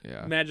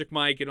 Magic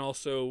Mike and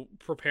also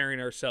preparing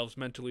ourselves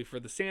mentally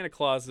for the Santa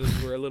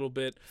Clauses, we're a little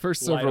bit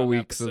first several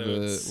weeks of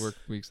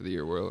the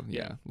year we're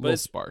a little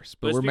sparse,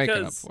 but we're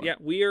making up for it. Yeah,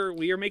 we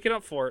are making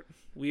up for it.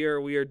 We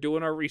are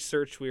doing our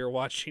research. We are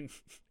watching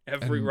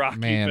every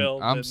Rocky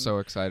film. I'm so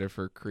excited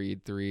for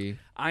Creed 3.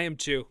 I am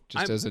too.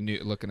 As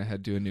looking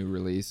ahead to a new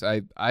release.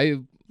 I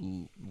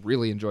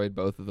really enjoyed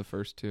both of the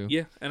first two.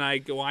 Yeah, and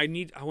I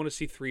want to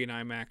see 3 in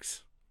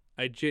IMAX.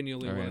 I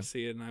genuinely want to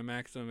see it in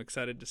IMAX, and I'm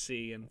excited to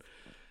see and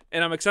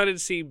I'm excited to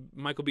see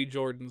Michael B.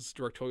 Jordan's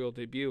directorial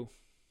debut.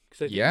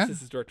 Because I think this is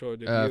his directorial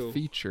debut.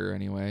 Feature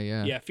anyway,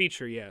 yeah. Yeah,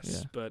 feature, yes.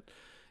 Yeah. But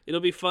it'll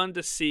be fun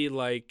to see,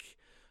 like,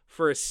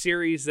 for a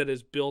series that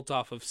is built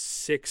off of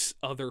 6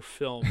 other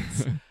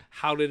films,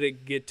 how did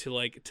it get to,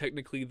 like,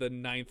 technically the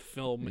 9th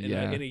film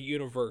in a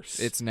universe?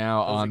 It's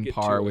now on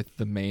par with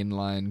the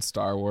mainline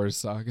Star Wars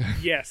saga.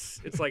 Yes.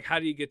 It's like, how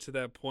do you get to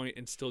that point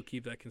and still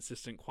keep that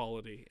consistent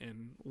quality?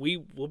 And we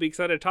will be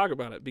excited to talk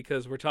about it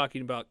because we're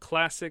talking about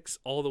classics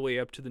all the way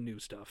up to the new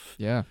stuff.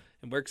 Yeah.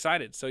 And we're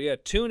excited. So, yeah,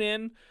 tune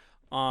in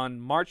on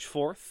March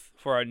 4th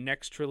for our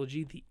next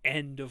trilogy, The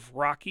End of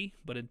Rocky.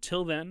 But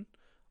until then,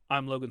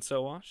 I'm Logan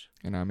Sowash.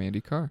 And I'm Andy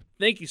Carr.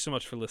 Thank you so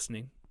much for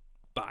listening.